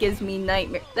character that gives me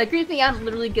nightmares. That creeps me out and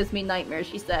literally gives me nightmares,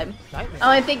 she said. Nightmares?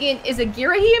 I'm thinking, is it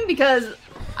Girahim? Because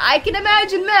I can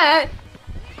imagine that.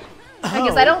 I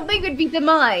guess I don't think it'd be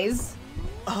Demise.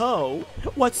 Oh,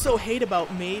 what's so hate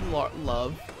about maid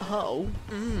love? Oh.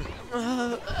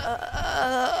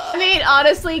 I mean,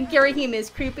 honestly, Girahim is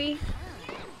creepy.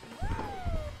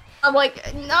 I'm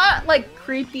like, not like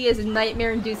creepy as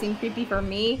nightmare-inducing creepy for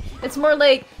me. It's more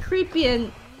like creepy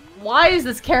and why is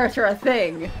this character a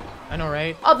thing? I know,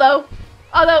 right? Although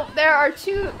there are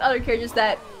 2 other characters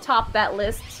that top that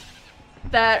list.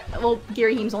 That, well,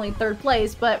 Girahim's only 3rd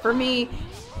place, but for me,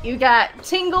 you got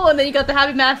Tingle and then you got the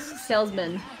Happy Mask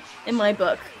Salesman in my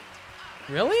book.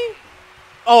 Really?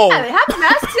 Oh. Yeah, the Happy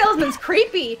Mask Salesman's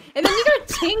creepy, and then you got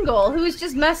Tingle, who is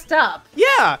just messed up.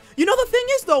 Yeah. You know, the thing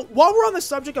is, though, while we're on the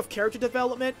subject of character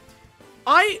development,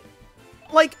 if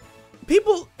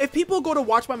people go to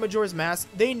watch my Majora's Mask,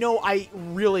 they know I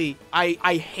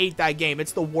hate that game.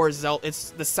 It's the it's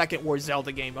the second worst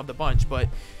Zelda game of the bunch, but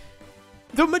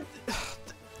the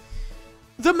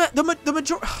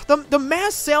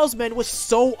Mask Salesman was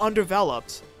so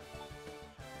underdeveloped.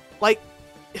 Like,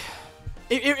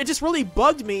 it just really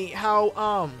bugged me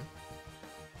how,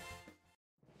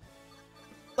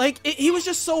 he was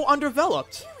just so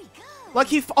underdeveloped. Like,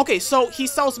 okay, so he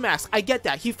sells masks, I get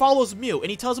that. He follows Mew,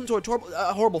 and he tells him to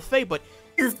a horrible fate, but...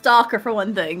 He's a stalker, for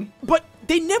one thing. But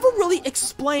they never really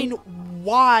explain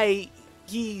why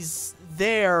he's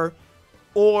there,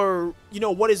 or, you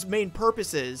know, what his main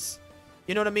purpose is.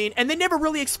 You know what I mean? And they never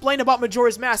really explain about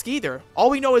Majora's Mask either. All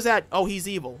we know is that, oh, he's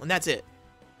evil, and that's it.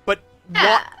 But,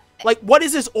 what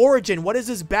is his origin? What is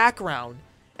his background?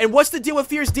 And what's the deal with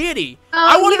Fierce Deity?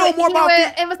 I want to know more about...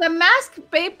 It was a mask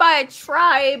made by a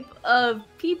tribe of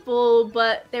people,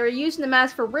 but they were using the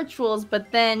mask for rituals,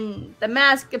 but then the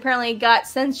mask apparently got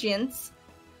sentience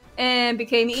and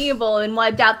became evil and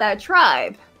wiped out that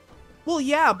tribe. Well,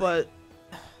 yeah, but...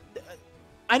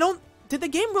 I don't... Did the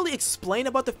game really explain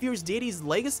about the Fierce Deity's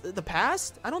legacy, the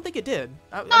past? I don't think it did.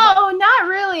 No, not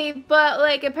really, but,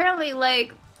 like, apparently,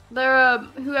 like,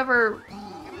 whoever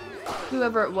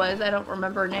whoever it was, I don't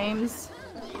remember names.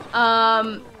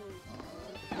 AGI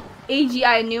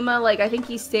Numa, like, I think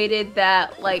he stated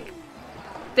that, like,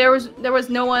 there was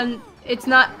no one, it's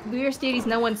not, Weird Stadi's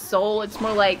no one's soul, it's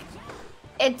more like,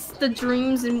 it's the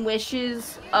dreams and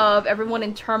wishes of everyone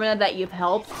in Termina that you've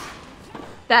helped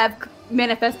that have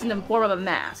manifested in the form of a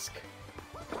mask.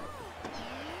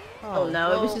 Oh no,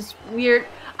 well, it was just weird.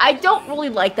 I don't really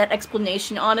like that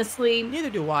explanation, honestly. Neither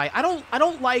do I. I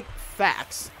don't like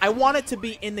facts. I want it to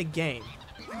be in the game.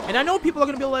 And I know people are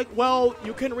gonna be like, well,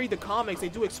 you can read the comics, they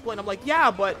do explain. I'm like, yeah,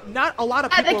 but not a lot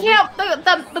of people. They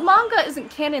can't. The manga isn't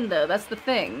canon though. That's the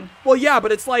thing. Well, yeah,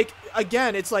 but it's like,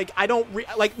 again, it's like I don't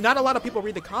like. Not a lot of people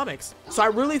read the comics, so I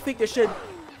really think they should,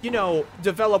 you know,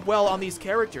 develop well on these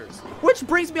characters. Which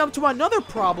brings me up to another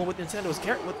problem with Nintendo's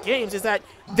with games is that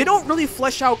they don't really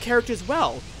flesh out characters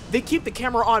well. They keep the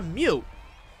camera on mute.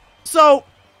 So,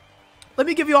 let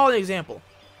me give you all an example.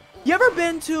 You ever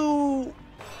been to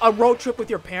a road trip with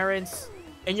your parents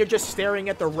and you're just staring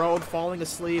at the road, falling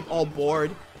asleep, all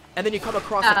bored, and then you come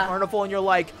across a carnival and you're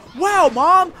like, wow,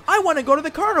 Mom, I want to go to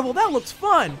the carnival. That looks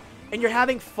fun. And you're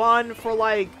having fun for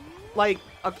like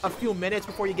a few minutes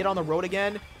before you get on the road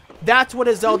again. That's what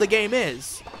a Zelda game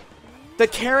is. The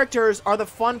characters are the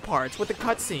fun parts with the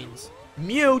cutscenes.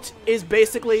 Mute is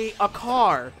basically a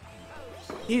car.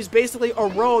 He's basically a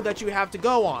road that you have to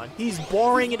go on. He's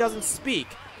boring and doesn't speak.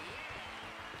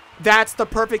 That's the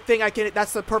perfect thing I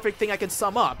can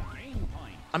sum up.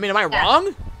 I mean, am I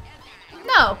wrong?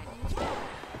 No.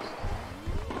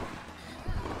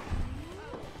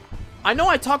 I know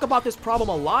I talk about this problem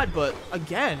a lot, but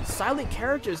again, silent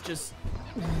characters just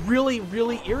really,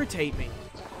 really irritate me.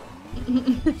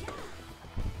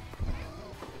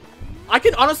 I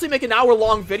can honestly make an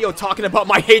hour-long video talking about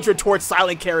my hatred towards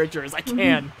silent characters. I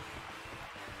can.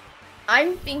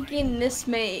 I'm thinking this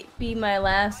may be my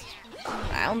last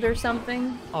round or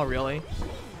something. Oh, really?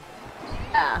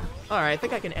 Yeah. Alright, I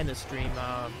think I can end the stream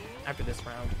after this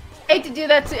round. Hate to do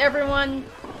that to everyone.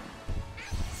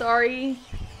 Sorry.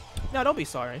 No, don't be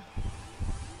sorry.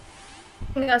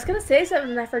 I was gonna say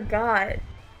something and I forgot.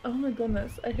 Oh my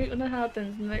goodness, I hate when that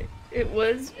happens. And it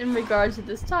was in regards to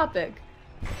this topic.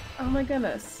 Oh my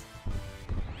goodness.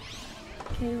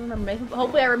 Can't even remember.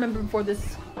 Hopefully I remember before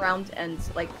this round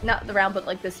ends. Like, not the round, but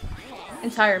like this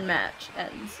entire match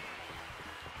ends.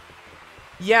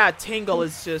 Yeah, Tingle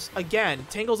is just, again,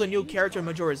 Tingle's a new character in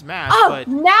Majora's Mask, Oh, but...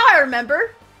 now I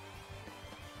remember!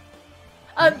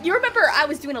 You remember I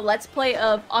was doing a Let's Play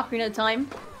of Ocarina of Time?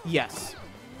 Yes.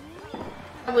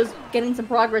 I was getting some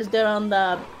progress done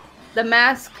on the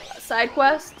mask side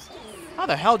quests. How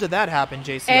the hell did that happen,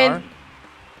 JCR?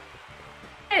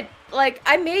 And like,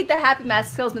 I made the Happy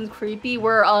Mask Salesman creepy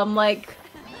where, like,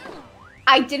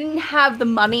 I didn't have the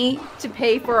money to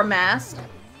pay for a mask,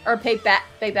 or pay back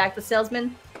the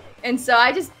salesman, and so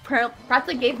I just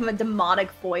practically gave him a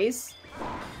demonic voice.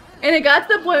 And it got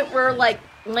to the point where, like,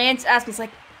 Lance asked me, he's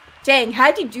like, dang,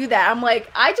 how'd you do that? I'm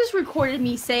like, I just recorded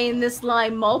me saying this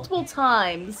line multiple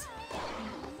times.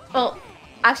 Well,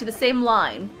 actually the same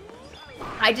line.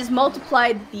 I just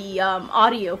multiplied the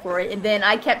audio for it, and then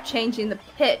I kept changing the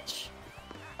pitch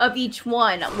of each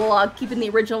one while keeping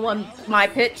the original one my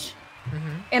pitch.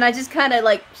 And I just kind of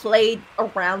like played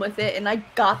around with it, and I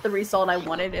got the result I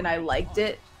wanted, and I liked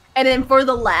it. And then for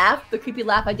the laugh, the creepy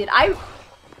laugh I did, I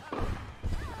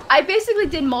basically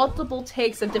did multiple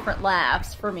takes of different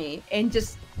laughs for me, and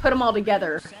just put them all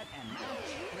together.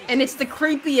 And it's the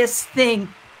creepiest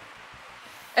thing.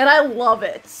 And I love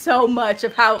it so much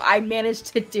of how I managed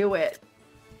to do it.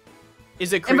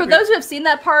 Is it creepy? And for those who have seen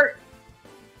that part...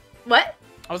 What?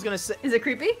 I was gonna say... Is it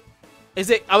creepy?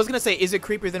 I was gonna say, is it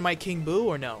creepier than my King Boo,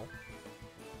 or no?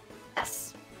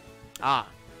 Yes. Ah.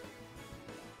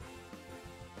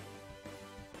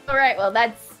 Alright, well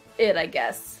that's it, I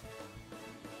guess.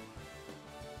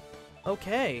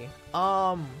 Okay.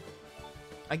 I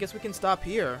guess we can stop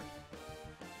here.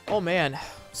 Oh man.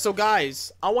 So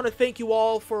guys, I want to thank you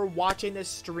all for watching this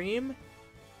stream.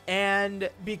 And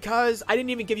because I didn't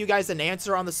even give you guys an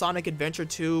answer on the Sonic Adventure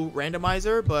 2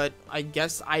 randomizer, but I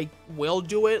guess I will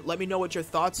do it. Let me know what your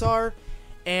thoughts are.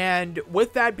 And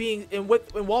with that being, and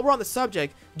while we're on the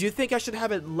subject, do you think I should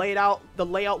have it laid out, the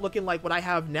layout looking like what I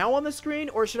have now on the screen,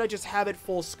 or should I just have it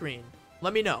full screen?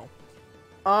 Let me know.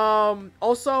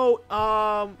 Also,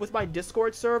 with my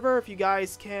Discord server, if you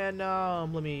guys can, I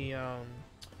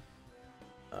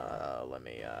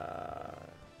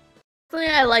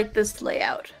like this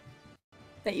layout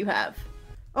that you have.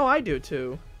 Oh, I do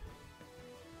too.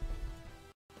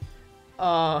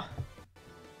 Hold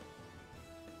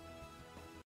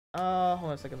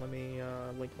on a second, let me,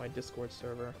 link my Discord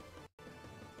server.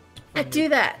 Do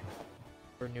that.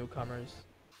 for newcomers.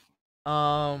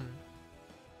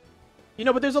 You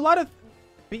know, but there's a lot of,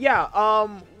 but yeah,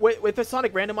 with the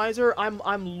Sonic Randomizer,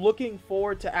 I'm looking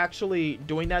forward to actually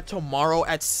doing that tomorrow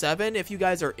at 7 if you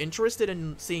guys are interested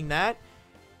in seeing that.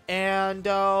 And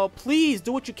please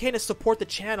do what you can to support the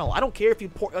channel. I don't care if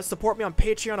you support me on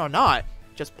Patreon or not.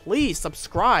 Just please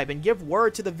subscribe and give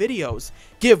word to the videos.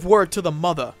 Give word to the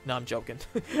mother. No, I'm joking.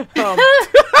 What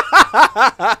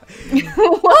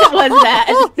was that?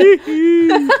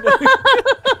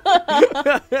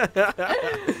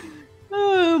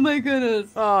 Oh my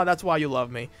goodness. Oh, that's why you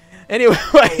love me.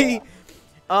 Anyway,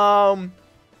 so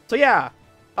yeah,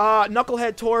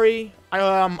 Knucklehead Tori,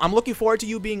 I'm looking forward to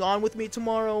you being on with me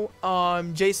tomorrow.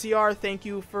 JCR, thank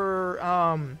you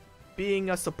for being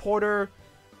a supporter.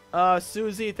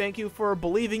 Susie, thank you for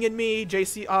believing in me. J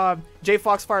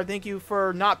Foxfire, thank you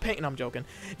for not paying. No, I'm joking.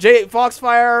 J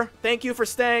Foxfire, thank you for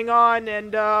staying on.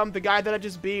 And the guy that I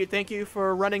just beat, thank you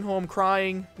for running home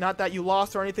crying. Not that you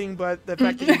lost or anything, but the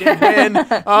fact that you didn't win.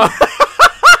 I'm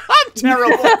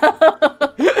terrible.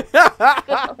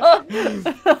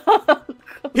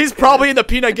 He's probably in the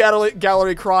peanut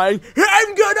gallery crying,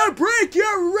 I'm gonna break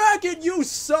your racket, you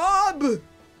sub!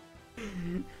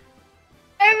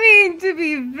 I mean, to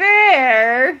be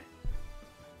fair,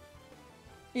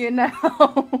 you know,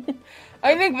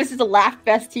 I think this is a laugh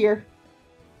fest here.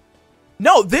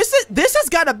 No, this has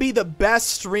got to be the best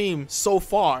stream so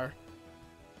far.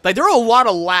 Like, there are a lot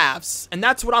of laughs, and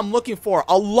that's what I'm looking for.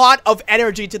 A lot of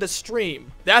energy to the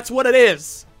stream. That's what it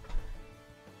is.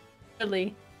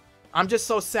 Really? I'm just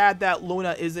so sad that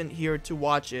Luna isn't here to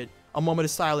watch it. A moment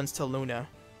of silence to Luna.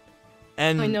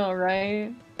 And I know,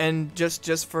 right? And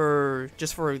just for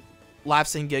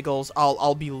laughs and giggles,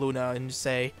 I'll be Luna and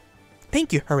say,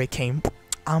 "Thank you, Hurricane.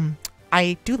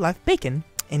 I do love bacon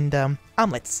and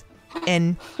omelets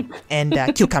and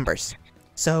cucumbers.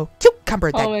 So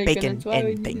cucumber that bacon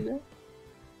and thing.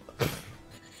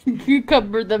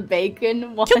 Cucumber the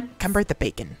bacon. What? Cucumber the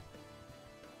bacon."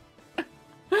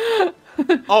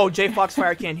 Oh, J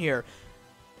Foxfire can't hear.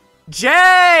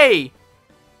 Jay,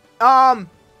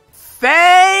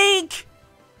 thank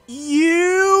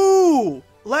you,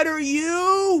 letter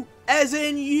U as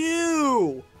in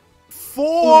you,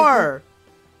 for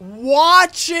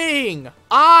watching,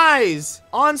 eyes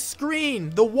on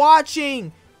screen, the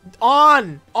watching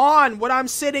on what I'm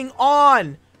sitting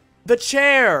on, the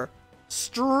chair,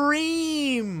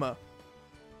 stream,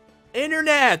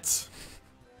 internet.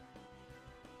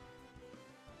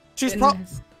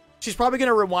 She's probably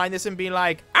gonna rewind this and be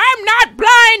like, I'm not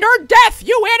blind or deaf,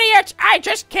 you idiots! I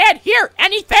just can't hear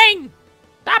anything!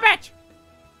 Stop it!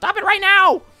 Stop it right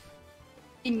now! I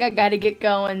think I gotta get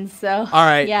going, so.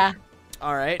 Alright. Yeah.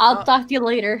 Alright. I'll talk to you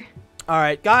later.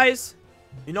 Alright, guys.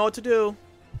 You know what to do.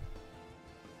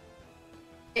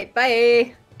 Okay,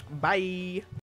 bye. Bye.